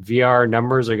what VR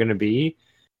numbers are going to be.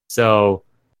 So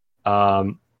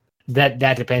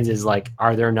that depends, is like,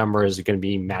 are their numbers going to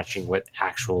be matching what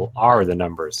are the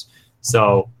numbers?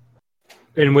 So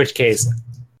in which case,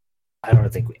 I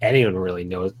don't think anyone really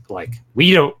knows. Like,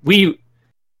 we don't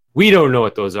know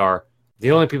what those are.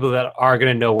 The only people that are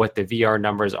going to know what the VR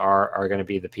numbers are going to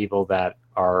be the people that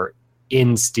are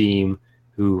in Steam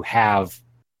who have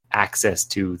access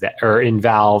to that, or in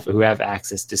Valve who have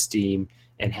access to Steam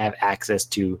and have access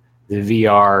to the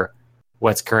VR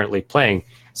what's currently playing.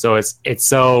 So it's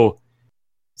so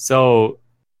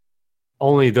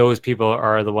only those people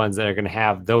are the ones that are going to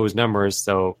have those numbers.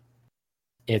 So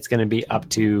it's going to be up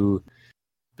to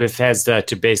Bethesda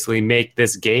to basically make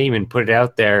this game and put it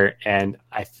out there. And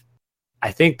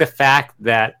I think the fact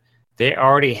that they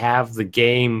already have the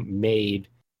game made,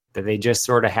 that they just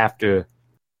sort of have to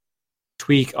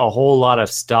tweak a whole lot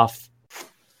of stuff.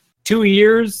 2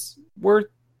 years worth,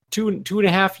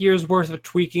 2.5 years worth of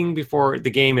tweaking before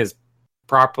the game is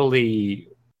properly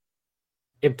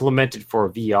implemented for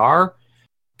VR.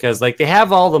 Because like, they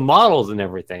have all the models and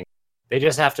everything. They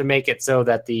just have to make it so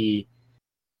that the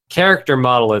character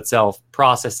model itself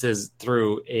processes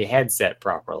through a headset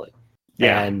properly.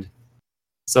 Yeah. And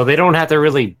so they don't have to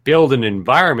really build an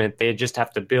environment. They just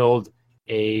have to build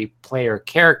a player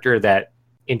character that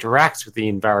interacts with the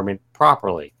environment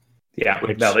properly. Yeah,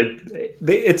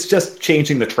 it's just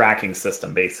changing the tracking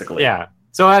system, basically. Yeah,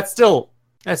 so that's still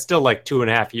like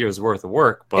 2.5 years worth of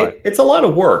work, but it's a lot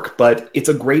of work, but it's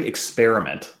a great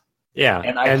experiment. Yeah,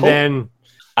 and I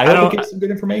hope it gives some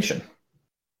good information.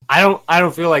 I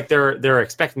don't feel like they're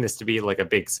expecting this to be like a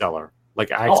big seller.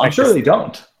 Like, I'm sure they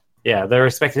don't. Yeah, they're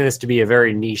expecting this to be a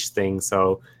very niche thing,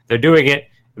 so they're doing it,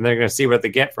 and they're going to see what they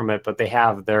get from it. But they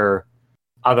have their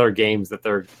other games that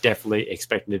they're definitely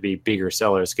expecting to be bigger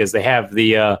sellers, because they have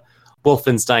the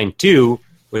Wolfenstein 2,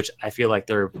 which I feel like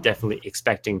they're definitely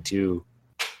expecting to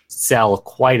sell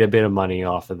quite a bit of money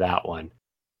off of that one,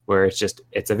 where it's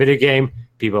a video game.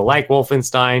 People like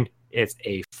Wolfenstein. It's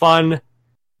a fun,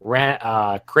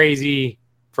 crazy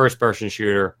first-person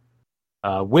shooter,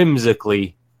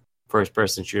 whimsically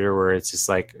first-person shooter, where it's just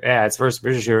like, yeah, it's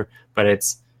first-person shooter, but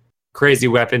it's crazy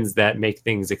weapons that make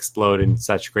things explode in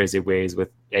such crazy ways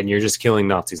and you're just killing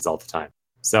Nazis all the time.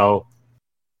 So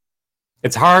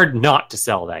it's hard not to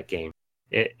sell that game.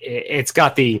 It's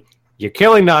got you're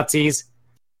killing Nazis,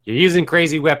 you're using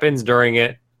crazy weapons during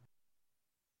it.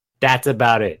 That's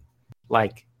about it.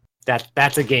 Like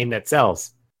that's a game that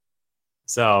sells.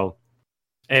 So,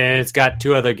 and it's got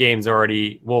 2 other games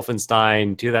already,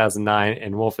 Wolfenstein 2009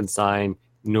 and Wolfenstein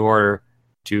New Order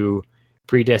to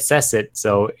predecess it,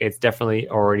 so it's definitely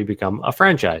already become a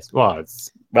franchise. Well,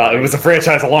 it was a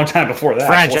franchise a long time before that.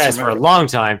 Franchise for a long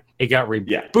time. It got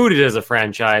rebooted as a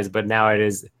franchise, but now it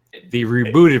is the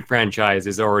rebooted franchise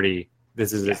is already.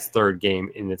 This is its 3rd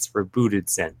game in its rebooted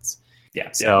sense. Yeah,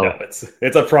 so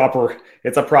it's a proper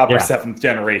 7th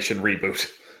generation reboot.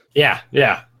 Yeah.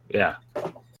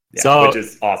 So, which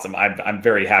is awesome. I'm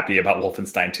very happy about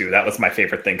Wolfenstein 2. That was my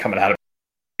favorite thing coming out of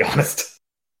it, to be honest.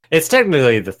 It's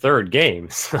technically the 3rd game.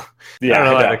 So I don't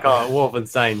know why they call it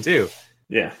Wolfenstein 2.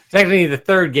 Yeah. Technically the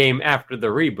 3rd game after the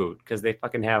reboot, because they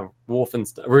fucking have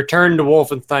Return to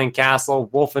Wolfenstein Castle,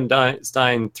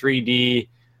 Wolfenstein 3D,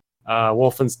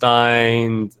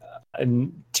 Wolfenstein,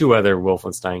 and 2 other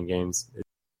Wolfenstein games.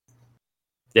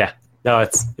 Yeah. No,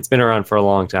 it's been around for a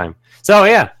long time. So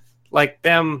yeah, like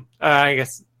them, I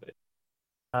guess.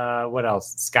 What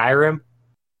else? Skyrim.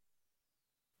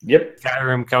 Yep.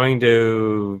 Skyrim coming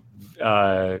to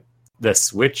the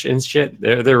Switch and shit.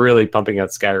 They're really pumping out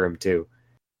Skyrim too.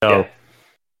 So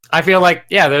I feel like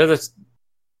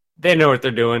they know what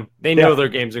they're doing. They know their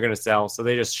games are going to sell, so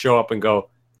they just show up and go,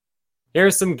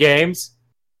 "Here's some games.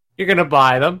 You're going to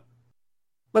buy them.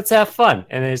 Let's have fun."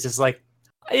 And it's just like,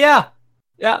 yeah,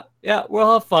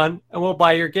 we'll have fun and we'll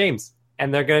buy your games.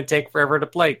 And they're going to take forever to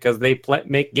play because they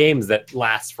make games that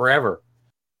last forever.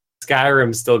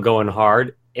 Skyrim's still going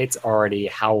hard. It's already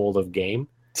how old of game?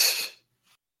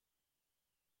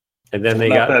 And then they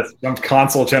got jumped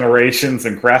console generations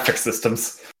and graphic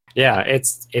systems. Yeah,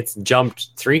 it's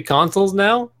jumped 3 consoles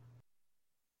now.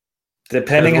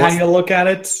 Depending how you look at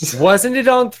it. Wasn't it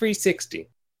on 360?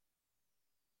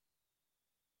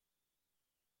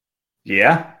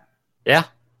 Yeah. Yeah.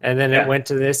 And then it went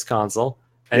to this console.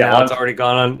 And now it's already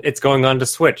gone on. It's going on to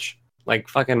Switch. Like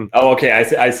fucking. Oh, okay.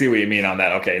 I see what you mean on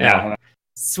that. Okay. Yeah. Now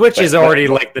Switch is already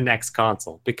like the next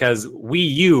console, because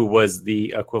Wii U was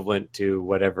the equivalent to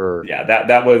whatever. Yeah,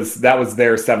 that was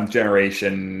their 7th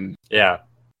generation. Yeah.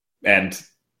 And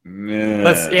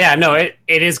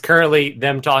it is currently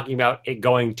them talking about it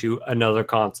going to another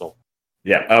console.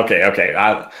 Yeah. Okay.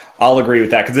 I'll agree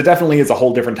with that, because it definitely is a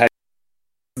whole different type.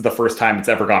 This is the first time it's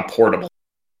ever gone portable.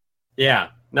 Yeah.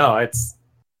 No, it's.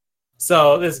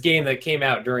 So this game that came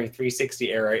out during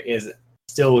 360 era is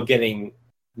still getting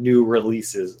new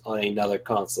releases on another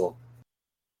console.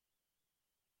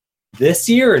 This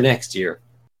year or next year?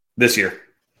 This year.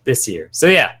 So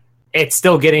yeah, it's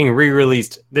still getting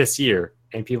re-released this year,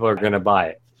 and people are going to buy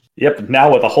it. Yep,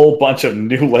 now with a whole bunch of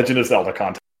new Legend of Zelda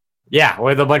content. Yeah,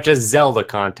 with a bunch of Zelda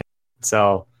content.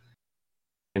 So,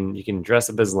 and you can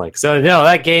dress up as Link. So no,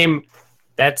 that game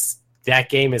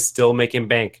is still making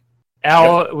bank.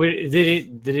 Al, did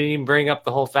it even bring up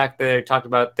the whole fact that they talked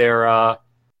about their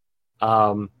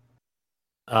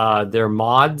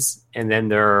mods and then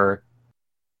their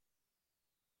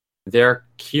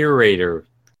curator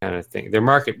kind of thing, their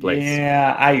marketplace?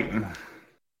 Yeah,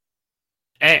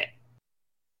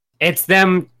 it's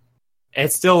them.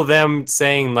 It's still them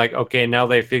saying like, okay, now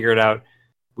they figured out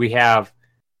we have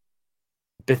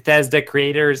Bethesda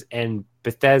creators and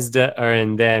Bethesda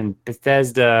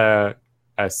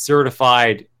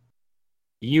certified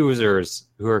users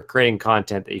who are creating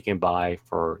content that you can buy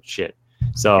for shit.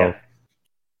 So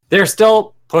they're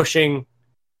still pushing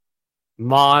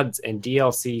mods and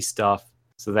DLC stuff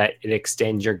so that it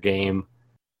extends your game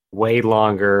way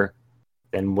longer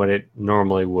than what it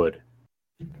normally would.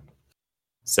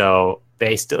 So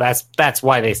that's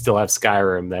why they still have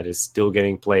Skyrim that is still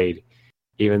getting played,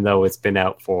 even though it's been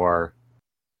out for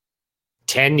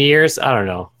 10 years. I don't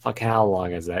know. Fuck, how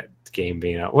long has that game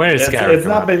been out? When is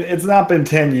Skyrim? It's not been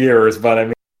 10 years, but I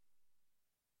mean,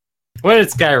 When did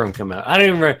Skyrim come out? I don't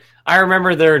even remember. I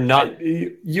remember they're not.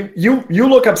 You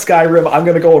look up Skyrim. I'm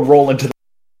gonna go and roll into.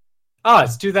 Oh,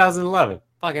 it's 2011.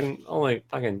 Only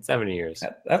 7 years.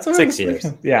 That's what 6 years.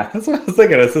 Yeah, that's what I was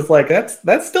thinking. It's just like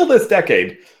that's still this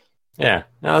decade. Yeah,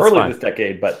 no, that's early fine. this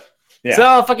decade, but yeah.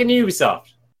 So fucking Ubisoft.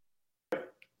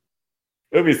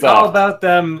 Ubisoft. All about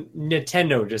them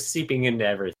Nintendo just seeping into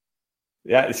everything.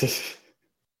 Yeah,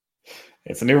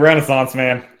 it's a new renaissance,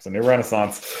 man. It's a new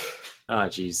renaissance. Oh,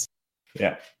 jeez.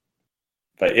 Yeah.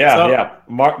 But yeah.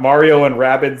 Mario and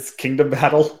Rabbids Kingdom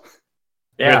Battle.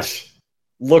 Yeah. Which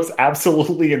looks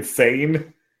absolutely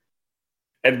insane.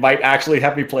 And might actually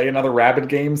have me play another Rabbids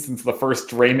game since the first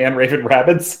Rayman Raven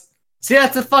Rabbids. See,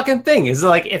 that's the fucking thing. It's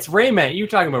like, it's Rayman. You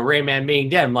talking about Rayman being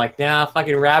dead. I'm like, nah,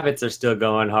 fucking rabbits are still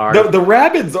going hard. The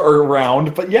Rabbids are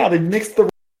around, but yeah, they mixed the...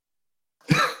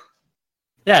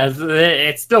 Yeah,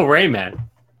 it's still Rayman.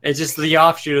 It's just the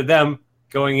offshoot of them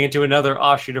going into another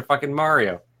offshoot of fucking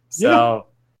Mario. So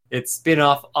it's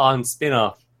spin-off on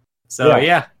spin-off. So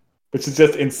yeah. Which is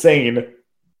just insane.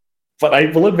 But I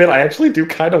will admit, I actually do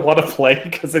kind of want to play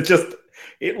because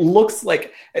it looks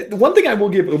like... One thing I will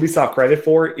give Ubisoft credit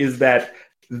for is that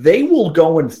they will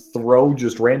go and throw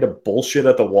just random bullshit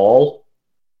at the wall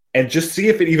and just see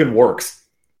if it even works.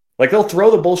 Like, they'll throw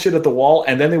the bullshit at the wall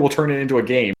and then they will turn it into a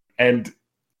game. And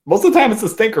most of the time it's a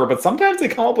stinker, but sometimes they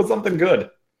come up with something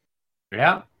good.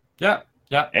 Yeah.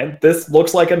 And this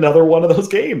looks like another one of those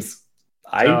games.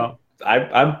 I'm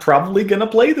probably going to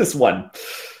play this one.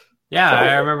 Yeah,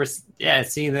 I remember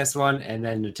seeing this one, and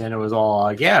then Nintendo was all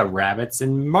like, yeah, Rabbids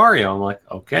and Mario. I'm like,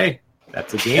 okay,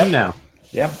 that's a game now.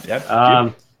 Yep.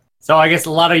 So I guess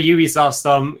a lot of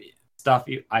Ubisoft stuff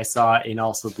I saw in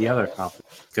also the other conference,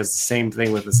 because the same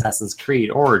thing with Assassin's Creed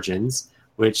Origins,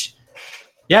 which,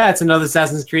 it's another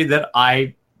Assassin's Creed that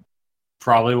I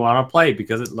probably want to play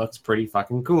because it looks pretty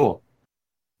fucking cool,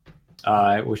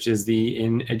 which is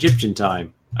in Egyptian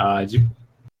time.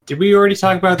 Did we already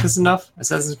talk about this enough?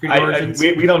 Assassin's Creed Origins?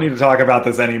 We don't need to talk about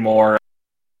this anymore.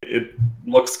 It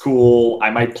looks cool.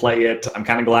 I might play it. I'm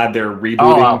kind of glad they're rebooting.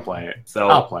 Oh, I'll play it. So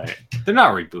I'll play it. They're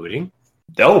not rebooting.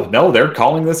 No, they're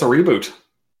calling this a reboot.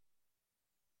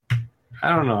 I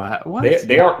don't know. What?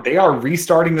 They are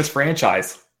restarting this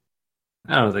franchise.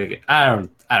 I don't think.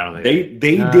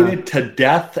 They did it to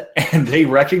death, and they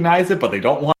recognize it, but they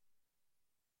don't want.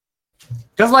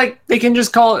 Because, they can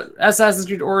just call it Assassin's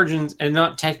Creed Origins and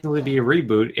not technically be a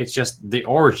reboot. It's just the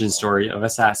origin story of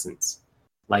Assassins.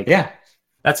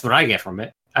 That's what I get from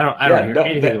it. I don't hear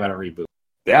anything about a reboot.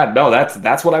 Yeah, no,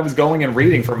 that's what I was going and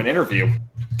reading from an interview.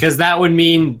 Because that would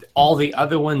mean all the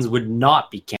other ones would not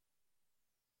be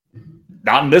canon.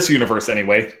 Not in this universe,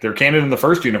 anyway. They're canon in the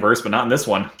first universe, but not in this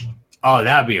one. Oh,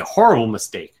 that would be a horrible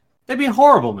mistake. That'd be a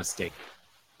horrible mistake.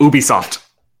 Ubisoft.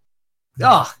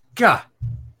 Oh, God.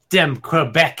 Them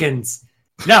Quebecans.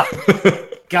 No.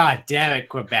 God damn it,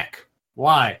 Quebec.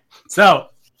 Why? So,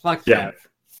 fuck that.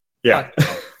 Yeah.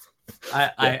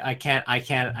 I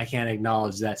can't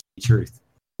acknowledge that to be truth.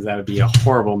 That would be a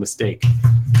horrible mistake.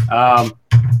 I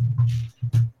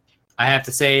have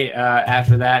to say,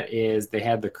 after that is they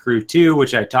had the Crew 2,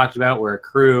 which I talked about, where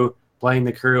playing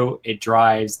the Crew, it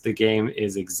drives. The game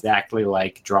is exactly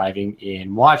like driving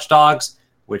in Watch Dogs,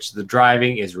 which the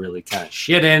driving is really kind of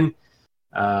shit in.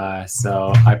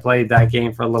 So I played that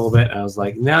game for a little bit, and I was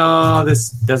like, no, this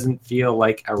doesn't feel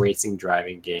like a racing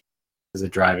driving game, because the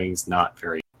driving's not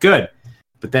very good.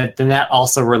 But then that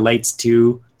also relates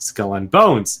to Skull and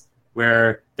Bones,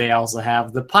 where they also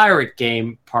have the pirate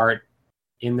game part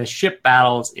in the ship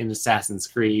battles in Assassin's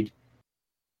Creed,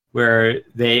 where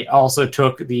they also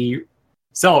took the...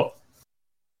 So,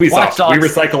 Watch Dogs, we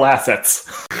recycle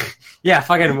assets. Yeah,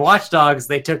 fucking Watch Dogs,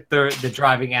 they took the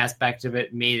driving aspect of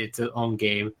it, made it its own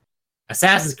game.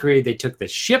 Assassin's Creed, they took the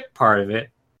ship part of it,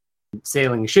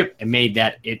 sailing a ship, and made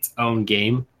that its own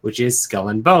game, which is Skull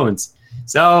and Bones.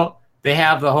 So they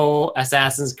have the whole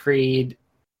Assassin's Creed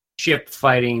ship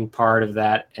fighting part of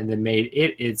that, and then made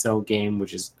it its own game,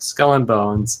 which is Skull and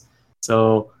Bones.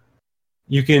 So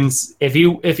you can, if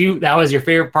you that was your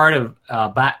favorite part of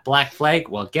Black Flag,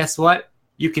 well, guess what?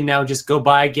 You can now just go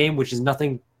buy a game which is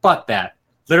nothing but that.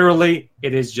 Literally,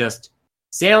 it is just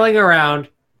sailing around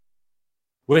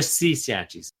with sea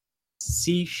shanties.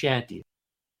 Sea shanties.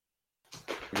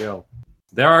 There you go.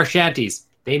 There are shanties.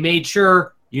 They made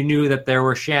sure you knew that there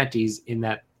were shanties in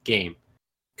that game,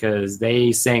 because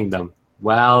they sang them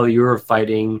while you were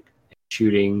fighting and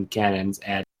shooting cannons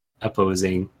at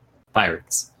opposing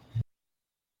pirates.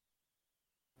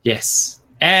 Yes.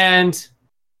 And,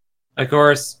 of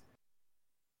course,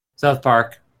 South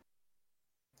Park,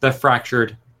 The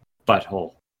Fractured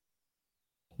Butthole.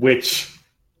 Which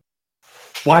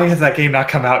Why has that game not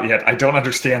come out yet? I don't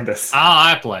understand this. Oh,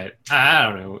 I play it. I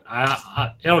don't know.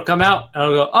 It'll come out, and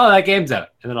I'll go, oh, that game's out.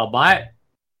 And then I'll buy it, and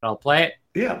I'll play it.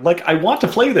 Yeah, like, I want to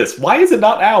play this. Why is it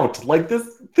not out? Like, this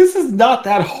is not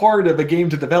that hard of a game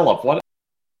to develop. What?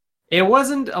 It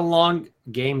wasn't a long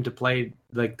game to play,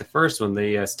 like the first one,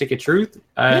 the Stick of Truth.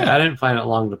 I didn't find it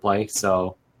long to play,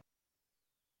 so...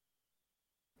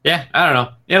 Yeah, I don't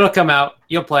know. It'll come out,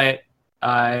 you'll play it,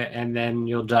 and then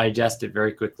you'll digest it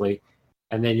very quickly.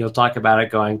 And then you'll talk about it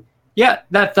going, yeah,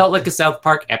 that felt like a South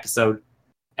Park episode.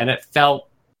 And it felt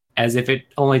as if it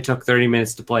only took 30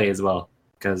 minutes to play as well.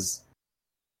 Because,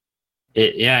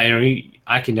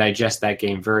 I can digest that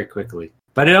game very quickly.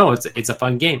 But no, it's a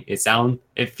fun game.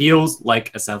 It feels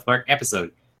like a South Park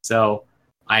episode. So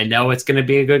I know it's going to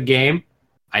be a good game.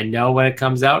 I know when it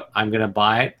comes out, I'm going to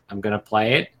buy it. I'm going to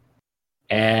play it.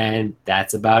 And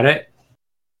that's about it.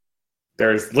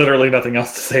 There's literally nothing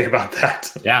else to say about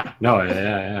that.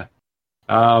 Yeah.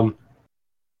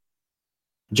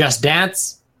 Just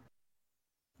Dance.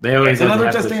 They always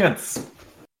another Just Dance.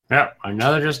 Yeah,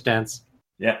 another Just Dance.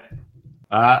 Yeah.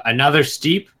 Another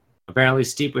Steep. Apparently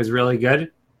Steep was really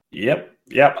good. Yep.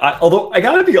 Although I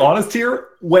gotta be honest here,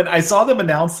 when I saw them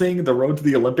announcing the Road to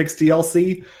the Olympics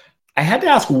DLC, I had to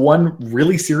ask one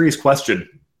really serious question.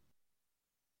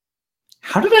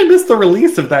 How did I miss the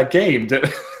release of that game?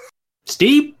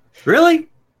 Steep? Really?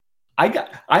 I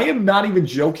am not even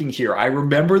joking here. I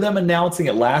remember them announcing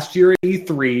it last year at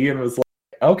E3 and was like,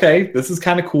 okay, this is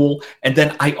kind of cool. And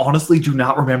then I honestly do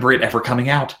not remember it ever coming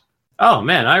out. Oh,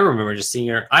 man, I remember just seeing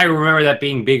it. I remember that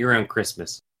being big around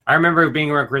Christmas. I remember it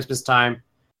being around Christmas time,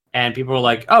 and people were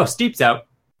like, oh, Steep's out.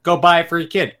 Go buy it for your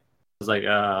kid. I was like,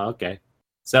 okay.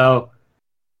 So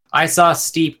I saw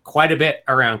Steep quite a bit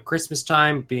around Christmas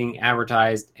time being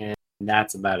advertised, and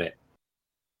that's about it.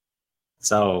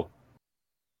 So,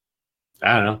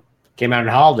 I don't know. Came out in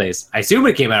holidays. I assume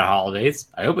it came out in holidays.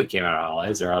 I hope it came out in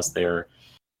holidays, or else they're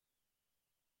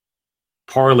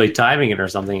poorly timing it or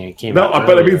something. And it came out. No,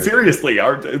 but I mean, seriously,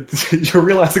 you're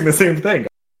realizing the same thing. I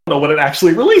don't know when it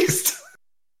actually released.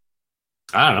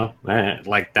 I don't know.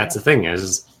 Like, that's the thing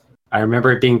is, I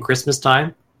remember it being Christmas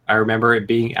time. I remember it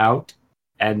being out,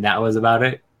 and that was about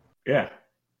it. Yeah.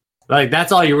 Like,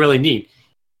 that's all you really need.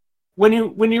 When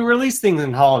you release things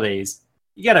in holidays,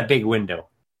 you got a big window.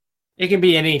 It can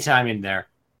be any time in there.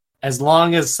 As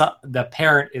long as the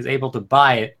parent is able to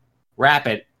buy it, wrap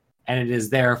it, and it is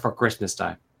there for Christmas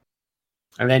time.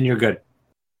 And then you're good.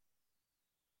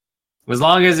 As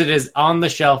long as it is on the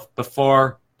shelf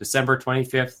before December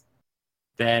 25th,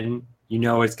 then you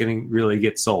know it's going to really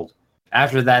get sold.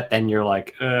 After that, then you're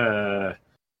like, I'm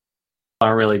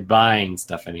not really buying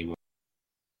stuff anymore.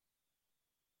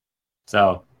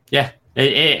 So, yeah.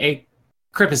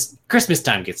 Christmas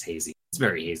time gets hazy. It's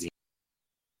very hazy.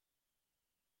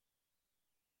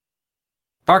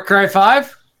 Far Cry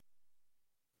 5?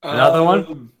 Another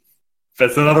one?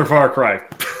 That's another Far Cry.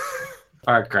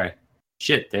 Far Cry.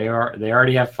 Shit, they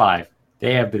already have 5.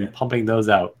 They have been pumping those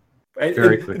out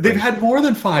very quickly. They've had more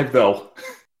than 5, though.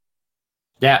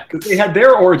 Yeah. Because they had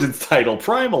their Origins title,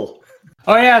 Primal.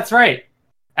 Oh, yeah, that's right.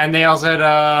 And they also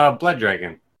had Blood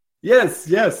Dragon. Yes,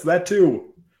 that too.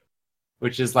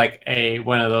 Which is like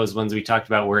one of those ones we talked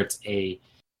about where it's a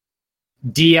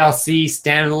DLC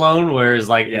standalone, whereas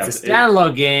like it's a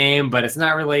standalone game, but it's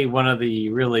not really one of the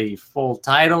really full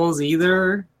titles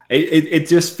either. It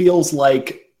just feels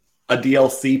like a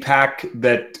DLC pack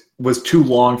that was too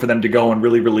long for them to go and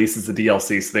really release as a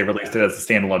DLC, so they released it as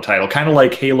a standalone title. Kind of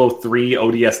like Halo 3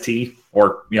 ODST,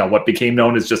 or what became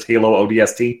known as just Halo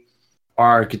ODST.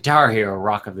 Or Guitar Hero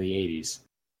Rock of the 80s.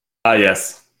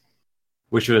 Yes.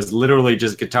 Which was literally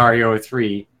just Guitar Hero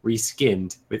 3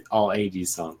 reskinned with all 80s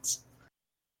songs.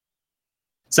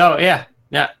 So, yeah.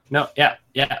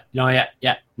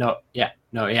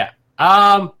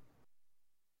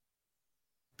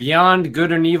 Beyond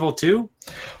Good and Evil 2?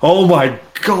 Oh my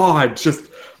god, just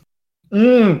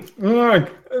my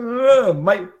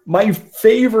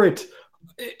favorite.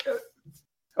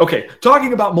 Okay,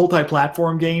 talking about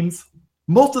multi-platform games,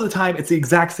 most of the time it's the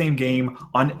exact same game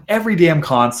on every damn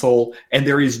console, and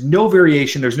there is no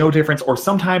variation, there's no difference, or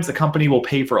sometimes a company will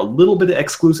pay for a little bit of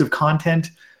exclusive content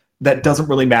that doesn't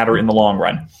really matter in the long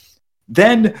run.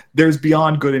 Then there's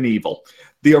Beyond Good and Evil.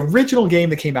 The original game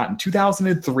that came out in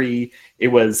 2003, it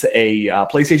was a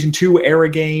PlayStation 2 era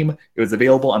game. It was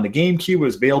available on the GameCube, it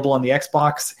was available on the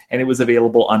Xbox, and it was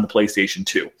available on the PlayStation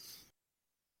 2.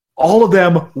 All of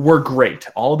them were great.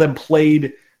 All of them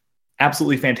played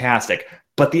absolutely fantastic.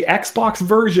 But the Xbox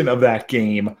version of that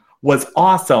game was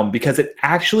awesome because it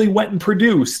actually went and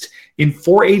produced in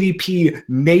 480p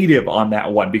native on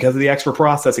that one because of the extra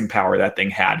processing power that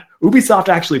thing had. Ubisoft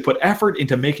actually put effort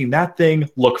into making that thing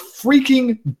look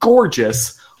freaking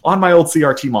gorgeous on my old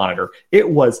CRT monitor. It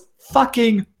was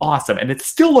fucking awesome, and it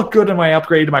still looked good on my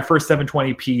upgrade to my first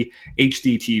 720p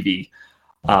HD TV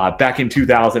back in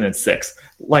 2006.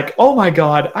 Like, oh my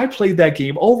god, I played that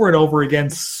game over and over again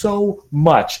so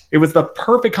much. It was the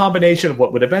perfect combination of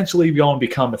what would eventually go and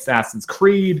become Assassin's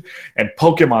Creed and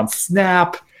Pokemon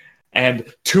Snap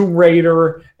and Tomb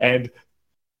Raider and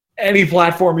any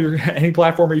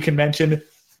platformer you can mention.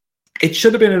 It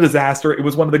should have been a disaster. It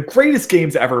was one of the greatest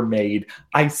games ever made.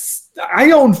 I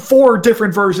own 4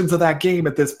 different versions of that game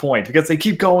at this point because they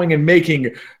keep going and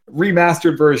making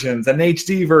remastered versions, an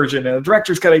HD version, and a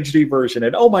Director's Cut HD version.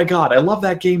 And oh my god, I love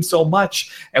that game so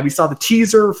much. And we saw the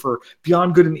teaser for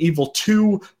Beyond Good and Evil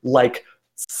 2 like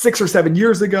 6 or 7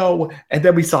 years ago, and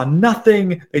then we saw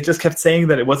nothing. They just kept saying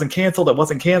that it wasn't canceled, it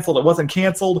wasn't canceled, it wasn't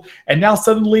canceled. And now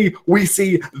suddenly we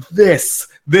see this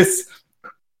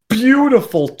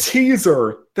beautiful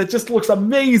teaser that just looks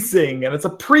amazing, and it's a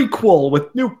prequel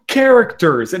with new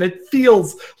characters, and it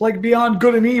feels like Beyond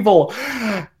Good and Evil,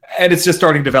 and it's just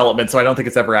starting development, so I don't think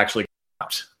it's ever actually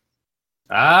out.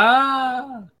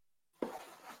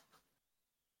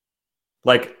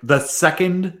 Like, the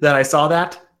second that I saw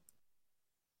that,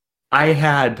 I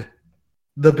had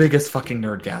the biggest fucking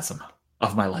nerdgasm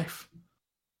of my life.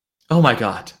 Oh my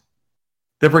god.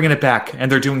 They're bringing it back,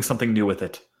 and they're doing something new with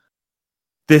it.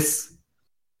 This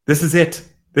is it.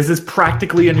 This is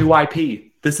practically a new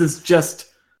IP. This is just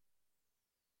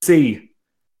see.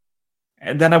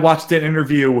 And then I watched an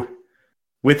interview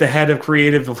with the head of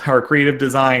creative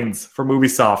designs from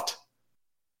Ubisoft.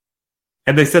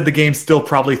 And they said the game's still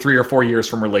probably 3 or 4 years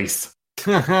from release.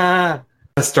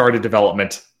 Started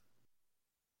development.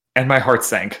 And my heart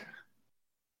sank.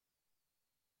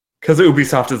 Because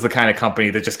Ubisoft is the kind of company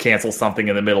that just cancels something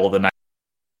in the middle of the night.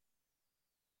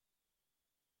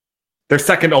 They're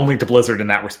second only to Blizzard in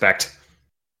that respect.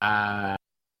 Yeah.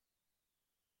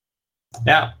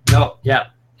 I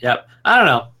don't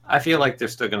know. I feel like they're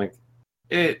still going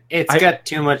to... It's got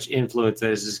too much influence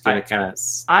that it's just going to kind of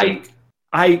stick.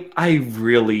 I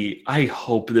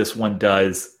hope this one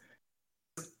does.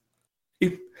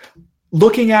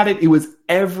 Looking at it, it was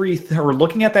everything... Or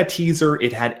looking at that teaser,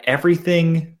 it had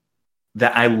everything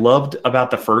that I loved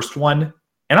about the first one.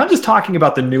 And I'm just talking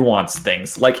about the nuanced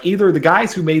things. Like, either the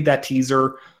guys who made that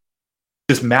teaser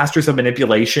just masters of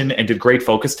manipulation and did great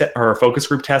focus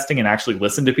group testing and actually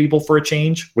listened to people for a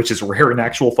change, which is rare in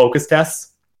actual focus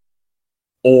tests,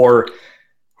 or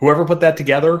whoever put that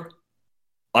together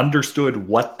understood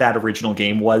what that original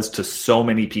game was to so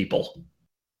many people.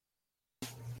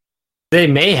 They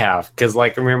may have, because,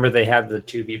 like, remember they had the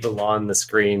 2 people on the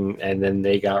screen and then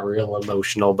they got real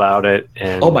emotional about it.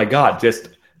 And oh my god, just...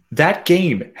 That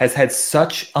game has had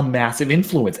such a massive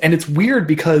influence. And it's weird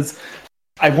because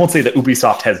I won't say that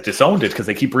Ubisoft has disowned it because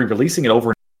they keep re-releasing it over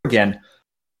and over again,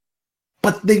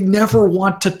 but they never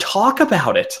want to talk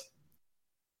about it.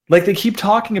 Like, they keep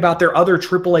talking about their other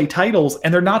AAA titles,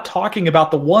 and they're not talking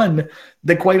about the one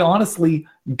that, quite honestly,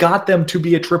 got them to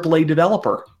be a AAA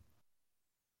developer.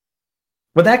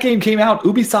 When that game came out,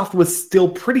 Ubisoft was still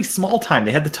pretty small time.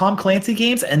 They had the Tom Clancy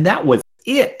games, and that was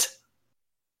it.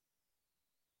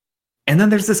 And then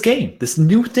there's this game, this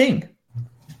new thing.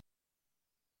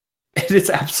 And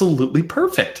it's absolutely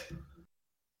perfect.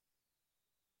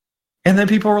 And then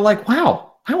people were like,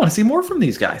 wow, I want to see more from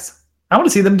these guys. I want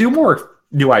to see them do more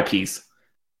new IPs.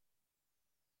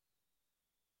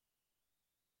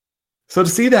 So to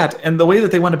see that and the way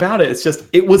that they went about it,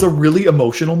 it was a really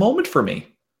emotional moment for me.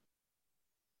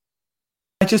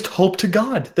 I just hope to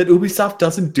God that Ubisoft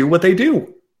doesn't do what they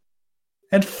do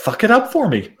and fuck it up for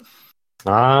me.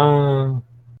 I'm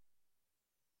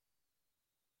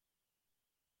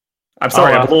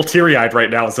sorry, I'm a little teary-eyed right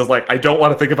now. It's just like, I don't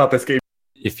want to think about this game.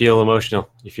 You feel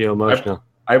emotional.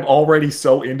 I'm already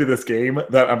so into this game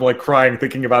that I'm like crying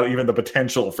thinking about even the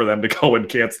potential for them to go and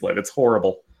cancel it. It's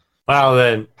horrible. Well,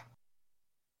 then,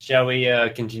 shall we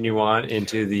continue on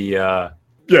into the...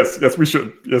 Yes, we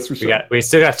should. We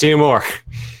still got 2 more.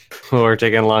 We're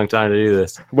taking a long time to do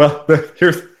this. Well,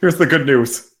 here's the good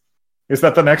news. Is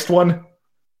that the next one?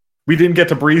 We didn't get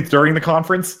to breathe during the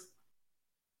conference.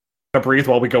 To breathe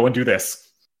while we go and do this.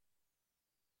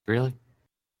 Really?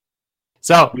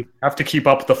 So we have to keep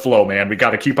up the flow, man. We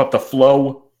got to keep up the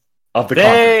flow of the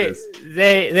conferences.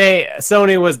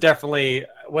 Sony was definitely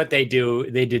what they do.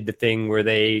 They did the thing where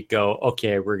they go,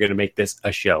 okay, we're going to make this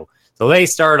a show. So they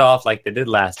start off like they did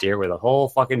last year with a whole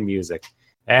fucking music.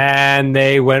 And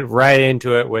they went right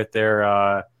into it with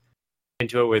their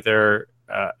into it with their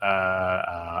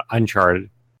Uncharted.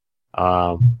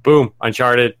 Boom,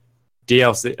 Uncharted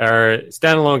DLC or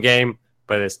standalone game,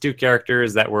 but it's two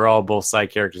characters that were all both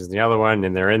side characters in the other one,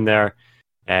 and they're in there.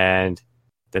 And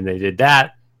then they did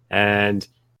that, and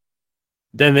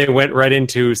then they went right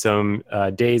into some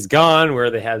Days Gone where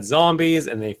they had zombies,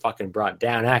 and they fucking brought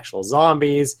down actual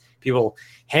zombies, people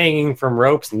hanging from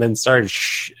ropes, and then started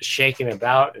shaking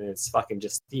about, and it's fucking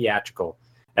just theatrical.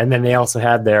 And then they also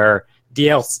had their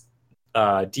DLC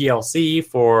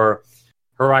for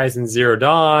Horizon Zero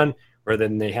Dawn, where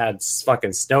then they had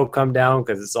fucking snow come down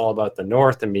because it's all about the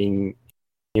north and being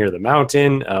near the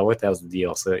mountain. What the hell's the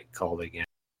DLC called again?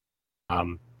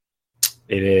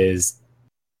 It is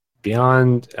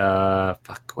Beyond.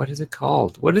 What is it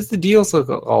called? What is the DLC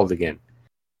called again?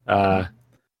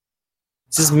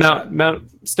 It's just Snow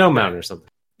Mountain or something.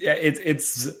 Yeah,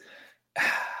 it's.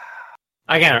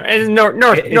 I can't. It's north.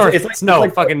 It's like snow.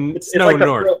 It's snow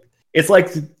north. It's like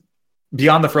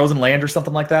Beyond the Frozen Land or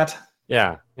something like that.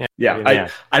 Yeah.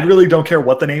 I really don't care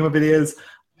what the name of it is.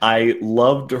 I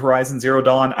loved Horizon Zero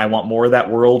Dawn. I want more of that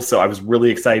world, so I was really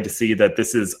excited to see that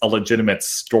this is a legitimate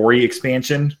story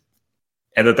expansion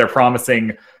and that they're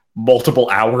promising multiple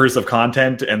hours of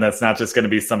content, and that's not just going to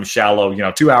be some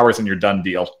shallow, 2 hours and you're done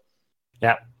deal.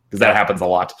 Yeah. Because that happens a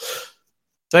lot.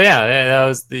 So yeah, that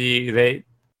was they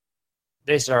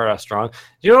started off strong.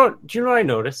 Do you know what I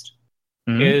noticed?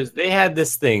 Mm-hmm. Is they had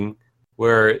this thing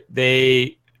where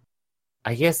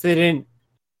I guess they didn't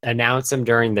announce them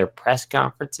during their press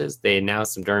conferences. They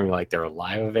announced them during like their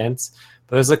live events.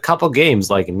 But there's a couple games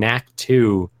like Knack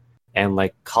 2 and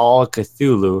like Call of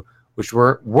Cthulhu, which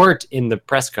weren't in the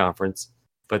press conference,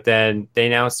 but then they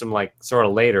announced them like sort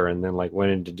of later and then like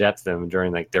went into depth of them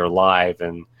during like their live,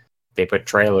 and they put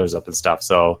trailers up and stuff.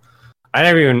 So I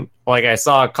never even I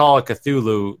saw Call of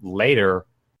Cthulhu later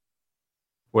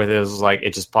where it was like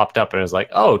it just popped up and it was like,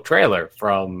 oh, trailer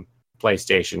from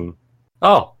PlayStation.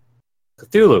 Oh,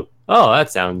 Cthulhu. Oh,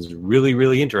 that sounds really,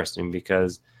 really interesting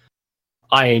because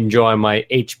I enjoy my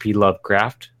H.P.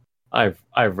 Lovecraft. I've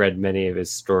read many of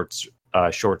his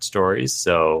short stories,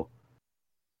 so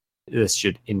this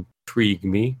should intrigue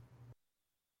me.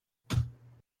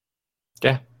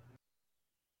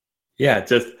 Yeah.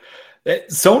 Just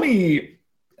Sony.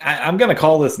 I'm going to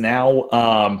call this now,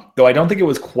 though I don't think it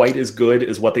was quite as good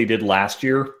as what they did last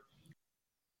year.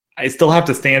 I still have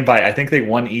to stand by. I think they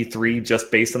won E3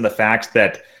 just based on the fact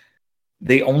that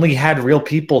they only had real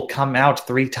people come out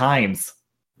 3 times.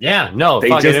 Yeah, no, they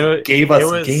just gave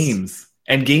us games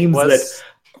that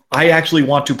I actually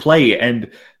want to play, and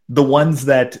the ones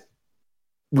that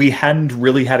we hadn't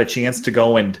really had a chance to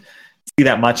go and see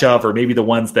that much of, or maybe the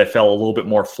ones that fell a little bit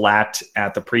more flat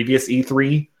at the previous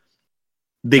E3.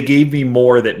 They gave me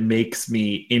more that makes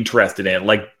me interested in it.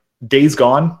 Like Days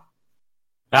Gone.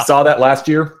 Yeah. Saw that last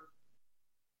year.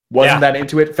 Wasn't that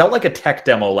into it. Felt like a tech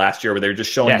demo last year where they were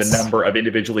just showing the number of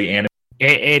individually animated.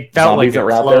 It felt like a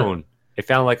clone. It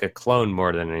felt like a clone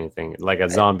more than anything, like a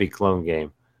zombie clone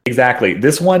game. Exactly.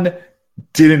 This one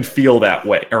didn't feel that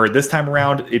way. Or this time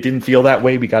around, it didn't feel that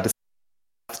way. We got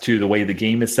to the way the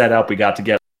game is set up. We got to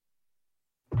get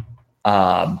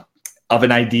of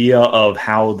an idea of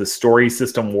how the story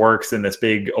system works in this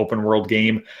big open world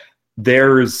game.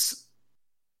 There's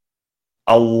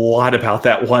a lot about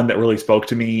that one that really spoke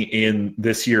to me in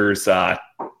this year's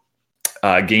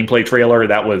gameplay trailer.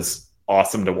 That was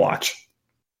awesome to watch.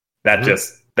 That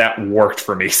that worked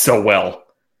for me so well.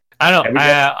 I know.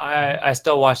 I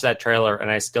still watched that trailer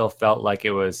and I still felt like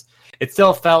it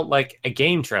still felt like a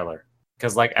game trailer.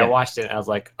 Because I watched it and I was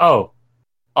like, oh,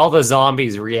 all the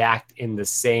zombies react in the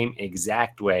same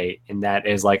exact way. And that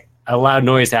is like a loud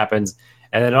noise happens.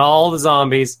 And then all the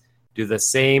zombies do the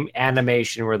same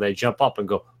animation where they jump up and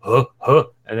go, huh, huh.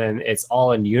 And then it's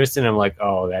all in unison. I'm like,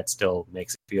 oh, that still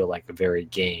makes it feel like a very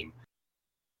game.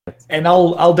 And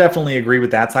I'll definitely agree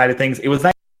with that side of things. It was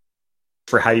nice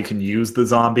for how you can use the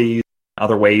zombies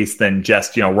other ways than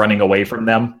just, running away from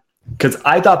them. Because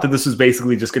I thought that this was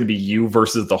basically just going to be you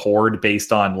versus the Horde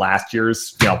based on last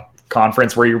year's,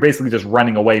 conference where you're basically just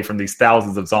running away from these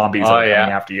thousands of zombies coming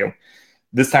after you.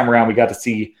 This time around, we got to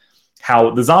see how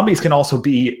the zombies can also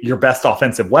be your best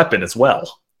offensive weapon as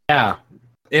well. Yeah.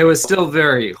 It was still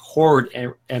very Horde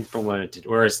implemented,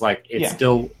 where it's like, it's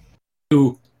still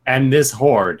you and this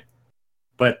Horde.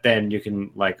 But then you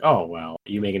can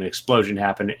you make an explosion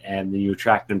happen and then you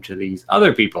attract them to these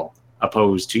other people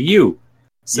opposed to you.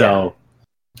 So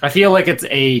I feel like it's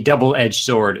a double-edged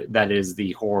sword that is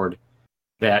the Horde,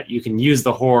 that you can use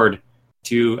the Horde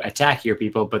to attack your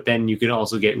people, but then you can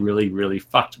also get really, really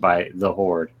fucked by the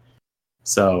Horde.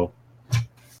 So,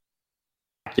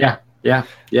 yeah, Yeah.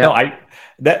 No,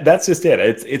 that's just it.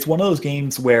 It's one of those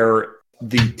games where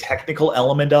the technical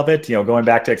element of it, going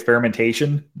back to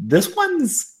experimentation, this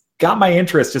one's got my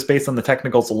interest just based on the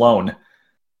technicals alone.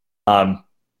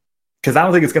 Because I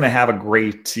don't think it's going to have a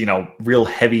great, real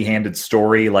heavy-handed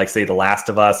story like, say, The Last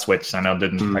of Us, which I know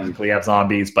didn't technically have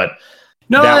zombies, but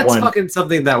no, that that's one, fucking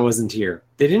something that wasn't here.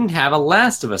 They didn't have a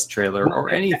Last of Us trailer or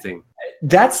anything.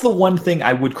 That's the one thing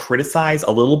I would criticize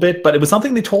a little bit, but it was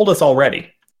something they told us already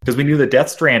because we knew that Death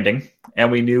Stranding,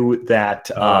 and we knew that,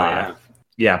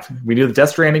 we knew that Death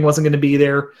Stranding wasn't going to be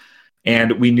there,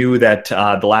 and we knew that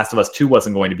The Last of Us 2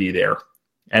 wasn't going to be there.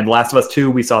 And The Last of Us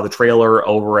 2, we saw the trailer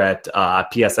over at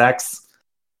PSX.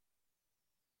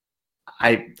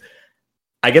 I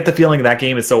get the feeling that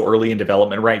game is so early in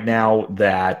development right now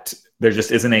that there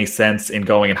just isn't any sense in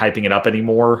going and hyping it up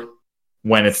anymore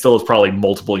when it still is probably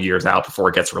multiple years out before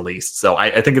it gets released. So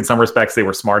I think in some respects they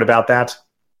were smart about that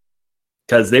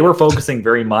because they were focusing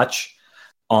very much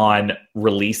on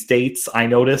release dates. I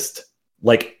noticed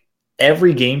like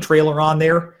every game trailer on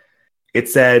there, it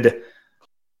said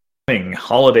coming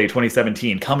holiday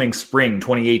 2017, coming spring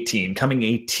 2018, coming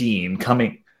 18,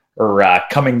 coming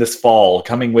this fall,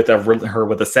 coming with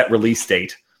a set release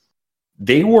date.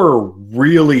 They were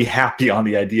really happy on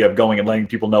the idea of going and letting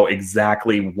people know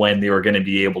exactly when they were going to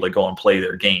be able to go and play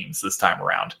their games this time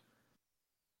around.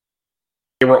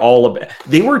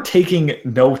 They were taking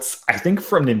notes, I think,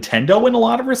 from Nintendo in a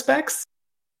lot of respects.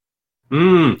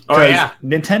 Oh yeah,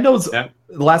 Nintendo's the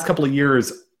last couple of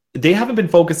years, they haven't been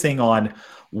focusing on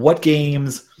what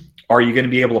games are you going to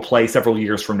be able to play several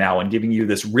years from now and giving you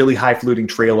this really highfalutin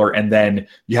trailer, and then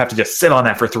you have to just sit on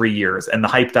that for 3 years and the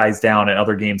hype dies down and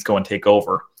other games go and take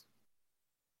over.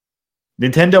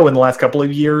 Nintendo in the last couple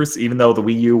of years, even though the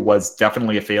Wii U was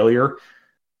definitely a failure,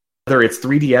 whether it's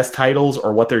 3DS titles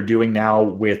or what they're doing now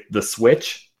with the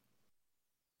Switch,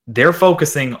 they're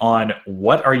focusing on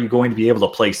what are you going to be able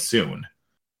to play soon.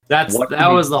 That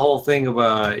was the whole thing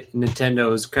about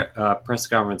Nintendo's press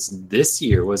conference this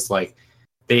year was like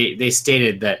they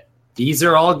stated that these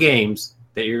are all games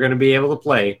that you're going to be able to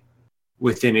play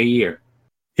within a year.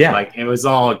 Yeah. Like it was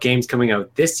all games coming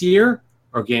out this year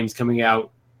or games coming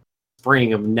out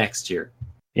spring of next year.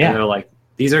 Yeah. And they're like,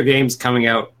 these are games coming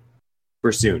out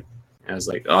for soon. And I was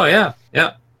like, oh yeah.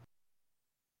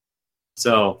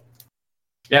 So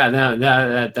yeah,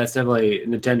 that's definitely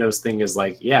Nintendo's thing is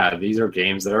like, yeah, these are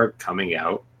games that are coming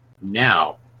out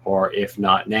now, or if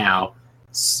not now,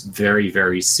 very,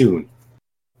 very soon,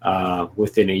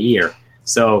 within a year.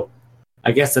 So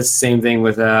I guess that's the same thing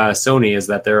with Sony is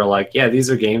that they're like, yeah, these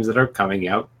are games that are coming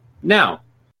out now.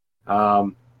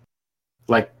 Because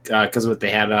what they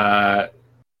had,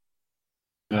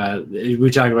 we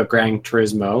talked about Gran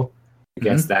Turismo. I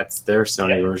guess that's their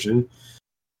Sony version.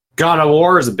 God of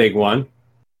War is a big one.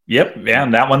 Yep, yeah,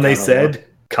 and that one they said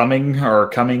coming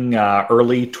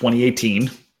early 2018.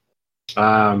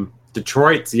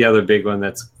 Detroit's the other big one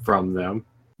that's from them.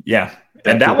 Yeah,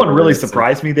 and that one really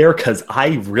surprised me there because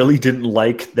I really didn't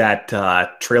like that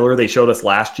trailer they showed us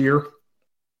last year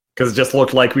because it just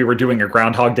looked like we were doing a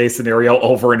Groundhog Day scenario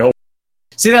over and over.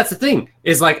 See, that's the thing.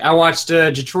 Is like I watched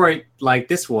Detroit like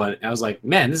this one. And I was like,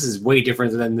 man, this is way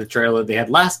different than the trailer they had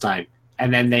last time.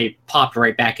 And then they popped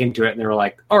right back into it, and they were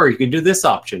like, "Or you could do this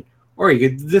option, or you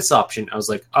could do this option." I was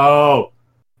like, "Oh,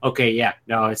 okay, yeah,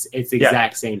 no, it's the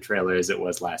exact same trailer as it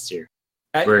was last year,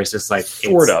 where it's just like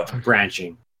sort of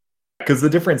branching." Because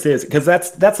the difference is because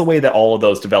that's the way that all of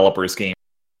those developers game.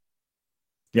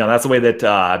 That's the way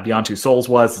that Beyond Two Souls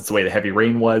was. It's the way that Heavy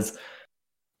Rain was.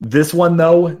 This one,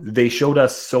 though, they showed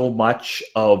us so much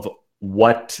of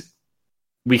what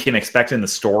we can expect in the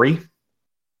story.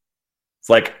 It's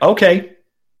like, okay,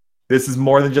 this is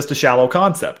more than just a shallow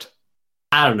concept.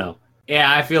 I don't know.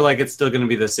 Yeah, I feel like it's still going to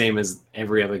be the same as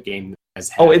every other game has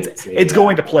had. Oh, it's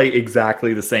going to play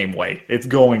exactly the same way. It's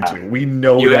going to. We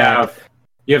know that.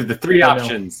 You have the three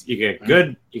options. You get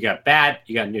good, you got bad,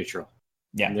 you got neutral.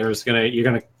 Yeah. And you're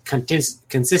gonna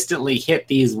consistently hit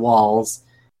these walls.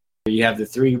 You have the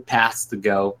three paths to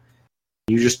go.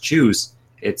 You just choose.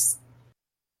 It's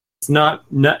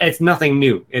nothing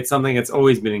new. It's something that's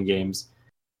always been in games.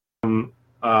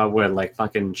 Where like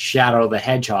fucking Shadow the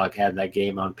Hedgehog had that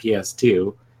game on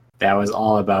PS2. That was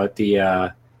all about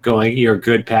the going your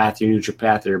good path, your neutral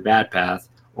path, or your bad path.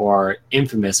 Or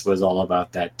Infamous was all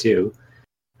about that too.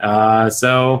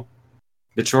 So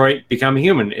Detroit Become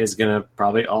Human is gonna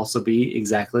probably also be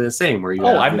exactly the same. Where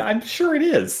I'm sure it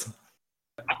is.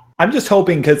 I'm just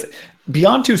hoping because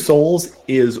Beyond Two Souls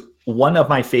is one of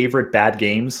my favorite bad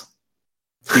games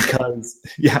because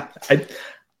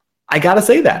I gotta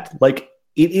say that like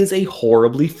it is a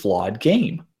horribly flawed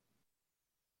game.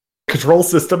 control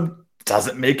system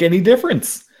doesn't make any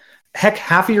difference. Heck,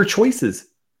 half of your choices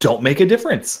don't make a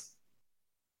difference.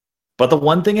 But the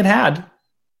one thing it had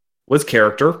was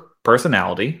character,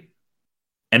 personality,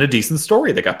 and a decent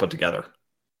story that got put together.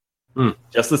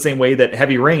 Just the same way that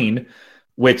Heavy Rain,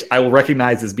 which I will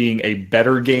recognize as being a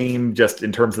better game just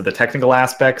in terms of the technical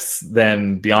aspects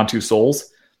than Beyond Two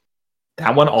Souls,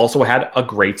 that one also had a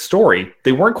great story.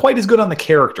 They weren't quite as good on the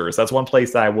characters. That's one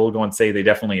place that I will go and say they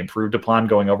definitely improved upon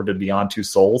going over to Beyond Two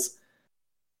Souls.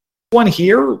 One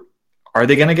here, are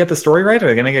they going to get the story right? Are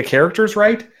they going to get characters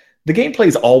right? The gameplay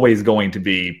is always going to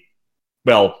be,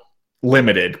 well,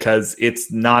 limited because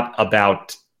it's not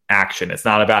about action. It's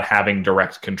not about having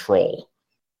direct control.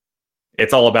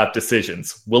 It's all about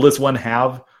decisions. Will this one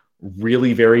have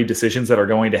really varied decisions that are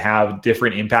going to have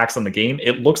different impacts on the game?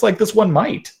 It looks like this one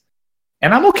might.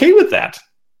 And I'm okay with that.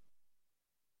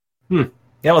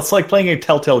 It's like playing a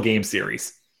Telltale game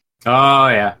series. Oh,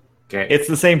 yeah. Okay. It's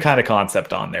the same kind of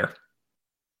concept on there.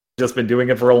 Just been doing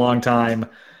it for a long time.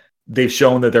 They've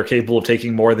shown that they're capable of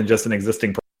taking more than just an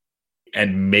existing product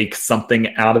and make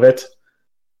something out of it.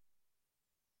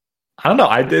 I don't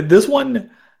know. This one,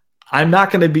 I'm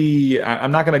not going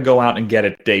to go out and get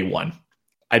it day one.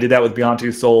 I did that with Beyond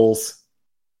Two Souls,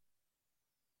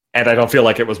 and I don't feel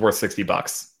like it was worth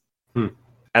 $60.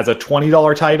 As a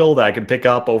 $20 title that I can pick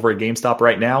up over at GameStop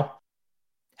right now,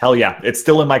 hell yeah, it's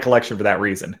still in my collection for that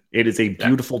reason. It is a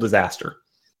beautiful disaster.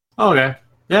 Okay.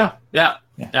 Yeah.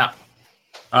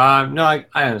 No, I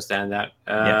understand that.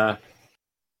 I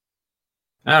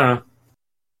don't know.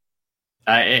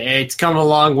 It's come a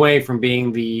long way from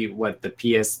being the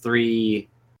PS3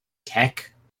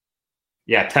 tech.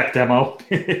 Yeah, tech demo.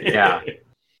 Yeah.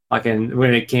 Like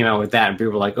when it came out with that, and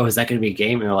people were like, "Oh, is that going to be a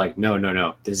game?" And they're like,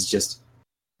 "No. This is just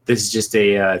a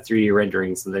 3D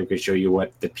rendering, so they could show you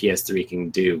what the PS3 can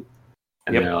do."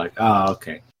 And they're like, "Oh,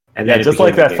 okay." And then just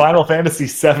like that Final Fantasy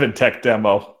VII tech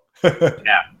demo.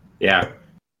 Yeah.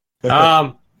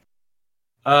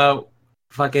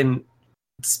 Fucking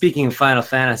speaking of Final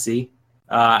Fantasy,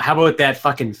 how about that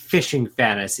fucking fishing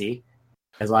fantasy,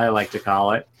 as I like to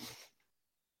call it?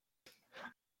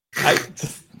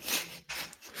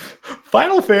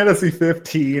 Final Fantasy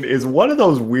 15 is one of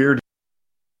those weird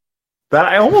that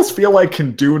I almost feel like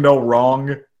can do no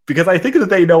wrong, because I think that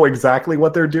they know exactly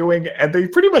what they're doing, and they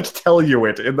pretty much tell you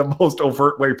it in the most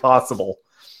overt way possible.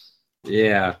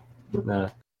 Yeah.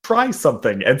 Try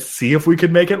something and see if we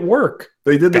can make it work.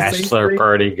 They did the Bachelor same thing.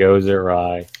 party goes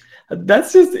awry.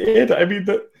 That's just it. I mean,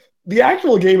 the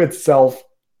actual game itself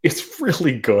is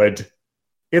really good.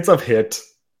 It's a hit.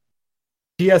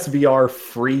 PSVR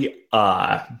free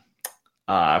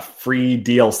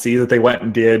DLC that they went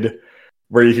and did,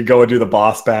 where you could go and do the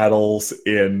boss battles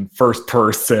in first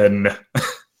person.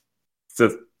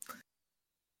 It's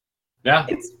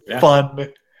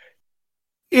fun.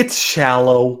 It's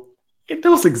shallow. It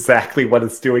knows exactly what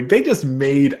it's doing. They just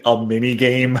made a mini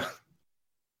game for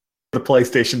the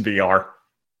PlayStation VR.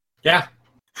 Yeah.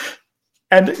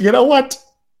 And you know what?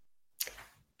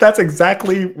 That's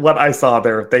exactly what I saw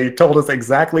there. They told us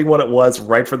exactly what it was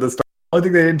right from the start. The only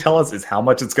thing they didn't tell us is how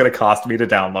much it's going to cost me to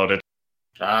download it.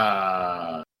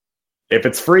 If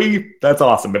it's free, that's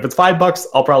awesome. If it's $5,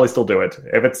 I'll probably still do it.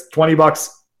 If it's $20,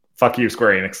 fuck you,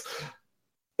 Square Enix.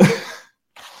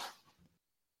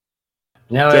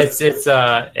 No, it's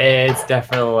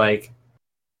definitely like,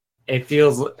 it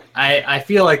feels. I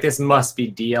feel like this must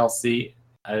be DLC.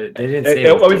 They didn't say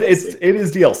it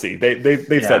is DLC.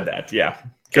 They said that, yeah,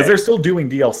 because they're still doing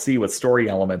DLC with story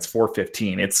elements for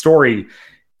 15. Its story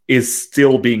is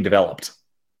still being developed.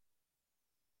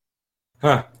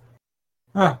 Huh.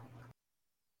 Yeah,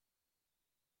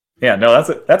 no,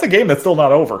 that's a game that's still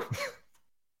not over.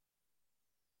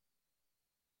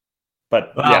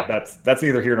 But yeah, that's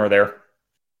neither here nor there.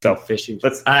 So fishing.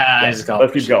 Let's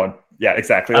keep going. Yeah,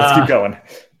 exactly. Let's keep going.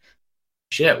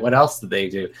 Shit, what else did they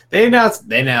do? They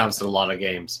announced a lot of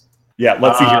games. Yeah,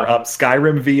 let's see here.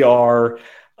 Skyrim VR.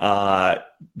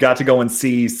 Got to go and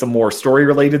see some more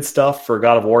story-related stuff for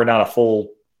God of War. Not a full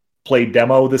played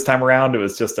demo this time around. It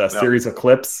was just a series of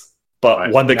clips, but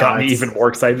one that got me even more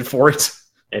excited for it.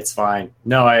 It's fine.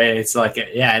 No, it's like,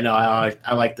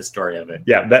 I like the story of it.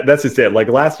 Yeah, that's just it. Like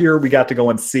last year, we got to go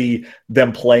and see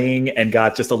them playing and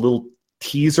got just a little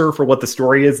teaser for what the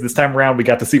story is. This time around, we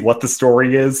got to see what the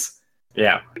story is.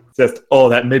 Yeah. Just,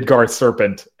 that Midgard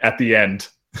serpent at the end.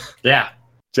 Yeah.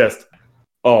 Just,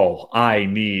 I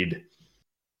need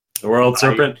the world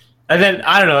serpent. And then,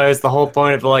 I don't know, it was the whole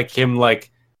point of like him like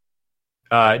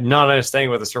not understanding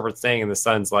what the serpent's saying, and the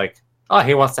son's like,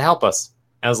 he wants to help us.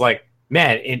 And I was like,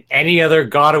 man, in any other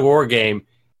God of War game,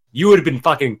 you would have been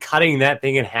fucking cutting that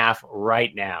thing in half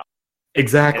right now.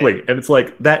 Exactly. And it's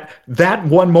like that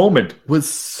one moment was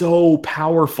so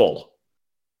powerful.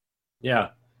 Yeah.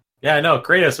 Yeah, no,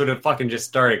 Kratos would have fucking just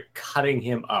started cutting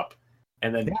him up.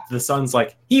 And then the son's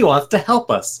like, he wants to help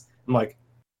us. I'm like,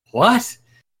 what?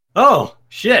 Oh,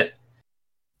 shit.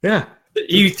 Yeah.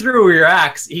 You threw your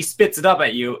axe, he spits it up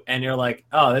at you, and you're like,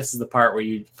 oh, this is the part where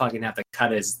you fucking have to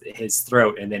cut his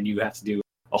throat, and then you have to do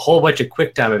a whole bunch of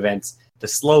QuickTime events to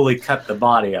slowly cut the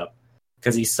body up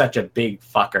because he's such a big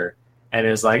fucker. And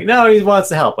it was like, no, he wants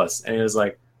to help us. And it was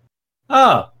like,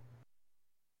 oh,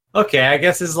 okay, I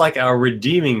guess it's like a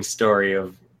redeeming story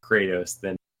of Kratos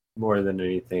than more than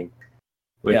anything.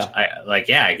 Which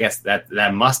I guess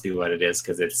that must be what it is,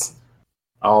 because it's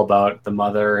all about the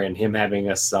mother and him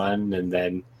having a son and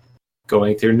then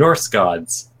going through Norse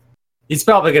gods. He's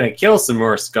probably going to kill some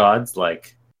Norse gods,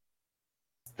 like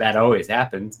that always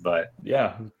happens, but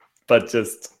yeah. But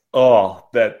just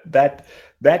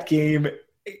that game,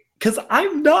 because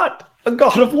I'm not a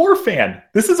God of War fan.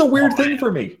 This is a weird thing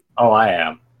for me. Oh, I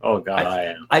am. Oh God, I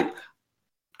am.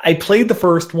 I played the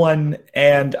first one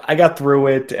and I got through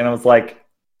it and I was like,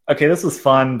 okay, this was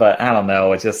fun, but I don't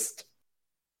know. It just,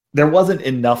 there wasn't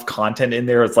enough content in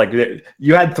there. It's like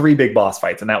you had 3 big boss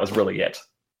fights and that was really it.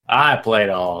 I played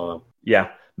all of them. Yeah.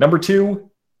 Number 2,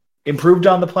 improved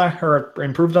on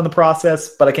the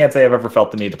process, but I can't say I've ever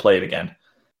felt the need to play it again.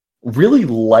 Really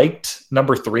liked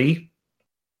number 3,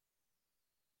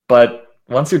 but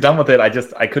once you're done with it,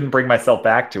 I couldn't bring myself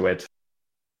back to it.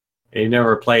 You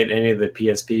never played any of the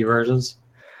PSP versions?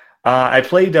 I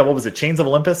played, what was it, Chains of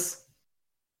Olympus?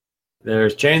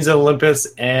 There's Chains of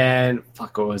Olympus and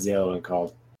what was the other one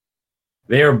called?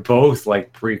 They are both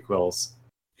like prequels.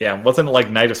 Yeah, wasn't it like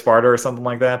Knight of Sparta or something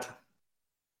like that?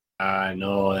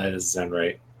 No, that doesn't sound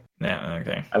right. Yeah,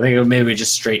 okay. I think it was maybe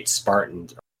just straight Spartan.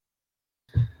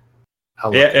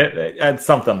 Yeah, it's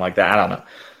something like that. I don't know.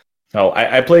 No,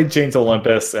 I played Chains of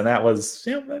Olympus, and that was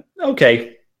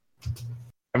okay.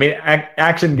 I mean,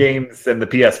 action games and the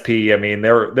PSP. I mean,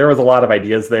 there was a lot of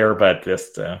ideas there, but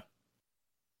just it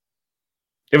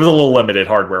was a little limited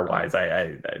hardware wise.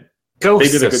 Ghost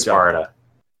they did a good Sparta.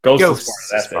 Job. Ghost of Sparta.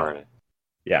 That's Sparta. It.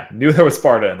 Yeah, knew there was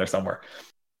Sparta in there somewhere.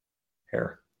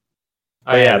 Here.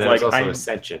 Oh yeah, there was also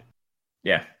Ascension.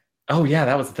 Yeah. Oh yeah,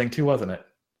 that was the thing too, wasn't it?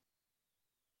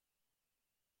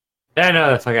 Yeah,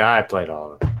 no, that's like I played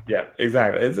all of them. Yeah,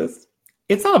 exactly.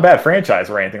 It's not a bad franchise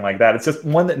or anything like that. It's just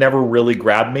one that never really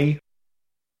grabbed me.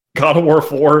 God of War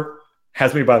 4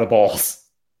 has me by the balls.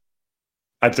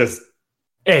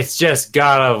 It's just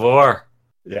God of War.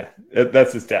 Yeah,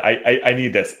 that's just it. I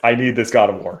need this. I need this God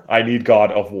of War. I need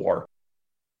God of War.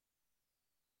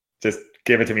 Just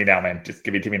give it to me now, man. Just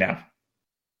give it to me now.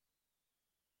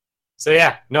 So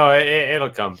yeah, no, it'll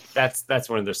come. That's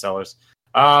one of their sellers.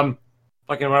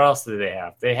 Fucking what else did they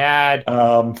have? They had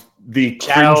the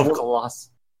Shadow of Colossus.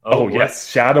 Oh yes,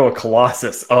 Shadow of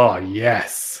Colossus. Oh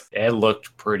yes, it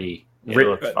looked pretty. It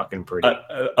looked fucking pretty.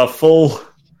 A full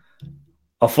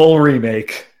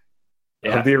remake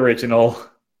of the original.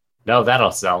 No,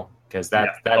 that'll sell because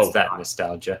that's that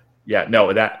nostalgia. Yeah,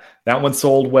 no, that one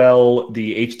sold well.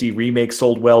 The HD remake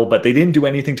sold well, but they didn't do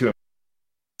anything to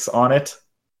on it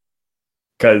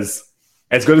because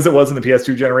as good as it was in the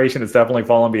PS2 generation, it's definitely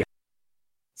fallen behind.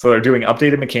 So they're doing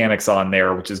updated mechanics on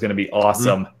there, which is going to be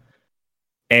awesome. Mm-hmm.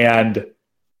 And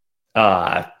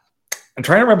I'm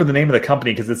trying to remember the name of the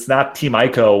company because it's not Team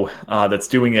Ico that's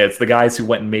doing it. It's the guys who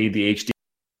went and made the HD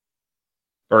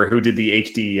or who did the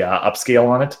HD upscale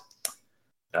on it.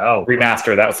 Oh,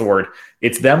 remaster. That was the word.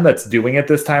 It's them that's doing it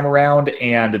this time around.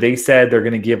 And they said they're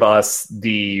going to give us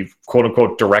the quote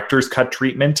unquote director's cut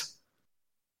treatment.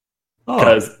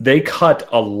 Because they cut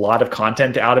a lot of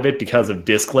content out of it because of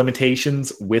disc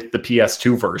limitations with the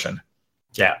PS2 version.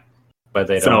 Yeah, but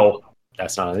they don't.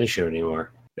 That's not an issue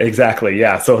anymore. Exactly,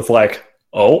 yeah. So it's like,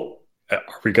 are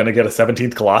we going to get a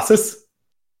 17th Colossus?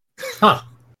 Huh.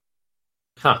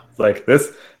 It's like,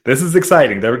 this is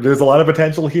exciting. There's a lot of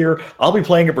potential here. I'll be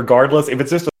playing it regardless. If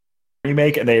it's just a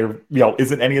remake and there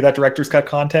isn't any of that director's cut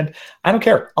content, I don't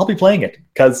care. I'll be playing it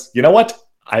because you know what?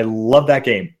 I love that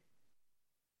game.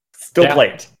 Still play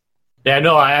it. Yeah,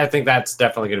 no, I think that's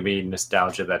definitely going to be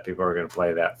nostalgia that people are going to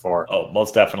play that for. Oh,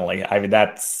 most definitely. I mean,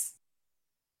 that's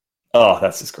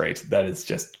just great. That is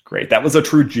just great. That was a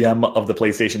true gem of the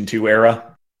PlayStation 2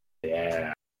 era.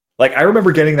 Yeah. Like, I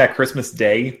remember getting that Christmas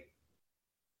Day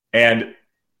and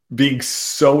being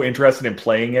so interested in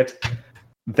playing it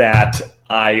that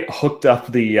I hooked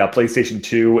up the PlayStation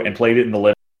 2 and played it in the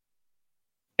living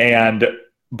room. And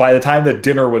by the time that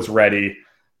dinner was ready,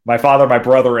 my father, my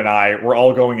brother, and I were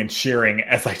all going and cheering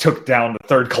as I took down the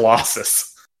third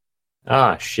Colossus.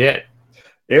 Ah, shit.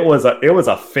 It was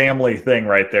a family thing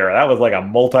right there. That was like a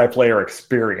multiplayer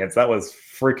experience. That was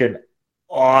freaking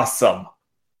awesome.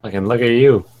 Fucking look at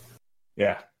you.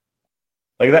 Yeah.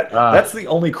 Like that's the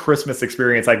only Christmas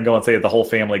experience I can go and say that the whole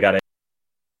family got in.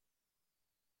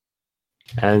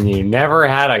 And you never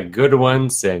had a good one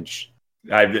since.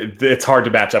 It's hard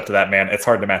to match up to that, man. It's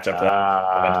hard to match up to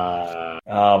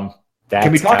that.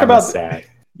 Can we talk about sad?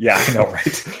 Yeah, I know,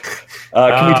 right?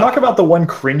 Can we talk about the one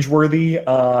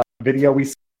cringeworthy video we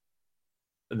saw?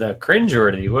 The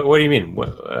cringeworthy? What do you mean?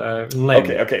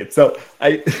 Okay. So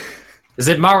is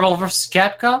it Marvel vs.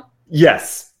 Capcom?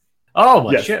 Yes. Oh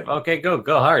my shit! Okay, go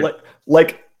hard.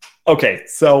 Okay,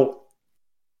 so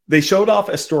they showed off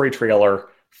a story trailer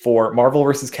for Marvel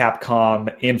vs.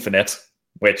 Capcom Infinite,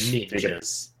 which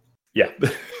Ninjas. Yeah.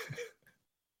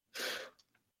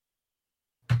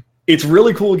 It's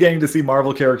really cool getting to see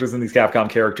Marvel characters and these Capcom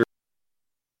characters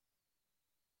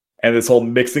and this whole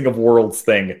mixing of worlds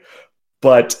thing.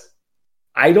 But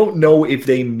I don't know if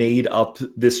they made up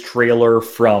this trailer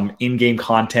from in-game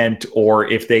content or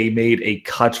if they made a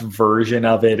cut version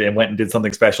of it and went and did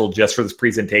something special just for this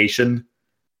presentation.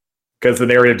 Because the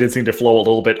narrative did seem to flow a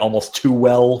little bit almost too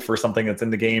well for something that's in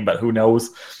the game, but who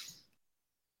knows?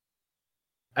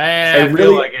 I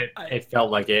feel like it felt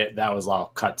like that was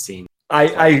all cutscene.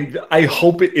 I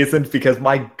hope it isn't, because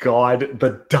my God,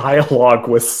 the dialogue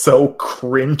was so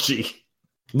cringy.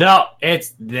 No,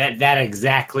 it's that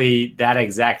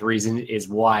exact reason is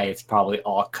why it's probably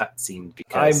all cutscene,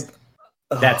 because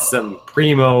that's some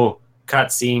primo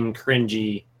cutscene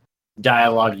cringy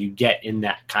dialogue you get in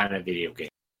that kind of video game.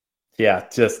 Yeah,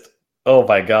 just oh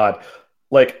my God.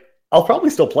 Like, I'll probably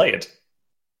still play it.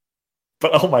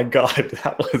 But oh my God,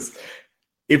 that was,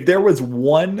 if there was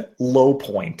one low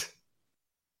point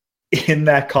in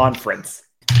that conference,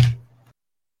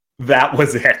 that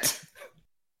was it.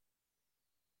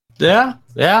 Yeah.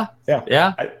 I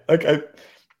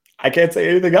can't say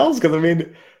anything else, because I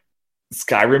mean,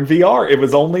 Skyrim VR, it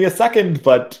was only a second,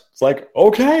 but it's like,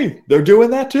 okay, they're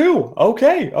doing that too.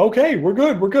 Okay,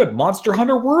 we're good. Monster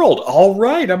Hunter World, all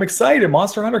right, I'm excited.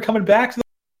 Monster Hunter coming back to the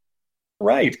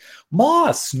right.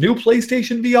 Moss, new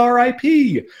PlayStation VR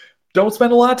IP. Don't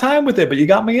spend a lot of time with it, but you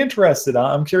got me interested.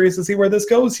 I'm curious to see where this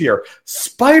goes here.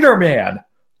 Spider-Man.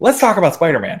 Let's talk about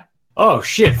Spider-Man. Oh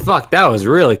shit! Fuck, that was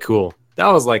really cool. That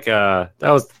was like that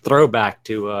was throwback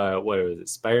to what was it?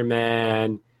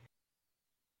 Spider-Man.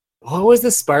 What was the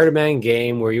Spider-Man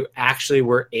game where you actually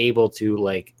were able to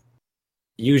like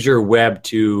use your web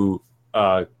to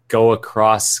go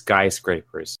across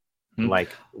skyscrapers, like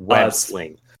web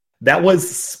sling? That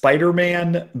was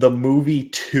Spider-Man the movie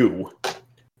 2.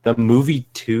 The movie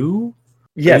 2?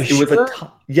 Yes,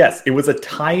 it was a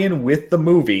tie-in with the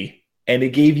movie, and it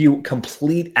gave you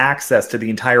complete access to the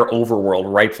entire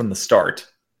overworld right from the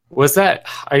start. Was that?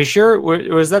 Are you sure?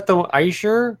 Was that the? Are you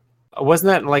sure? Wasn't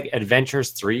that like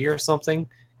Adventures 3 or something?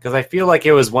 Because I feel like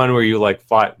it was one where you like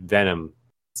fought Venom and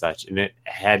such, and it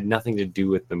had nothing to do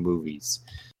with the movies.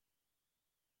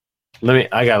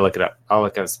 I gotta look it up. I'll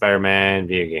look up Spider-Man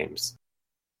video games.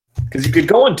 Because you could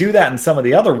go and do that in some of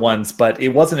the other ones, but it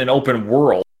wasn't an open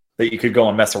world that you could go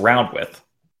and mess around with.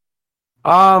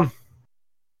 I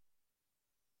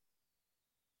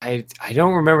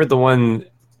don't remember the one.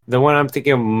 The one I'm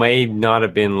thinking of may not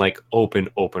have been like open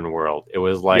world. It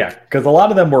was like, yeah, because a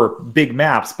lot of them were big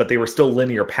maps, but they were still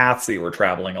linear paths that you were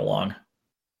traveling along.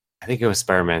 I think it was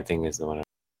Spider-Man thing is the one.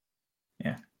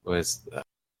 Yeah, it was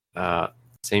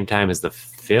same time as the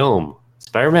film.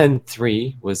 Spider-Man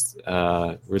 3 was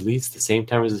released the same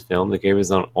time as the film. The game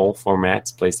was on all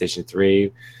formats: PlayStation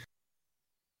 3,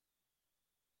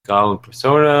 Goblin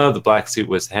Persona. The black suit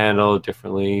was handled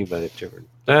differently by the different.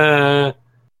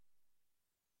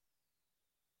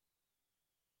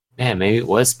 Man, maybe it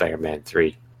was Spider-Man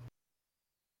 3.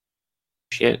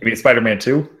 Shit. You mean Spider-Man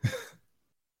 2?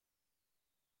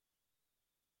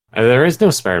 There is no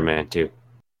Spider-Man 2.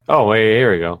 Oh, wait,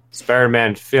 here we go.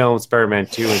 Spider-Man film, Spider-Man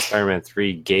 2, and Spider-Man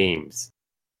 3 games.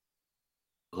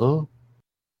 Huh?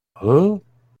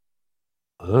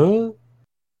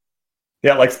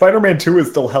 Yeah, like Spider-Man 2 is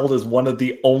still held as one of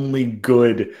the only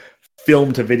good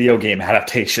film-to-video game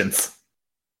adaptations.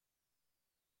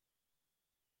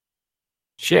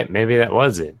 Shit, maybe that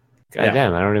was it.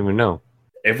 Goddamn, I don't even know.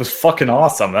 It was fucking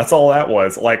awesome. That's all that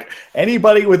was. Like,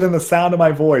 anybody within the sound of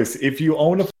my voice, if you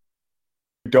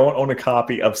don't own a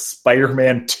copy of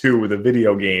Spider-Man 2, the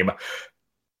video game,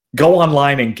 go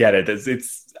online and get it.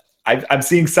 I'm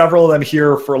seeing several of them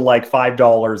here for like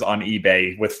 $5 on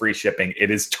eBay with free shipping.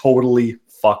 It is totally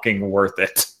fucking worth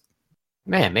it.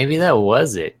 Man, maybe that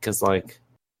was it. Because, like,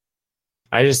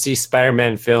 I just see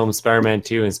Spider-Man film, Spider-Man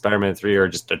 2, and Spider-Man 3 are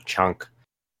just a chunk.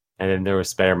 and then there was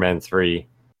Spider-Man 3.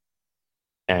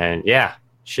 And yeah,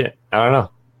 shit, I don't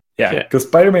know. Yeah, because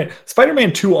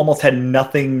Spider-Man 2 almost had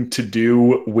nothing to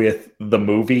do with the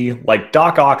movie. Like,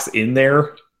 Doc Ock's in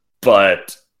there,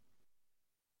 but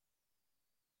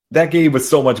that game was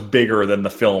so much bigger than the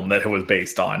film that it was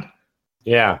based on.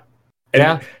 Yeah.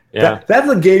 And that's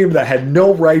a game that had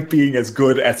no right being as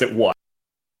good as it was.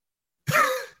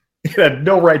 It had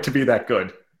no right to be that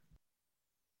good.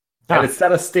 And it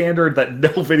set a standard that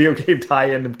no video game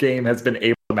tie-in game has been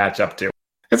able to match up to.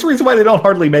 That's the reason why they don't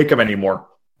hardly make them anymore.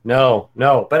 No,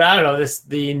 but I don't know.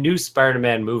 The new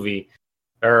Spider-Man movie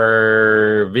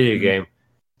or video game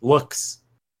looks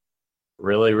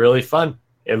really, really fun.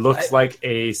 It looks like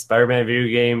a Spider-Man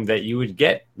video game that you would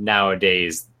get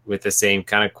nowadays with the same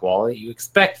kind of quality you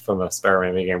expect from a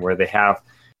Spider-Man video game, where they have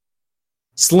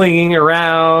slinging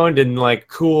around and like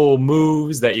cool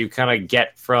moves that you kind of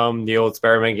get from the old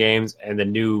Spider-Man games and the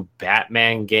new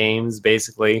Batman games,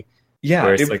 basically. Yeah,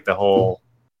 where it's like the whole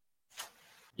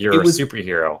you're a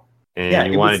superhero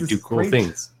and you want to do cool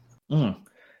things.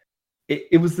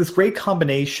 It was this great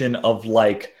combination of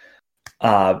like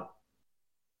Batman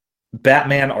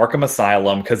Arkham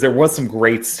Asylum, because there was some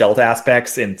great stealth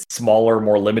aspects in smaller,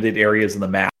 more limited areas in the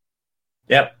map.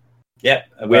 Yep.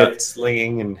 With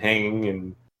slinging and hanging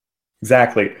and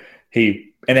exactly.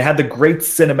 And it had the great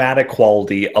cinematic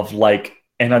quality of like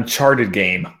an Uncharted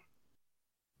game,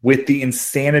 with the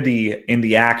insanity in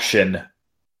the action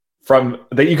from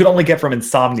that you could only get from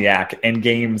Insomniac and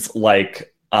games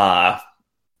like Sunset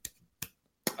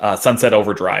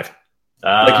Overdrive.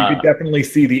 Like, you could definitely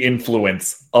see the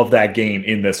influence of that game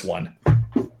in this one.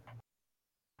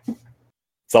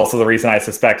 It's also the reason I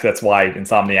suspect that's why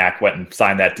Insomniac went and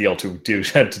signed that deal to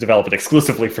develop it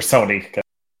exclusively for Sony.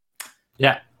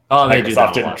 Yeah. Oh, they do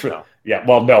that didn't. Yeah.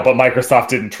 Well, no, but Microsoft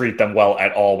didn't treat them well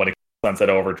at all when it came to Sunset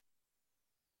Overdrive.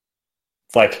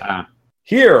 It's like,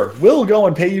 here, we'll go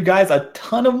and pay you guys a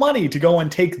ton of money to go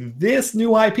and take this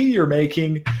new IP you're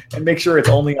making and make sure it's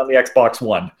only on the Xbox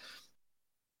One.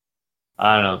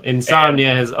 I don't know.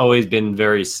 Insomnia has always been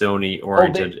very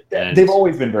Sony-oriented. They've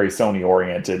always been very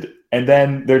Sony-oriented. And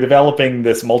then they're developing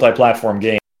this multi-platform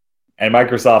game, and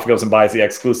Microsoft goes and buys the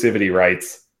exclusivity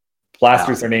rights,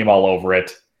 plasters their name all over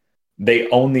it. They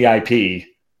own the IP,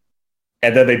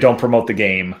 and then they don't promote the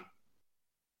game.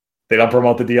 They don't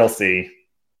promote the DLC.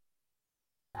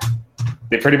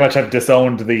 They pretty much have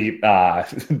disowned the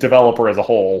developer as a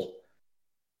whole.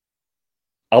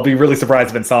 I'll be really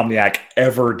surprised if Insomniac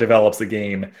ever develops a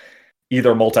game,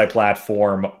 either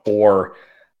multi-platform or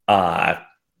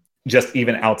just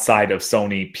even outside of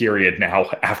Sony, period, now,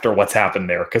 after what's happened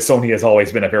there. Because Sony has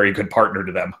always been a very good partner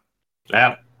to them.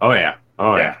 Yeah. Oh,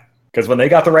 yeah. Because when they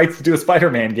got the rights to do a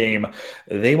Spider-Man game,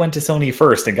 they went to Sony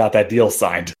first and got that deal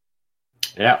signed.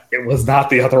 Yeah. It was not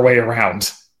the other way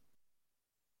around.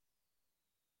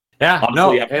 Yeah,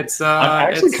 honestly,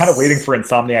 I'm actually kind of waiting for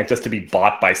Insomniac just to be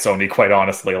bought by Sony, quite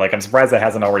honestly. Like, I'm surprised that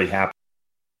hasn't already happened.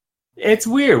 It's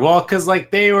weird. Well, because like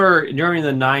they were during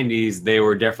the 90s, they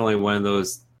were definitely one of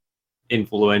those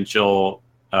influential,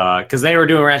 because they were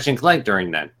doing Ratchet and Clank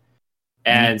during then.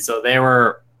 And so they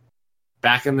were,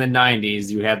 back in the 90s,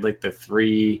 you had like the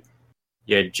three,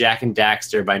 you had Jack and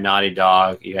Daxter by Naughty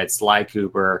Dog, you had Sly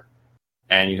Cooper,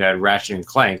 and you had Ratchet and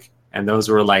Clank. And those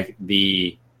were like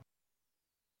the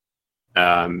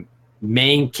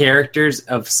main characters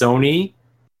of Sony,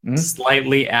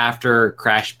 slightly after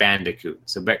Crash Bandicoot.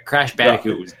 So, but Crash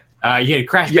Bandicoot was you had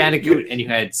Crash Bandicoot and you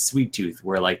had Sweet Tooth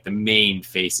were like the main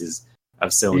faces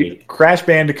of Sony. Crash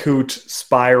Bandicoot,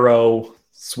 Spyro,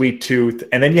 Sweet Tooth,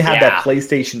 and then you had that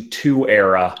PlayStation 2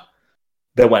 era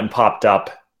that went and popped up,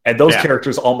 and those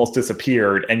characters almost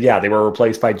disappeared. And they were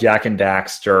replaced by Jack and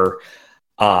Daxter,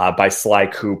 by Sly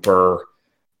Cooper,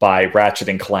 by Ratchet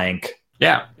and Clank.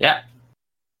 Yeah.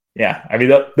 I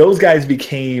mean, those guys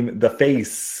became the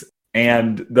face,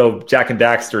 and though Jack and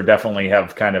Daxter definitely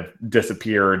have kind of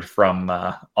disappeared from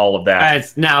all of that.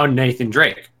 It's now Nathan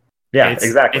Drake. Yeah,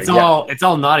 exactly. It's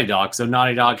all Naughty Dog. So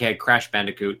Naughty Dog had Crash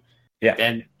Bandicoot. Yeah.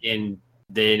 Then in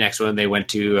the next one, they went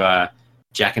to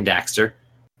Jack and Daxter,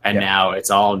 and now it's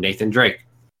all Nathan Drake.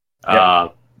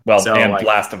 And Last of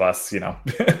Us,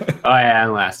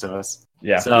 and Last of Us.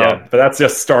 But that's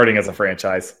just starting as a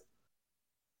franchise.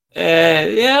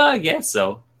 I guess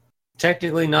so.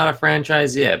 Technically not a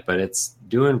franchise yet, but it's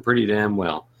doing pretty damn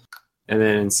well. And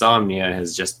then Insomnia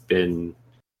has just been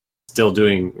still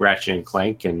doing Ratchet and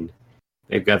Clank, and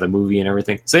they've got the movie and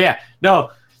everything. So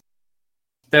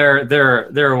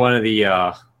they're one of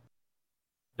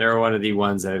the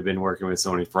ones that have been working with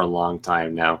Sony for a long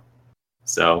time now.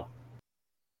 So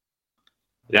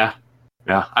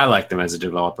Yeah, I like them as a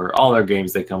developer. All their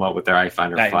games they come up with, I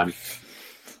find are fun.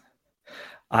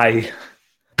 I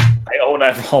own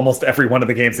almost every one of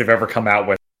the games they've ever come out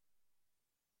with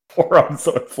for them,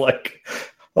 so it's like,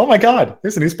 oh my god,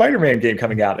 there's a new Spider-Man game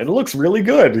coming out, and it looks really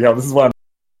good. This is one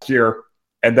last year,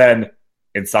 and then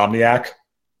Insomniac.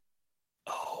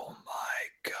 Oh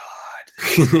my god,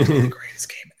 this is the greatest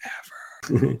game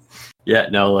ever. Yeah,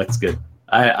 no, it looks good.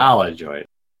 I'll enjoy it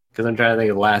because I'm trying to think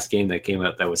of the last game that came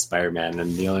out that was Spider-Man,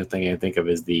 and the only thing I think of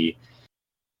is the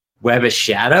Web of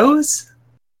Shadows.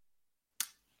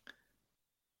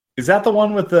 Is that the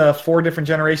one with the 4 different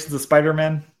generations of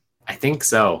Spider-Man? I think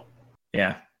so.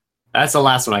 Yeah. That's the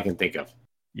last one I can think of.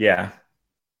 Yeah.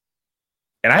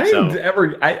 And I didn't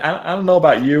ever... I don't know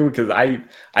about you, because I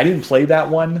didn't play that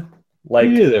one. Like,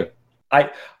 me either.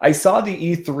 I saw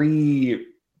the E3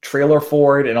 trailer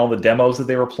for it and all the demos that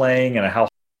they were playing and how...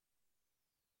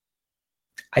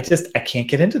 I can't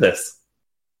get into this.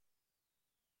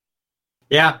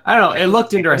 Yeah, I don't know. It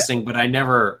looked interesting, but I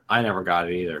never got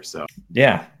it either, so...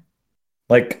 Yeah.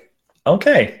 Like,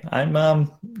 okay, I don't know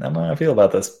how I feel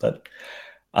about this, but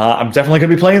I'm definitely going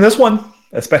to be playing this one,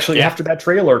 especially after that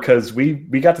trailer, because we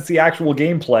got to see actual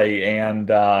gameplay, and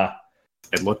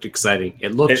it looked exciting.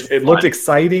 It looked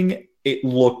exciting. It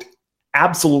looked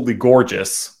absolutely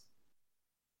gorgeous.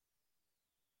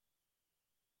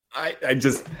 I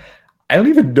don't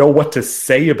even know what to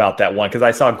say about that one, because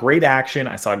I saw great action,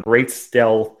 I saw great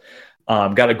stealth.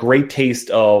 Got a great taste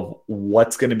of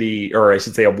what's going to be, or I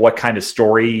should say, of what kind of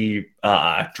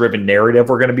story-driven narrative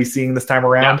we're going to be seeing this time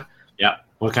around. Yeah.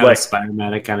 What kind of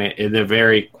Spider-Man? They're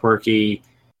very quirky.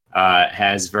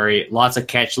 Has lots of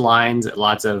catch lines,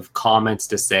 lots of comments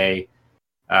to say.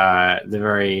 They're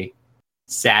very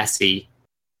sassy.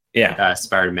 Yeah,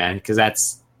 Spider-Man, because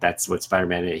that's what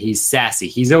Spider-Man is. He's sassy.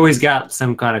 He's always got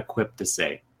some kind of quip to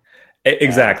say.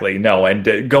 Exactly. No,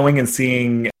 and going and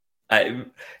seeing.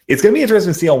 It's going to be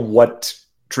interesting to see on what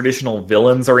traditional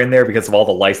villains are in there because of all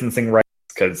the licensing rights.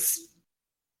 Because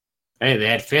hey, they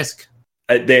had Fisk.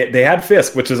 They had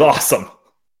Fisk, which is awesome.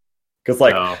 Because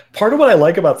part of what I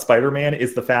like about Spider-Man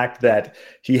is the fact that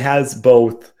he has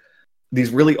both these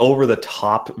really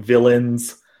over-the-top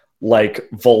villains like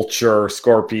Vulture,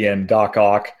 Scorpion, Doc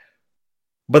Ock,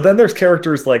 but then there's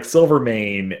characters like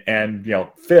Silvermane and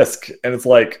Fisk, and it's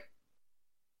like.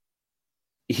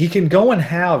 He can go and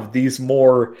have these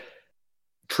more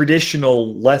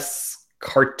traditional, less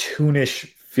cartoonish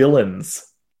villains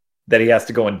that he has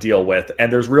to go and deal with.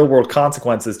 And there's real world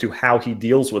consequences to how he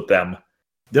deals with them.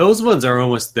 Those ones are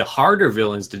almost the harder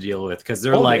villains to deal with because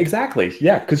they're exactly.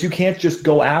 Yeah, because you can't just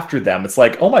go after them. It's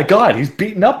like, oh my God, he's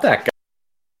beating up that guy.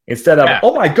 Instead of,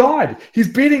 oh my God, he's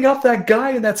beating up that guy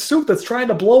in that suit that's trying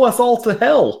to blow us all to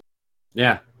hell.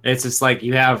 Yeah. It's just like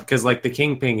you have, because like the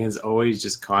Kingpin has always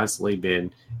just constantly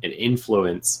been an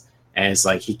influence, and it's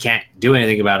like he can't do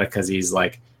anything about it because he's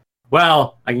like,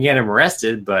 well, I can get him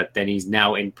arrested, but then he's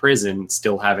now in prison,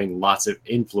 still having lots of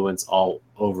influence all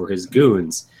over his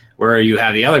goons. Where you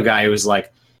have the other guy who's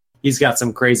like, he's got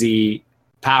some crazy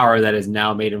power that has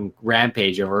now made him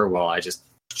rampage over. Well, I just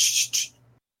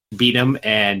beat him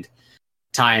and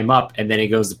tie him up, and then he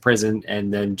goes to prison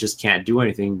and then just can't do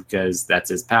anything because that's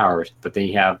his power. But then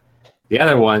you have the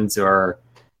other ones who are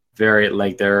very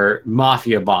they're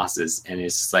mafia bosses, and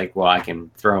it's just like, well, I can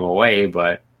throw them away,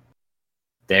 but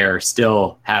they're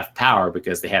still have power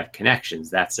because they have connections.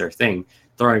 That's their thing.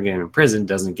 Throwing them in prison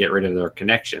doesn't get rid of their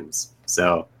connections.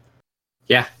 So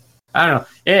yeah, I don't know.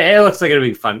 It looks like it'll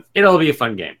be fun. It'll be a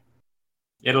fun game.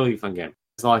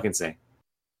 That's all I can say.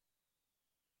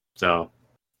 So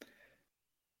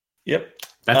yep.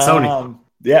 That's Sony.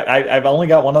 Yeah, I've only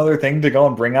got one other thing to go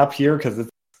and bring up here because it's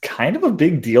kind of a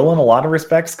big deal in a lot of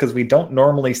respects because we don't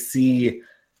normally see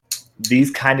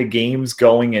these kind of games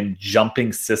going in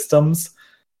jumping systems.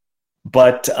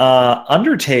 But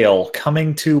Undertale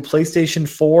coming to PlayStation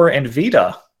 4 and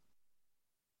Vita.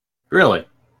 Really?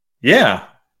 Yeah.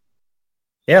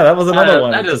 Yeah, that was another one.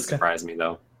 That doesn't surprise me,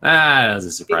 though. That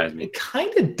doesn't surprise me. It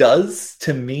kind of does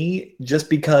to me,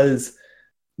 just because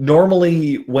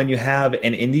normally when you have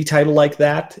an indie title like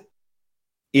that,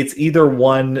 it's either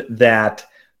one that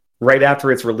right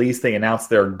after its release, they announce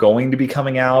they're going to be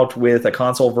coming out with a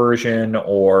console version,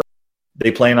 or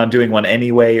they plan on doing one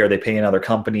anyway, or they pay another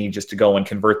company just to go and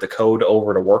convert the code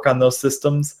over to work on those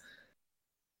systems.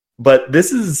 But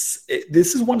this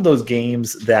is one of those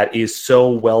games that is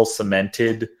so well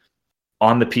cemented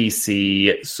on the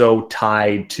PC, so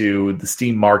tied to the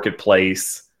Steam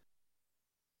marketplace.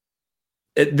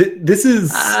 This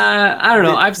is I don't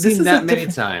know. I've seen that many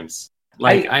times.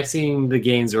 I've seen the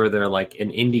games where they're like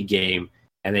an indie game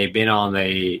and they've been on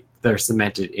the they're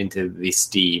cemented into the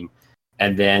Steam,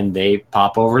 and then they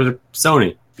pop over to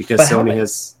Sony because Sony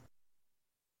has.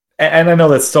 And I know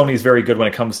that Sony's very good when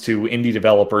it comes to indie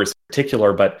developers in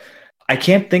particular, but I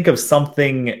can't think of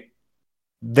something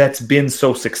that's been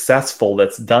so successful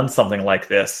that's done something like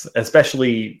this,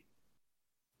 especially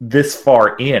this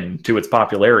far into its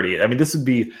popularity. I mean, this would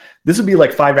be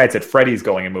like Five Nights at Freddy's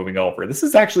going and moving over. This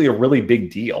is actually a really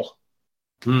big deal.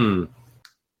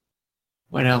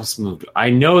 What else moved? I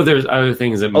know there's other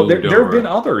things that moved over. There have been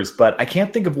others, but I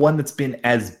can't think of one that's been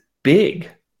as big.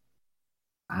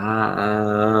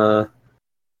 Do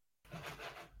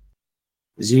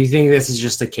you think this is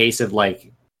just a case of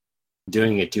like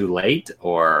doing it too late,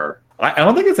 or I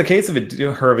don't think it's a case of it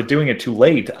doing it too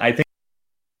late. I think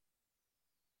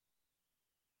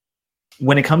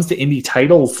when it comes to indie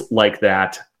titles like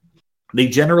that, they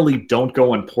generally don't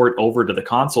go and port over to the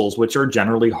consoles, which are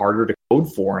generally harder to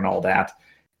code for and all that.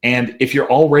 And if you're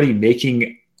already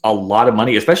making a lot of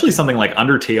money, especially something like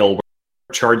Undertale, where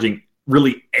you're charging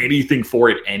really anything for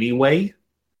it anyway,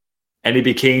 and it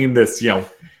became this,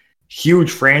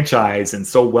 huge franchise and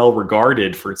so well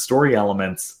regarded for its story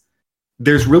elements,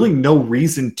 there's really no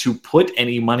reason to put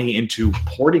any money into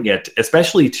porting it,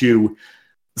 especially to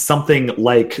something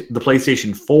like the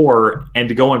PlayStation 4, and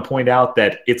to go and point out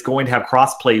that it's going to have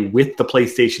crossplay with the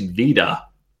PlayStation Vita,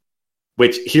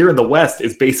 which here in the West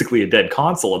is basically a dead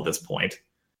console at this point.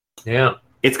 Yeah.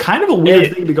 It's kind of a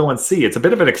weird thing to go and see. It's a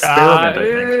bit of an experiment, I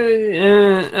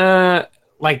think.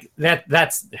 Like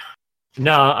that's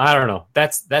no, I don't know.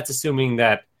 That's assuming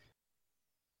that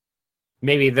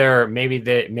maybe they're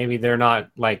not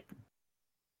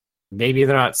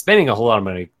spending a whole lot of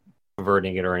money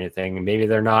converting it or anything. Maybe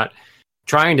they're not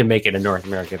trying to make it a North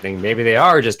American thing. Maybe they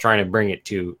are just trying to bring it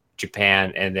to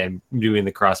Japan and then doing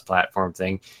the cross-platform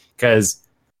thing. Because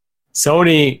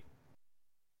Sony,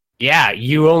 yeah,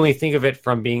 you only think of it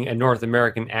from being a North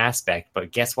American aspect,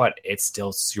 but guess what? It's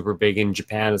still super big in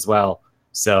Japan as well.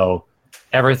 So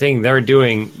everything they're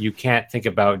doing, you can't think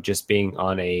about just being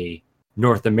on a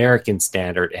North American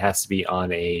standard. It has to be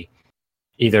on a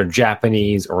either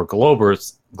Japanese or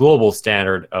global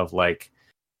standard of like,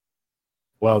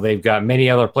 well, they've got many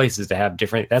other places to have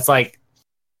different.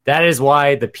 That is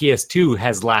why the PS2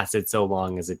 has lasted so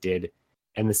long as it did.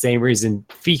 And the same reason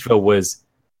FIFA was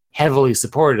heavily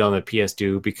supported on the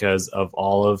PS2 because of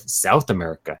all of South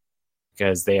America,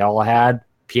 because they all had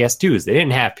PS2s. They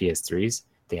didn't have PS3s.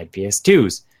 They had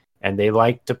PS2s, and they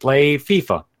liked to play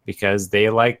FIFA because they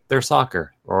like their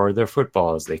soccer or their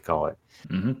football, as they call it.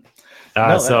 Mm-hmm.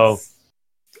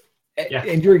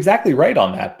 And you're exactly right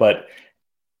on that, but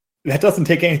that doesn't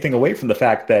take anything away from the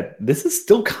fact that this is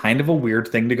still kind of a weird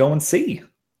thing to go and see.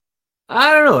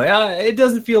 I don't know. It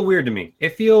doesn't feel weird to me.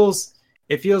 It feels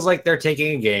like they're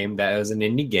taking a game that was an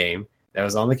indie game that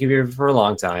was on the computer for a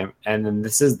long time, and then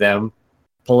this is them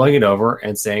pulling it over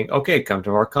and saying, okay, come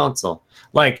to our console.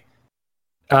 Like,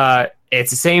 it's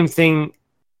the same thing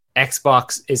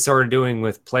Xbox is sort of doing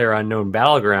with PlayerUnknown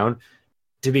Battleground.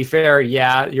 To be fair,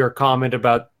 yeah, your comment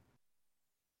about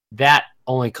that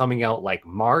only coming out like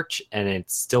March and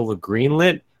it's still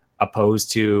greenlit,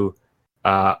 opposed to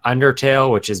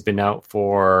Undertale, which has been out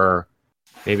for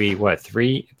maybe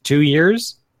 2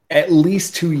 years? At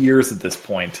least 2 years at this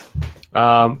point.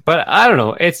 But I don't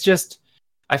know. It's just,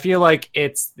 I feel like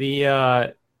it's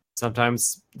the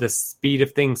sometimes the speed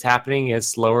of things happening is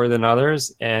slower than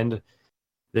others, and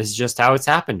this is just how it's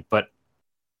happened. But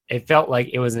it felt like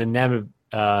it was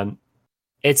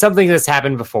it's something that's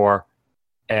happened before,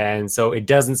 and so it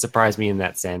doesn't surprise me in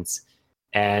that sense.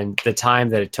 And the time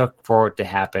that it took for it to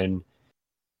happen,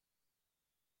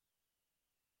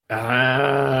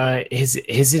 is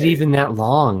it even that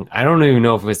long? I don't even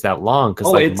know if it was that long,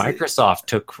 because Microsoft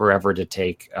took forever to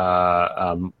take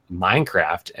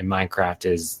Minecraft, and Minecraft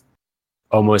is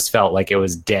almost felt like it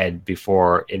was dead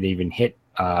before it even hit,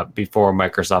 before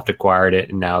Microsoft acquired it,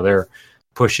 and now they're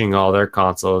pushing all their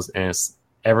consoles. And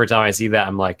every time I see that,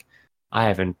 I'm like, I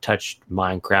haven't touched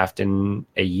Minecraft in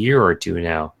a year or two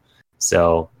now.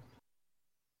 So,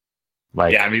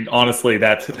 yeah, I mean, honestly,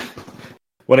 that.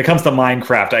 When it comes to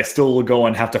Minecraft, I still will go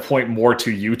and have to point more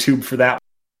to YouTube for that.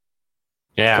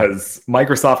 Yeah. Because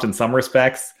Microsoft, in some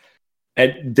respects, I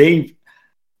don't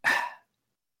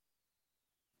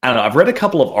know, I've read a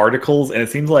couple of articles, and it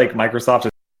seems like Microsoft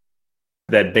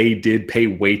that they did pay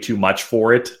way too much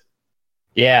for it.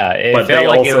 Yeah, but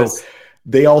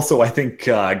they also, I think,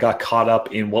 got caught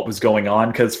up in what was going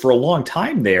on, because for a long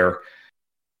time there,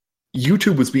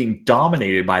 YouTube was being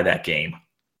dominated by that game.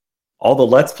 All the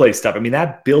Let's Play stuff. I mean,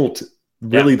 that built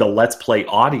really the Let's Play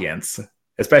audience,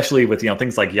 especially with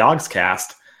things like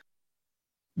Yogscast.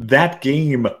 That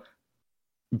game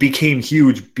became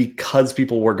huge because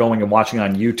people were going and watching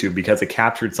on YouTube, because it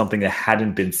captured something that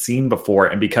hadn't been seen before,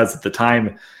 and because at the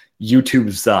time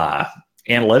YouTube's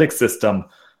analytics system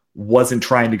wasn't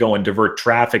trying to go and divert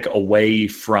traffic away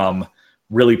from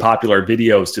really popular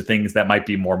videos to things that might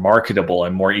be more marketable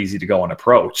and more easy to go and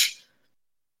approach.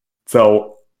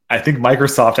 So I think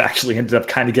Microsoft actually ended up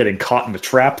kind of getting caught in the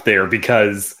trap there,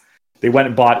 because they went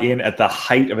and bought in at the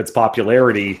height of its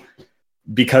popularity,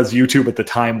 because YouTube at the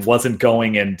time wasn't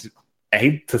going, and I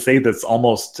hate to say this,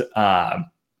 almost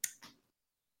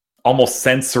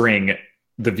censoring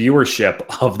the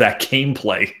viewership of that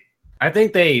gameplay. I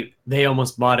think they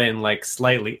almost bought in like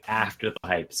slightly after the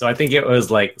hype. So I think it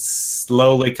was like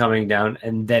slowly coming down,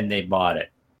 and then they bought it.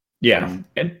 Yeah.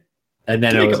 And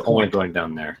then it was only going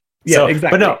down there. Yeah, so,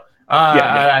 exactly. But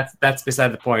no, that's beside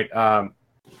the point.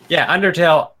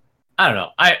 Undertale, I don't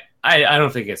know. I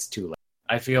don't think it's too late.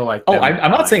 I feel like... I'm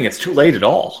not saying it's too late at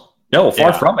all. No,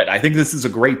 far from it. I think this is a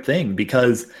great thing,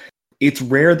 because it's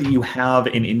rare that you have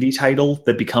an indie title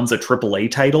that becomes a AAA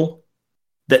title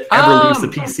that ever leaves the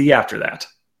PC after that.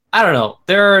 I don't know.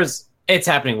 It's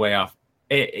happening way off.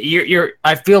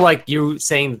 I feel like you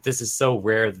saying that this is so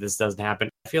rare that this doesn't happen.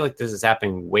 I feel like this is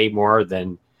happening way more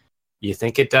than you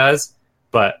think it does.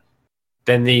 But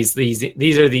then these are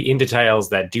the indie titles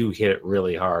that do hit it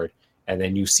really hard, and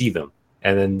then you see them,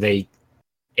 and then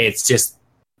it's just,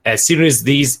 as soon as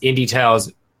these indie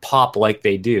titles pop like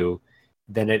they do,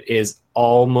 then it is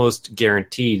almost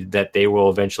guaranteed that they will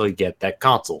eventually get that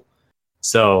console.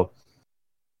 So,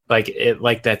 that's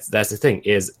the thing,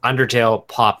 is Undertale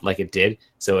popped like it did,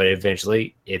 so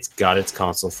it's got its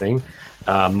console thing.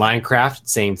 Minecraft,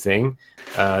 same thing.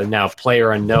 Now,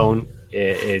 PlayerUnknown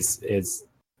is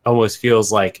almost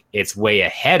feels like it's way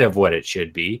ahead of what it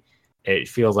should be. It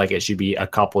feels like it should be a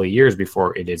couple of years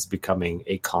before it is becoming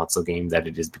a console game that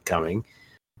it is becoming.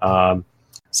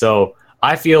 So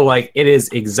I feel like it is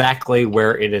exactly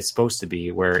where it is supposed to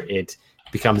be, where it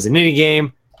becomes an indie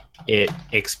game, it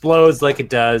explodes like it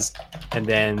does, and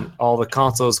then all the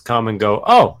consoles come and go,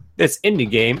 oh, this indie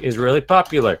game is really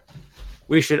popular.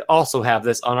 We should also have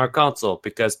this on our console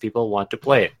because people want to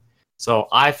play it. So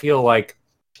I feel like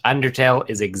Undertale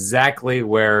is exactly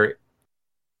where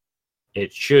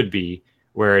it should be,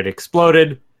 where it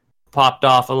exploded, popped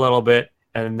off a little bit,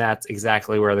 and that's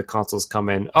exactly where the consoles come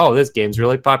in. Oh, this game's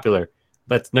really popular.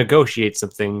 Let's negotiate some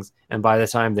things. And by the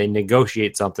time they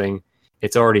negotiate something,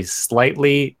 it's already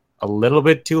slightly a little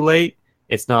bit too late.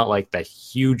 It's not like the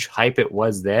huge hype it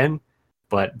was then,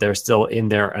 but they're still in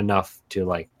there enough to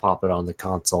like pop it on the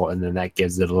console, and then that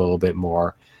gives it a little bit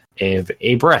more of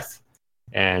a breath.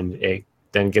 And it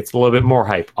then gets a little bit more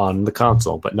hype on the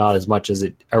console, but not as much as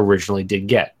it originally did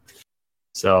get.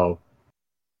 So,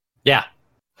 yeah.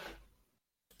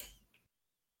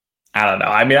 I don't know.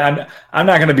 I mean, I'm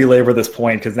not going to belabor this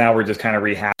point, because now we're just kind of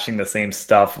rehashing the same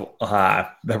stuff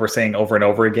that we're saying over and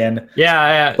over again.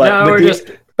 Yeah. But here's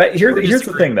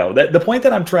the thing, though. The point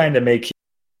that I'm trying to make is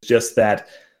just that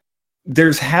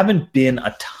there's haven't been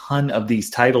a ton of these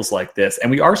titles like this,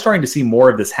 and we are starting to see more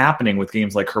of this happening with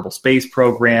games like Kerbal Space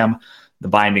Program, The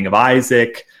Binding of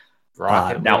Isaac,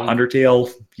 now Undertale,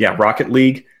 Rocket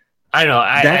League. I know.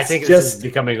 I think this is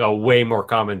becoming a way more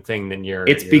common thing than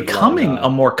It's becoming a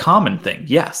more common thing.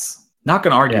 Yes, not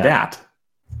going to argue that.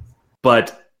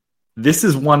 But this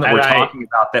is one that we're talking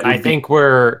about. That I think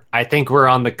we're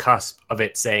on the cusp of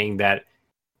it, saying that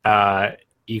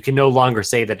you can no longer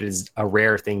say that it is a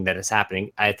rare thing that is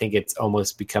happening. I think it's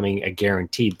almost becoming a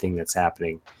guaranteed thing that's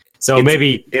happening. So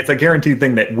maybe it's a guaranteed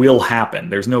thing that will happen.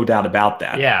 There's no doubt about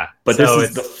that. Yeah. But this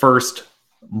is the first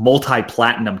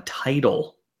multi-platinum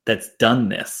title that's done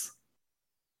this.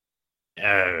 I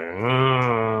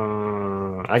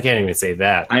can't even say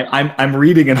that. I'm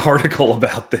reading an article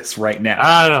about this right now.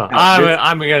 I don't know.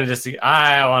 I'm gonna disagree.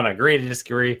 I want to agree to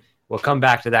disagree. We'll come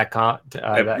back to that.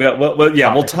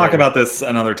 We'll talk about this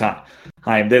another time.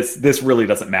 This really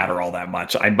doesn't matter all that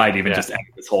much. I might even just edit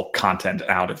this whole content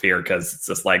out of here, because it's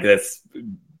just like this.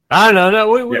 I don't know.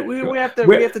 We have to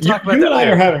talk about that. You and I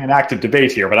are having an active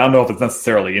debate here, but I don't know if it's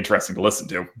necessarily interesting to listen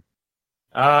to.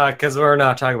 Because we're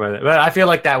not talking about it, but I feel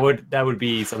like that would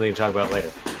be something to talk about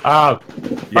later.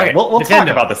 We'll talk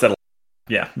about this at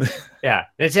yeah.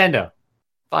 Nintendo,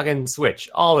 fucking Switch,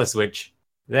 all the Switch,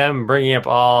 them bringing up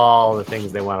all the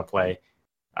things they want to play.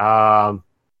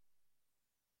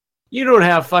 You don't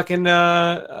have fucking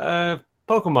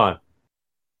Pokemon,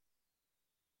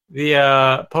 the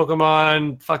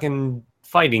Pokemon fucking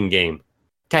fighting game,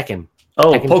 Tekken.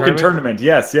 Oh, Pokken Tournament.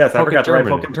 Yes. I forgot to write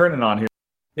Pokken Tournament on here.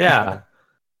 Yeah.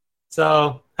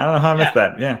 So I don't know how I missed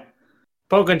that. Yeah.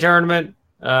 Pokken Tournament.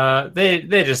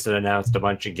 They just announced a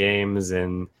bunch of games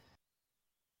and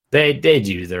they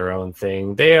do their own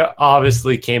thing. They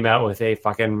obviously came out with a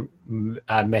fucking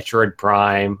Metroid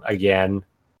Prime again,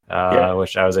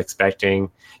 which I was expecting.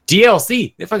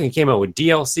 DLC. They fucking came out with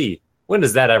DLC. When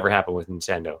does that ever happen with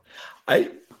Nintendo?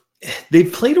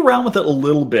 They've played around with it a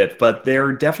little bit, but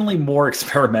they're definitely more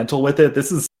experimental with it.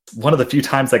 This is one of the few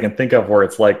times I can think of where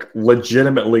it's like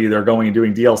legitimately they're going and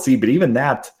doing DLC. But even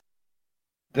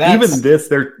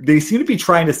they seem to be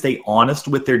trying to stay honest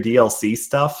with their DLC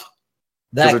stuff.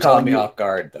 That caught me off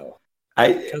guard, though.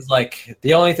 Because like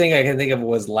the only thing I can think of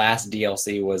was last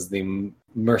DLC was the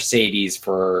Mercedes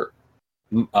for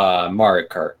Mario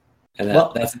Kart, and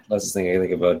that's the closest thing I can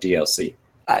think about DLC.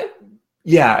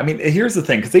 Yeah, I mean, here's the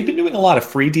thing, because they've been doing a lot of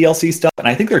free DLC stuff, and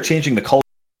I think they're changing the culture,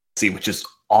 which is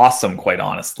awesome, quite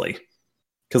honestly.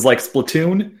 Because like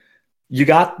Splatoon, you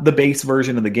got the base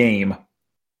version of the game,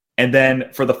 and then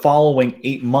for the following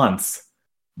 8 months,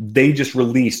 they just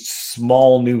released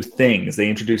small new things. They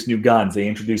introduced new guns. They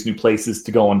introduced new places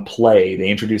to go and play. They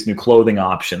introduced new clothing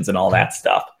options and all that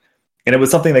stuff. And it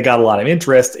was something that got a lot of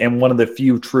interest and one of the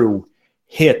few true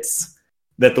hits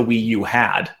that the Wii U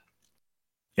had.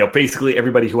 You know, basically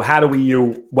everybody who had a Wii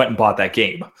U went and bought that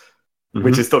game,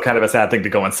 which is still kind of a sad thing to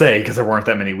go and say because there weren't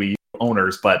that many Wii U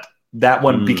owners, but that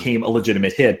one became a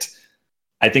legitimate hit.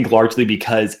 I think largely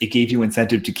because it gave you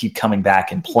incentive to keep coming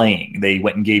back and playing. They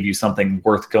went and gave you something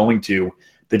worth going to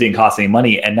that didn't cost any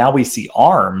money. And now we see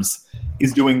ARMS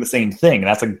is doing the same thing.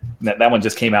 That one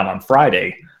just came out on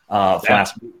Friday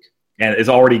last week and is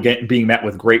already being met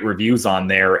with great reviews on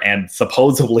there and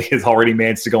supposedly has already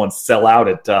managed to go and sell out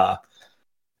at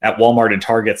Walmart and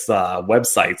Target's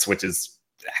websites, which is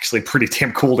actually pretty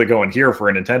damn cool to go and hear for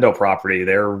a Nintendo property.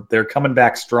 They're coming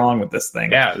back strong with this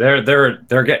thing. Yeah, they're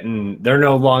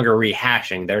no longer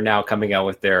rehashing. They're now coming out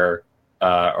with their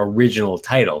original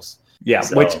titles. Yeah,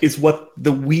 so. Which is what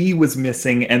the Wii was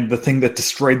missing and the thing that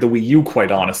destroyed the Wii U,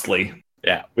 quite honestly.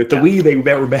 Yeah. With the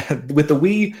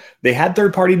Wii, they had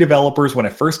third-party developers when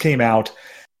it first came out,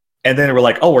 and then they were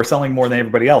like, "Oh, we're selling more than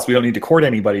everybody else. We don't need to court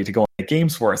anybody to go and make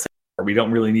games for us. Or we don't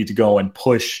really need to go and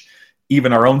push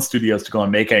even our own studios to go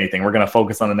and make anything. We're going to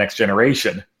focus on the next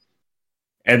generation."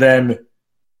 And then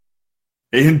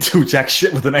they didn't do jack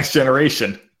shit with the next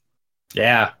generation.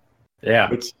 Yeah.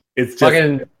 Which it's just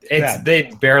fucking.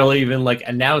 They barely even like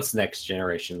announced next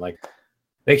generation. Like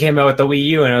they came out with the Wii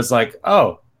U, and I was like,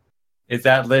 "Oh, is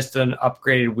that list an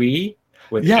upgraded Wii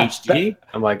with HD?"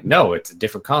 I'm like, "No, it's a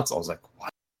different console." I was like,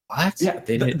 "What?" Yeah,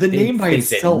 the name by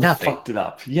itself fucked it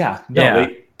up. Yeah,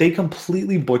 They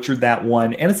completely butchered that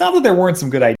one. And it's not that there weren't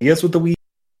some good ideas with the Wii,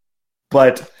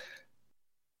 but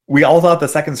we all thought the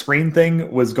second screen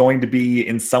thing was going to be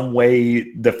in some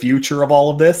way the future of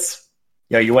all of this.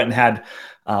 Yeah, you went and had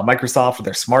Microsoft with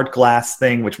their smart glass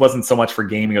thing, which wasn't so much for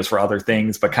gaming, it was for other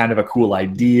things, but kind of a cool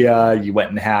idea. You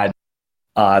went and had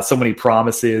so many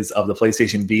promises of the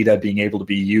PlayStation Vita being able to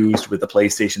be used with the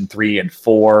PlayStation 3 and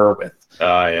 4 with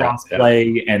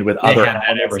crossplay and with other... They had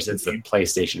that ever since the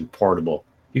PlayStation Portable.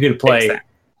 You could play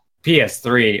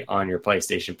PS3 on your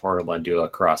PlayStation Portable and do a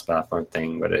cross-platform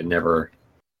thing, but it never...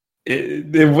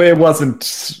 It wasn't...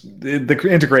 The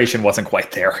integration wasn't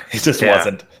quite there. It just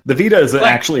wasn't. The Vita is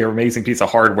actually an amazing piece of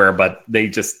hardware, but they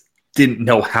just didn't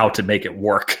know how to make it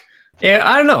work. Yeah,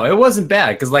 I don't know. It wasn't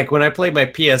bad, because like when I played my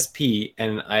PSP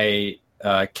and I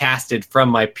casted from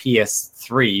my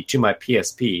PS3 to my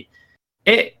PSP,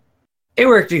 it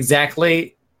worked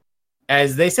exactly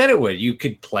as they said it would. You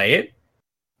could play it,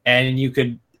 and you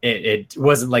could. It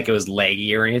wasn't like it was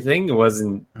laggy or anything. It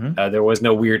wasn't. There was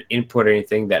no weird input or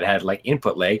anything that had like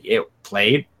input lag. It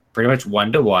played pretty much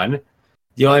 1-to-1.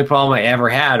 The only problem I ever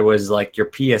had was like your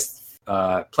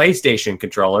PlayStation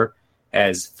controller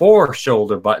has 4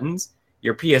 shoulder buttons.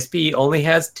 Your PSP only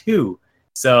has 2.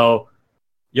 So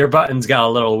your buttons got a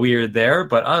little weird there.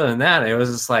 But other than that, it was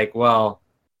just like, well,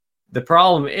 the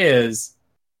problem is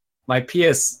my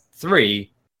PS3,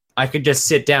 I could just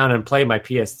sit down and play my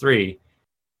PS3.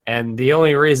 And the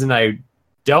only reason I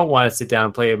don't want to sit down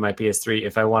and play with my PS3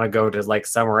 if I want to go to like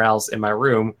somewhere else in my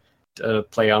room to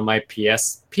play on my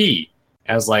PSP.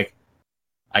 I was like,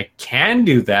 I can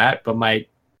do that, but my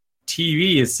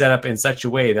TV is set up in such a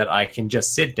way that I can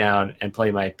just sit down and play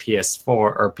my PS4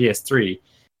 or PS3,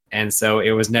 and so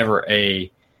it was never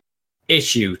a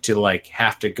issue to like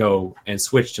have to go and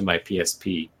switch to my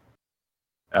PSP.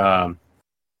 But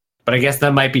I guess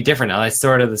that might be different now. That's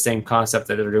sort of the same concept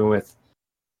that they're doing with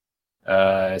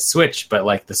Switch, but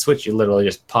like the Switch, you literally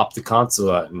just pop the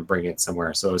console out and bring it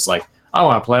somewhere. So it's like, I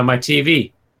want to play on my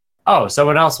TV. Oh,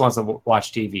 someone else wants to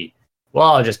watch TV.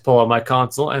 Well, I'll just pull out my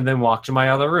console and then walk to my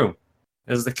other room.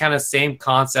 It was the kind of same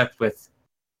concept with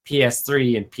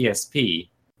PS3 and PSP,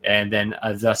 and then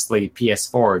thusly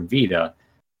PS4 and Vita.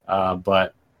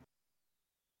 But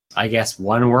I guess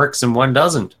one works and one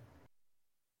doesn't.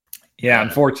 Yeah,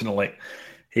 unfortunately.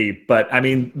 But I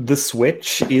mean, the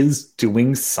Switch is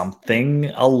doing something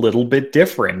a little bit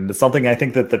different. It's something I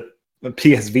think that the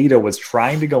PS Vita was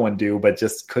trying to go and do, but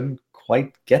just couldn't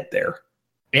quite get there.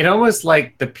 It almost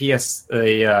like the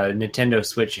Nintendo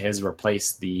Switch has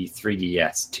replaced the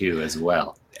 3DS too, as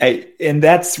well. And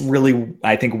that's really,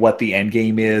 I think, what the end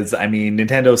game is. I mean,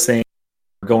 Nintendo's saying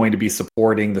we're going to be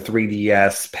supporting the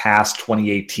 3DS past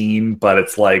 2018, but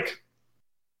it's like,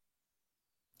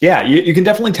 yeah, you can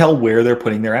definitely tell where they're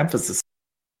putting their emphasis.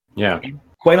 Yeah.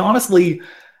 Quite honestly,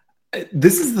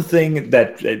 this is the thing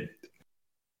that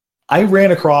I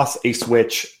ran across a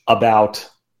Switch about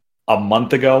a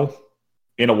month ago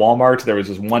in a Walmart. There was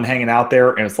just one hanging out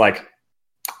there, and it's like,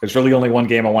 there's really only one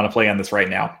game I want to play on this right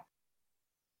now.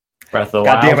 Breath of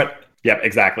the God Wild. damn it. Yep,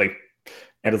 exactly.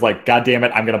 And it's like, God damn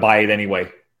it, I'm going to buy it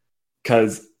anyway.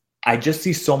 Because I just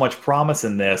see so much promise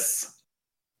in this.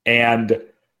 And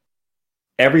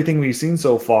everything we've seen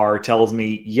so far tells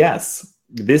me, yes,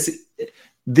 this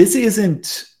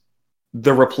isn't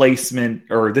the replacement,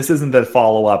 or this isn't the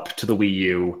follow-up to the Wii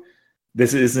U.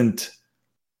 This isn't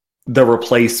the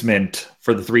replacement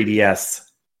for the 3DS.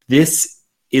 This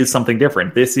is something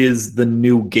different. This is the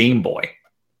new Game Boy.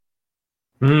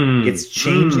 It's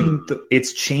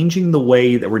changing the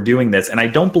way that we're doing this, and I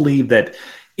don't believe that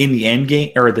in the end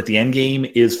game, or that the end game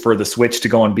is for the Switch to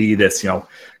go and be this,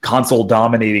 console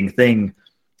dominating thing.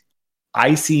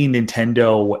 I see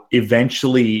Nintendo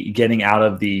eventually getting out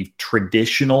of the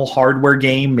traditional hardware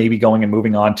game, maybe going and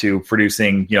moving on to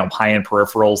producing, high-end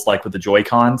peripherals like with the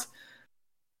Joy-Cons.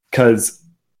 Because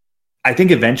I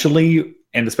think eventually,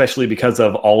 and especially because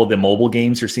of all of the mobile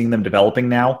games you're seeing them developing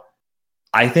now,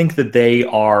 I think that they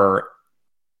are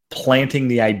planting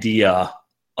the idea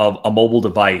of a mobile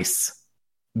device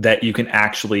that you can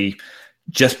actually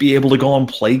just be able to go and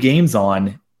play games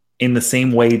on in the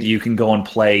same way that you can go and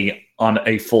play on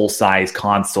a full-size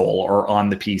console or on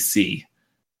the PC.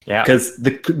 Yeah. Because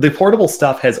the portable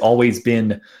stuff has always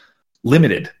been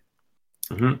limited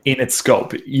in its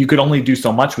scope. You could only do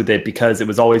so much with it because it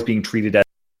was always being treated as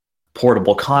a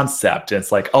portable concept. And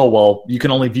it's like, oh, well, you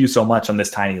can only view so much on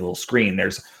this tiny little screen.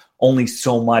 There's only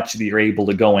so much that you're able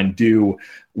to go and do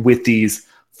with these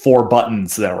 4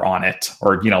 buttons that are on it.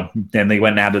 Or, then they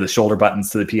went and added the shoulder buttons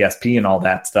to the PSP and all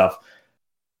that stuff.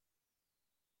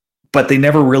 But they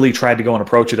never really tried to go and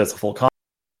approach it as a full console.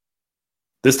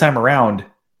 This time around,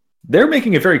 they're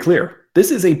making it very clear.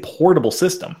 This is a portable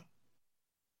system.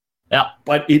 Yeah.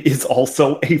 But it is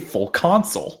also a full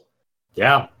console.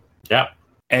 Yeah. Yeah.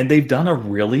 And they've done a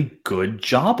really good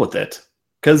job with it.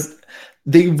 Because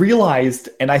they realized,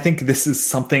 and I think this is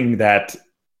something that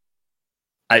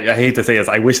I hate to say this,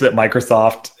 I wish that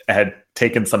Microsoft had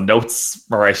taken some notes,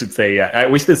 or I should say, I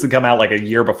wish this had come out like a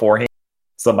year beforehand,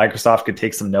 so Microsoft could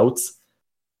take some notes.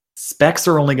 Specs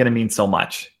are only going to mean so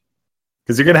much.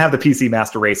 Because you're going to have the PC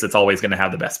Master Race that's always going to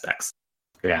have the best specs.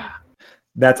 Yeah.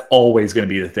 That's always going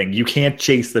to be the thing. You can't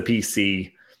chase the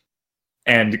PC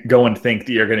and go and think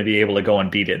that you're going to be able to go and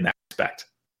beat it in that respect.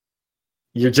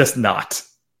 You're just not.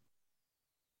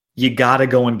 You got to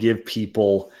go and give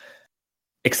people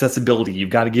accessibility. You've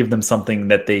got to give them something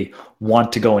that they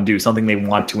want to go and do, something they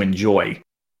want to enjoy.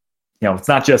 It's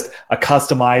not just a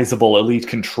customizable Elite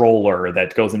controller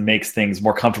that goes and makes things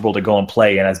more comfortable to go and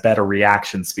play and has better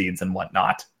reaction speeds and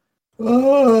whatnot.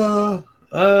 There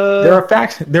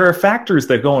are factors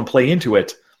that go and play into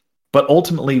it, but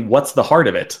ultimately, what's the heart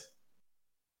of it?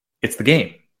 It's the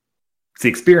game. It's the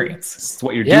experience. It's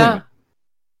what you're doing.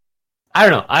 I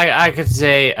don't know. I could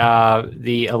say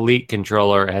the Elite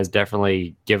controller has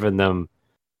definitely given them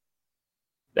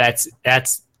that's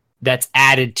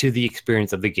added to the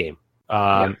experience of the game.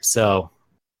 So,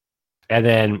 and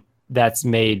then that's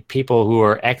made people who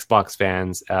are Xbox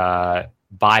fans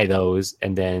buy those,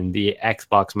 and then the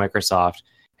Xbox Microsoft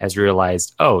has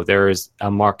realized, oh, there is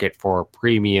a market for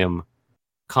premium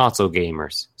console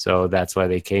gamers. So that's why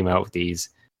they came out with these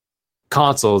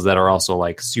consoles that are also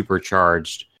like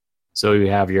supercharged. So you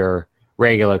have your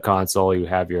regular console, you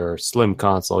have your slim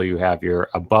console, you have your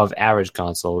above average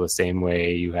console the same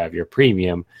way you have your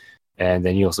premium. And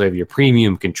then you also have your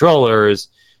premium controllers.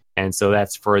 And so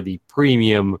that's for the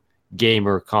premium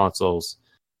gamer consoles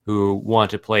who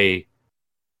want to play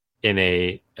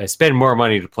in spend more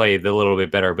money to play the little bit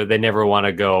better, but they never want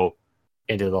to go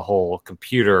into the whole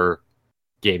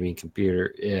gaming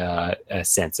computer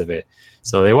sense of it.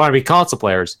 So they want to be console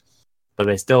players, but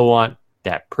they still want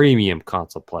that premium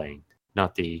console playing,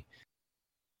 not the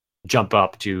jump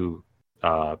up to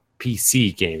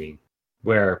PC gaming,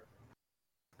 where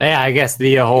I guess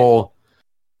the whole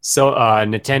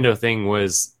Nintendo thing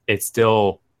was it's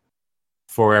still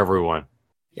for everyone.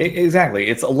 Exactly.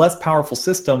 It's a less powerful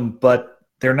system, but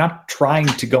they're not trying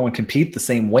to go and compete the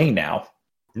same way now.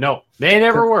 No, they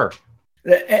never were.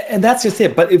 And that's just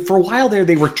it. But for a while there,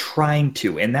 they were trying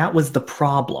to, and that was the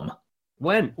problem.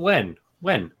 When?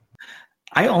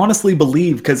 I honestly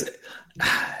believe, because,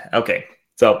 okay,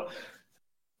 so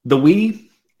the Wii,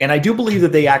 and I do believe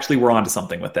that they actually were onto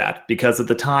something with that, because at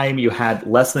the time you had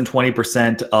less than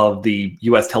 20% of the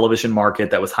US television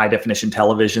market that was high-definition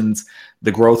televisions.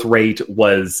 The growth rate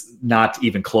was not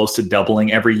even close to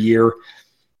doubling every year.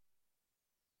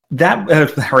 At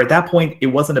that point, it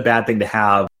wasn't a bad thing to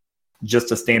have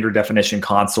just a standard definition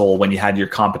console when you had your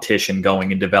competition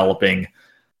going and developing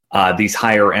these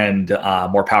higher end,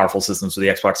 more powerful systems with the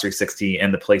Xbox 360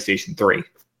 and the PlayStation 3.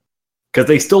 Because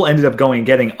they still ended up going and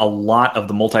getting a lot of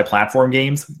the multi-platform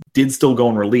games, did still go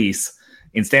and release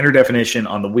in standard definition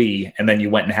on the Wii, and then you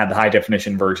went and had the high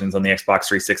definition versions on the Xbox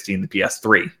 360 and the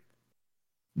PS3.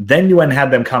 Then you went and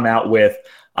had them come out with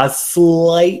a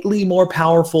slightly more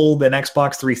powerful than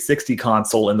Xbox 360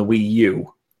 console in the Wii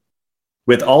U,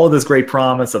 with all of this great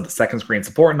promise of the second screen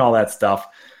support and all that stuff.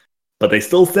 But they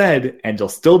still said, and you'll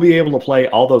still be able to play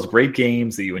all those great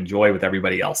games that you enjoy with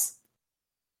everybody else.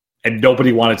 And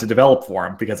nobody wanted to develop for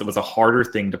them because it was a harder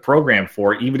thing to program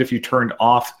for, even if you turned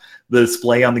off the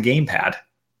display on the gamepad.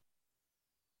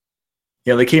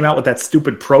 You know, they came out with that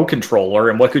stupid Pro controller,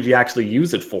 and what could you actually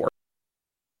use it for?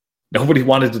 Nobody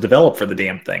wanted to develop for the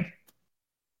damn thing.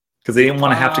 Because they didn't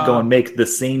want to have to go and make the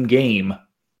same game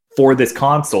for this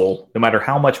console, no matter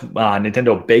how much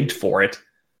Nintendo begged for it.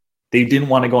 They didn't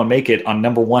want to go and make it on,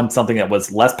 number one, something that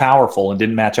was less powerful and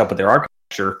didn't match up with their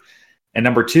architecture. And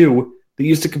number two, they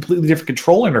used a completely different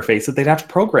control interface that they'd have to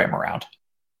program around.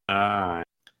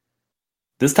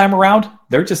 This time around,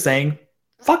 they're just saying,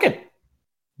 fuck it.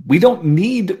 We don't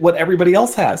need what everybody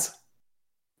else has.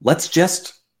 Let's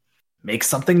just make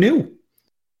something new.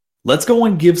 Let's go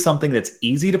and give something that's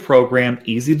easy to program,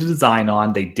 easy to design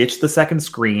on. They ditched the second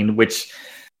screen, which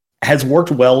has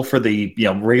worked well for the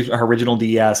original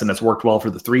DS, and it's worked well for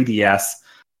the 3DS.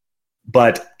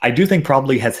 But I do think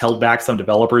probably has held back some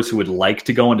developers who would like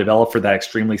to go and develop for that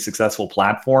extremely successful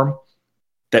platform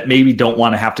that maybe don't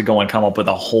want to have to go and come up with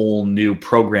a whole new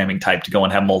programming type to go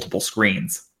and have multiple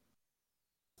screens.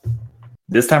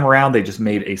 This time around, they just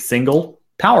made a single,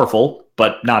 powerful,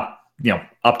 but not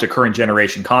up to current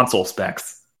generation console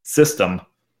specs system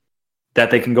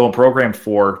that they can go and program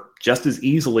for just as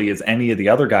easily as any of the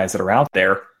other guys that are out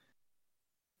there.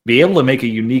 Be able to make a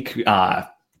unique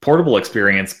portable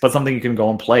experience, but something you can go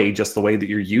and play just the way that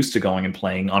you're used to going and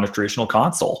playing on a traditional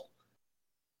console.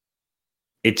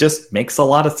 It just makes a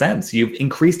lot of sense. You've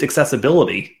increased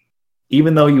accessibility,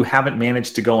 even though you haven't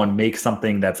managed to go and make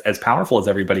something that's as powerful as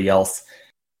everybody else.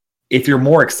 If you're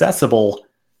more accessible,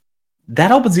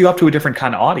 that opens you up to a different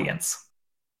kind of audience.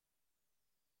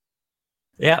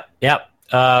 Yes,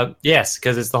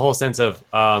 because it's the whole sense of,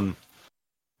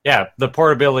 the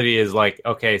portability is like,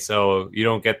 okay, so you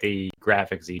don't get the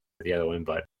graphics either the other one,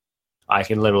 but I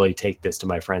can literally take this to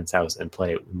my friend's house and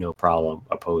play it no problem,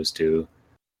 opposed to,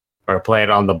 or play it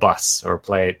on the bus, or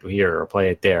play it here, or play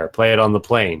it there, play it on the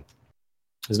plane.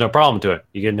 There's no problem to it.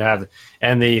 You can have,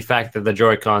 and the fact that the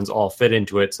Joy-Cons all fit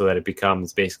into it so that it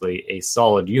becomes basically a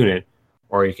solid unit,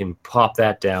 or you can pop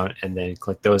that down and then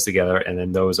click those together, and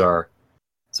then those are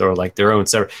sort of like their own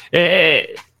separate.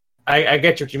 I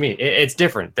get what you mean. It's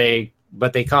different.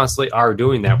 But they constantly are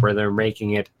doing that, where they're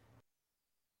making it.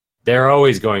 They're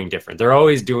always going different. They're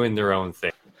always doing their own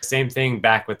thing. Same thing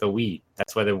back with the Wii.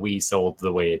 That's why the Wii sold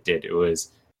the way it did. It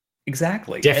was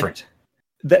exactly different.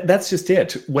 That's just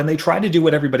it. When they try to do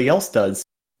what everybody else does,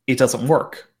 it doesn't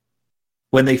work.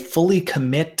 When they fully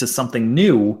commit to something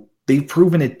new, they've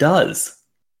proven it does.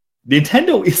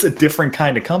 Nintendo is a different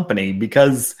kind of company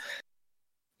because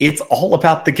it's all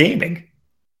about the gaming.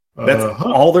 That's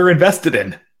all they're invested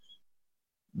in.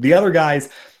 The other guys,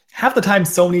 half the time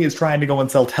Sony is trying to go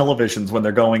and sell televisions when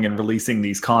they're going and releasing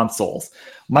these consoles.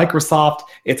 Microsoft,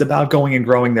 it's about going and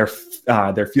growing their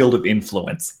field of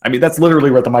influence. I mean, that's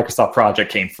literally where the Microsoft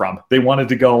project came from. They wanted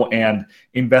to go and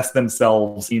invest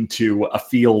themselves into a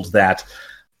field that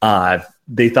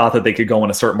they thought that they could go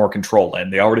and assert more control in.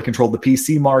 They already controlled the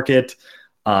PC market.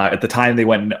 At the time, they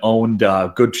went and owned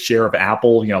a good share of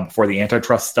Apple, before the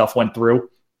antitrust stuff went through.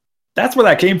 That's where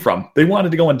that came from. They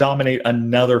wanted to go and dominate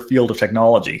another field of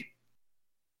technology.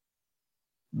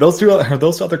 Those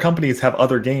other companies have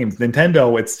other games.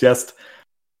 Nintendo, it's just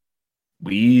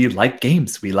we like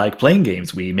games. We like playing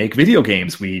games. We make video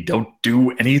games. We don't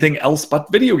do anything else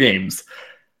but video games.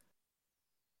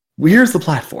 Well, here's the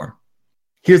platform.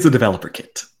 Here's the developer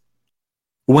kit.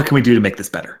 What can we do to make this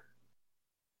better?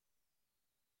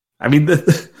 I mean,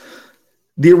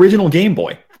 the original Game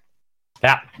Boy.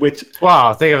 Yeah. Which,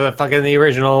 wow, think of the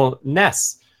original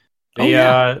NES.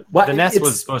 The NES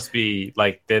was supposed to be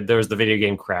like there was the video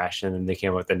game Crash, and then they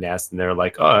came up with the NES, and they're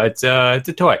like, oh, it's a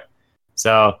toy.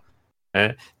 So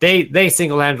they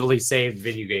single-handedly saved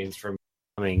video games from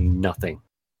becoming nothing.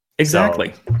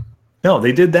 Exactly. So, no,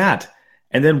 they did that,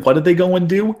 and then what did they go and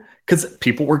do? Because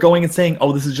people were going and saying,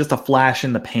 oh, this is just a flash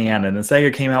in the pan, and then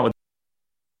Sega came out with,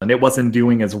 and it wasn't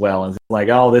doing as well. And it's like,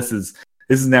 oh, this is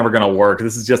never going to work.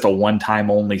 This is just a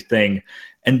one-time only thing.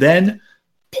 And then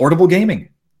portable gaming.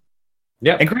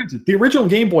 Yeah. And granted, the original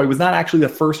Game Boy was not actually the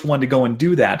first one to go and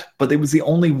do that, but it was the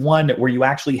only one where you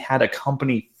actually had a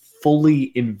company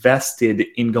fully invested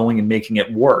in going and making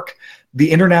it work.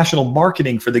 The international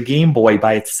marketing for the Game Boy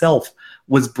by itself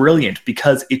was brilliant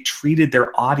because it treated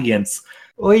their audience.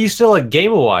 Well, you still had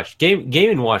Game & Watch.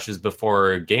 Game & Watch is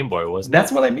before Game Boy, wasn't it?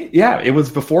 That's what I mean. Yeah, it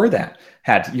was before that.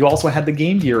 You also had the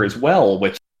Game Gear as well,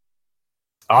 which...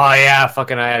 Oh, yeah,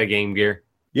 fucking I had a Game Gear.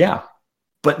 Yeah.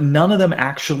 But none of them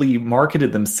actually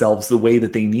marketed themselves the way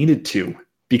that they needed to.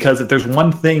 Because if there's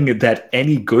one thing that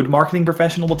any good marketing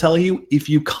professional will tell you, if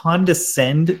you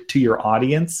condescend to your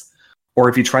audience, or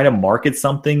if you try to market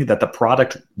something that the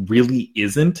product really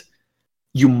isn't,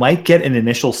 you might get an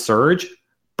initial surge,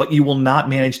 but you will not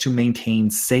manage to maintain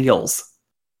sales.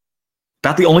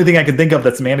 About the only thing I can think of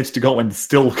that's managed to go and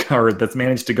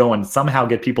somehow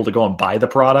get people to go and buy the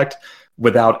product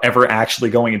without ever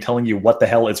actually going and telling you what the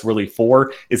hell it's really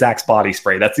for is Axe body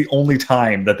spray. That's the only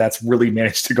time that's really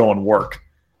managed to go and work.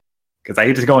 Because I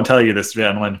hate to go and tell you this,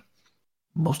 gentlemen,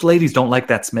 most ladies don't like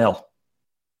that smell.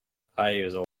 I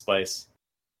use Old Spice.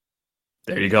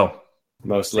 There you go.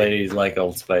 Most ladies like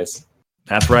Old Spice.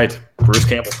 That's right. Bruce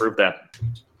Campbell proved that.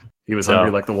 He was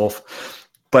hungry like the wolf.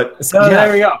 But so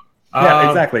there we go. Yeah,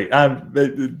 exactly.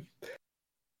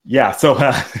 Yeah, so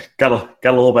got a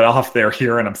little bit off there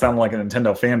here, and I'm sounding like a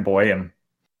Nintendo fanboy, and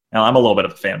now I'm a little bit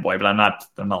of a fanboy, but I'm not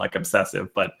like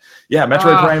obsessive. But yeah,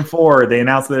 Metroid Prime 4, they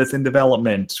announced that it's in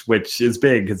development, which is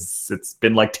big because it's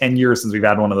been like 10 years since we've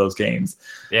had one of those games.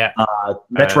 Yeah.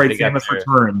 Metroid Samus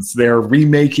Returns. They're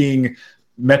remaking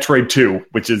Metroid 2,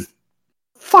 which is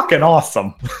fucking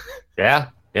awesome. Yeah.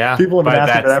 People have been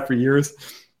asking for that for years.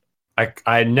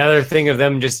 Another thing of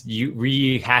them just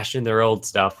rehashing their old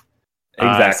stuff.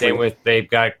 Exactly. Same with they've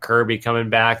got Kirby coming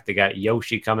back. They got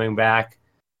Yoshi coming back.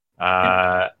 They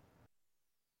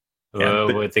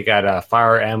got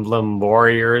Fire Emblem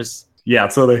Warriors. Yeah,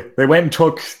 so they went and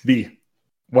took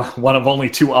one of only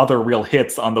two other real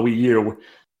hits on the Wii U.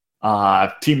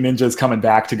 Team Ninja's coming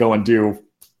back to go and do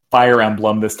Fire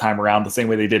Emblem this time around, the same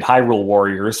way they did Hyrule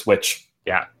Warriors, which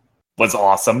was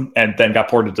awesome, and then got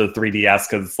ported to the 3DS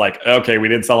because it's like, okay, we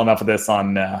didn't sell enough of this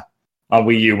on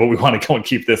Wii U, but we want to go and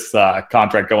keep this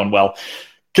contract going well.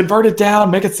 Convert it down,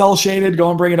 make it cell shaded, go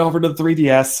and bring it over to the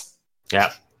 3DS.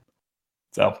 Yeah.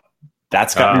 So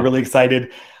that's got me really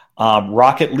excited.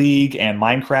 Rocket League and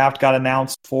Minecraft got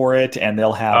announced for it, and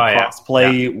they'll have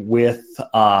crossplay with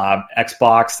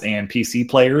Xbox and PC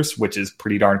players, which is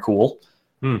pretty darn cool.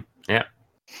 Yeah.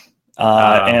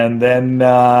 And then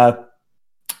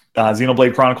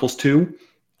Xenoblade Chronicles 2.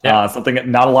 Something that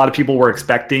not a lot of people were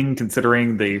expecting,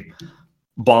 considering the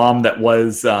bomb that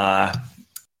was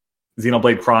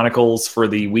Xenoblade Chronicles for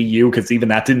the Wii U, because even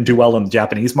that didn't do well in the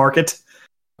Japanese market.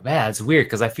 Man, it's weird,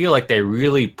 because I feel like they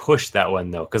really pushed that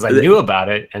one, though, because I knew about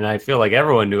it, and I feel like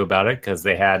everyone knew about it, because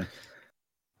they had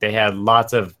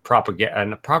lots of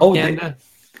propaganda.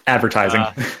 Advertising.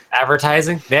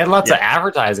 Advertising. They had lots of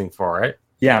advertising for it.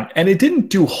 Yeah, and it didn't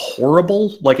do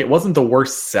horrible. Like, it wasn't the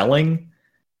worst selling,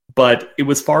 but it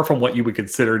was far from what you would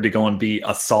consider to go and be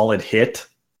a solid hit.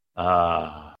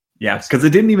 Yeah, because it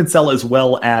didn't even sell as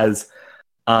well as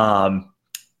Xenoblade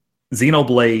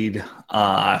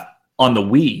on the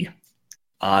Wii,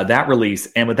 that release.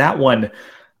 And with that one,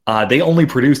 they only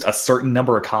produced a certain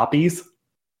number of copies.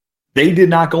 They did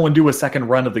not go and do a second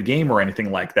run of the game or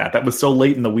anything like that. That was so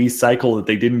late in the Wii cycle that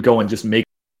they didn't go and just make,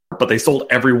 but they sold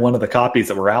every one of the copies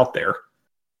that were out there.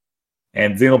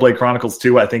 And Xenoblade Chronicles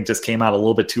 2, I think, just came out a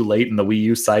little bit too late in the Wii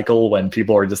U cycle when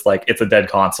people are just like, it's a dead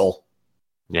console.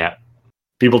 Yeah.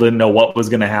 People didn't know what was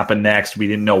going to happen next. We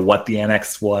didn't know what the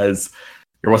NX was.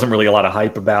 There wasn't really a lot of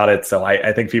hype about it. So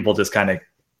I think people just kind of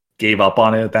gave up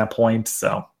on it at that point.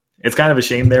 So it's kind of a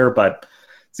shame there, but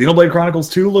Xenoblade Chronicles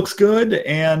 2 looks good.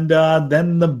 And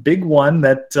then the big one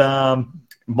that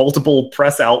multiple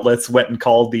press outlets went and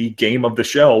called the game of the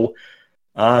show.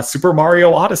 Super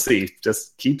Mario Odyssey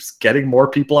just keeps getting more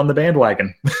people on the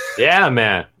bandwagon. Yeah,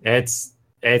 man. It's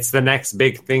the next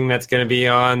big thing that's going to be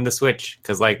on the Switch.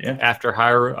 Because after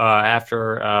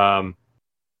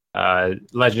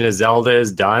Legend of Zelda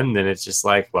is done, then it's just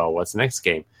like, well, what's the next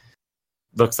game?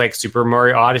 Looks like Super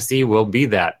Mario Odyssey will be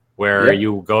that, where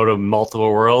you go to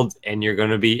multiple worlds and you're going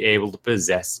to be able to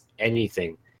possess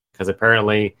anything. Because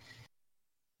apparently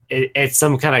it's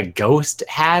some kind of ghost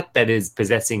hat that is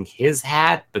possessing his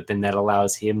hat, but then that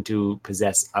allows him to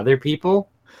possess other people.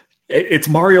 It's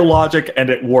Mario logic, and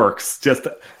it works. Just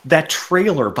that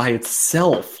trailer by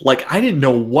itself. Like, I didn't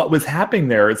know what was happening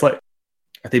there. It's like,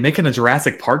 are they making a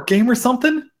Jurassic Park game or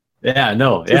something? Yeah,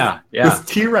 no, yeah. This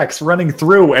T-Rex running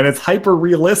through, and it's hyper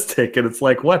realistic, and it's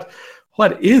like, what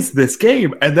is this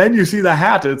game? And then you see the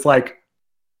hat, and it's like,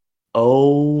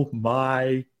 oh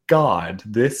my God,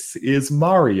 this is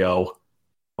Mario.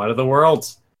 What are the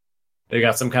worlds? They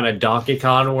got some kind of Donkey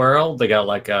Kong world. They got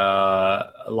like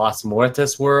a Los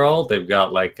Muertos world. They've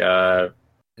got like I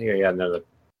think I got another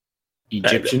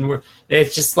Egyptian world.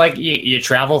 It's just like you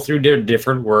travel through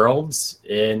different worlds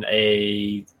in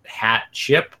a hat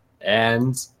ship,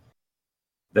 and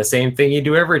the same thing you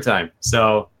do every time.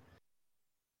 So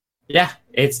yeah,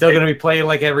 it's still going to be played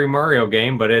like every Mario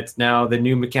game, but it's now the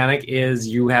new mechanic is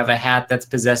you have a hat that's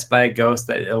possessed by a ghost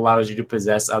that allows you to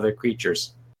possess other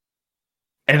creatures.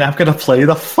 And I'm going to play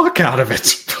the fuck out of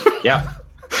it. Yeah.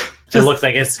 It looks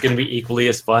like it's going to be equally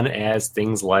as fun as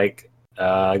things like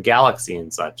Galaxy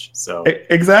and such. So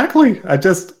exactly.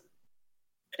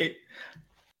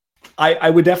 I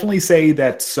would definitely say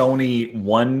that Sony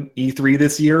won E3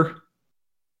 this year,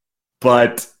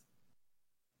 but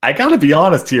I gotta be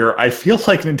honest here. I feel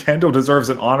like Nintendo deserves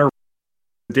an honor.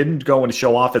 Didn't go and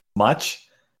show off as much,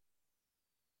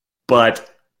 but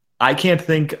I can't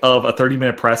think of a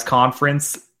 30-minute press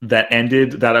conference that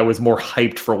ended that I was more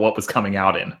hyped for what was coming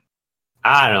out in.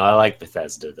 I don't know. I like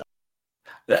Bethesda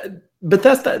though.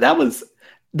 Bethesda, that was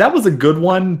a good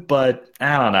one, but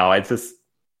I don't know. It's just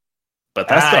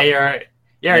Bethesda.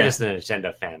 You're just a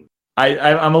Nintendo fan.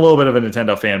 I'm a little bit of a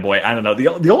Nintendo fanboy. I don't know.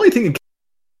 The only thing.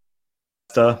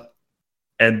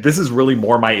 And this is really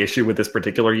more my issue with this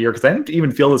particular year, because I didn't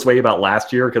even feel this way about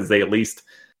last year, because they at least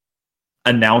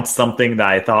announced something that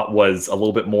I thought was a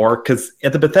little bit more. Because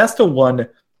at the Bethesda one,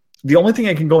 the only thing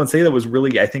I can go and say that was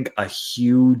really, I think, a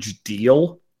huge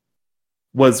deal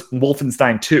was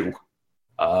Wolfenstein 2.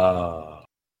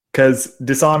 Because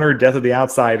Dishonored, Death of the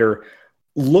Outsider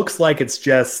looks like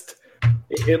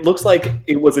it looks like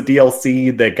it was a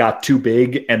DLC that got too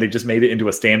big and they just made it into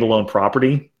a standalone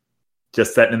property.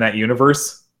 Just set in that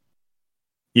universe.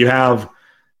 You have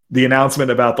the announcement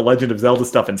about the Legend of Zelda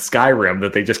stuff in Skyrim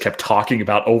that they just kept talking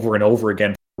about over and over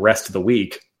again for the rest of the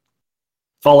week.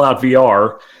 Fallout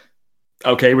VR.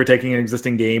 Okay, we're taking an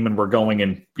existing game and we're going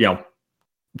and,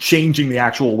 changing the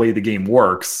actual way the game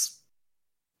works,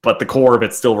 but the core of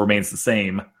it still remains the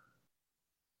same.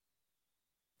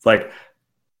 It's like,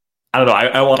 I don't know.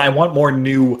 I want more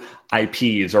new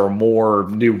IPs or more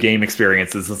new game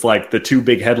experiences. It's like the two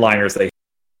big headliners they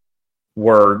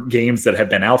were games that have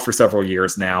been out for several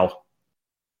years now.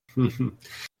 And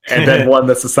then one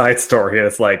that's a side story. And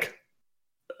it's like,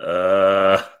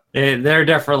 They're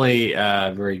definitely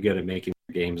very good at making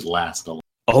games last a lot.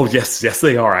 Oh, yes,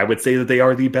 they are. I would say that they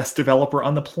are the best developer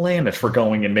on the planet for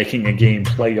going and making a game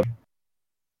playable.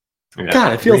 Yeah,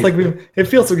 God, it feels like we've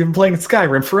been playing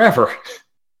Skyrim forever.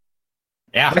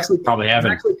 Yeah, probably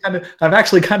haven't. I'm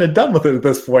actually kind of done with it at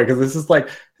this point, because this is like,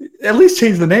 at least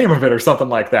change the name of it or something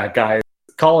like that, guys.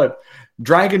 Call it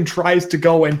Dragon Tries to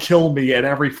Go and Kill Me at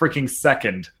Every Freaking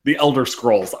Second. The Elder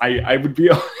Scrolls. I would be...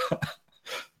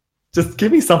 Just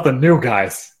give me something new,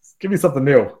 guys. Give me something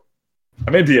new.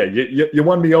 I'm into you. You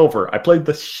won me over. I played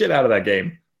the shit out of that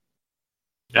game.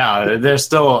 Yeah, there's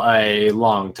still a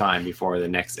long time before the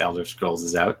next Elder Scrolls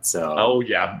is out, so... Oh,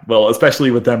 yeah. Well, especially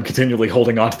with them continually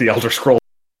holding on to the Elder Scrolls.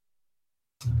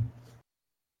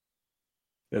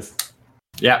 Yes.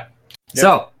 Yeah.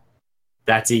 So,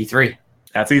 that's E3.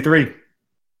 That's E3.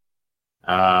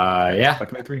 Yeah.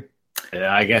 Fucking E3.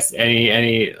 I guess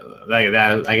any like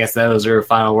that. I guess those are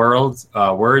final words.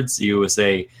 You would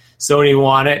say Sony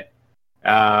won it,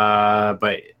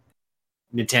 but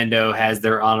Nintendo has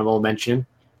their honorable mention.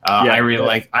 I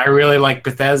really like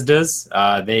Bethesda's.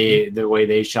 The way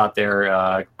they shot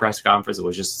their press conference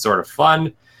was just sort of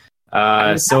fun.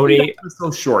 Sony was so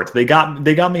short. They got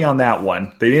me on that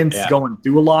one. They didn't go and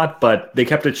do a lot, but they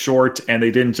kept it short, and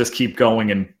they didn't just keep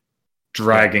going and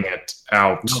dragging it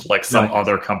out like some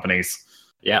other companies.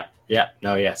 Yeah.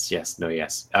 No, yes.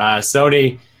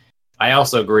 Sony, I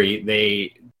also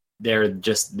agree. They're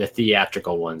just the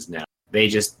theatrical ones now. They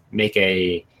just make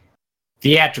a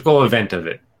theatrical event of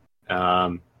it,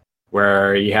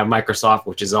 where you have Microsoft,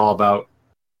 which is all about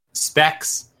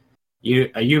specs, a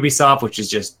Ubisoft, which is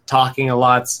just talking a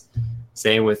lot.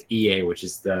 Same with EA, which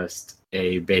is just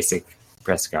a basic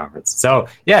press conference. So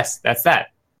yes, that's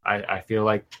that. I feel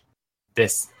like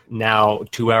this now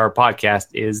 2-hour podcast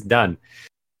is done.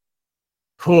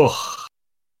 Whew.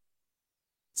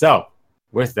 So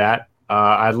with that,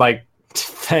 I'd like to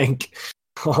thank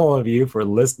all of you for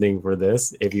listening for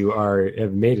this. If you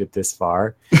have made it this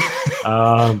far,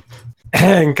 and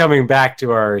coming back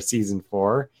to our season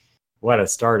 4, what a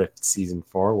start of season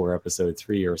 4. We're episode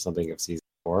 3 or something of season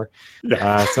 4.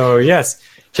 So yes,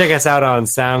 check us out on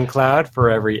SoundCloud for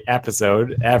every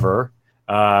episode ever.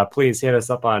 Please hit us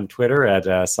up on Twitter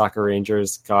at Soccer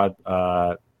Rangers.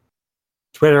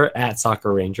 Twitter at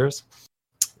Soccer Rangers.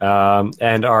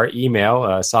 And our email,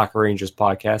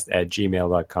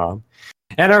 soccerrangerspodcast@gmail.com.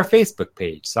 And our Facebook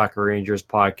page, Soccer Rangers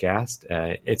Podcast.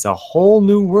 It's a whole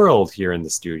new world here in the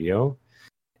studio.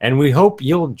 And we hope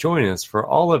you'll join us for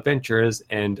all adventures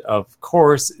and, of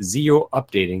course, Zio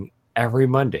updating every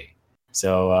Monday.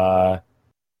 So,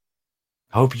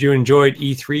 hope you enjoyed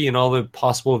E3 and all the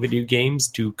possible video games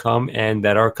to come and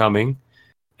that are coming.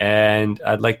 And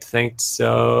I'd like to thank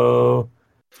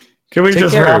Can we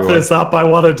just wrap this up? I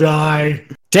want to die.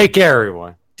 Take care,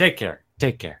 everyone. Take care.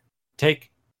 Take care. Take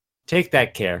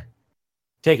that care.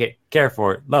 Take it. Care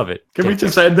for it. Love it. Can we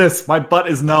just end this? My butt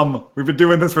is numb. We've been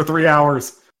doing this for 3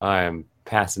 hours. I am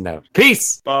passing out.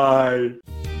 Peace. Bye.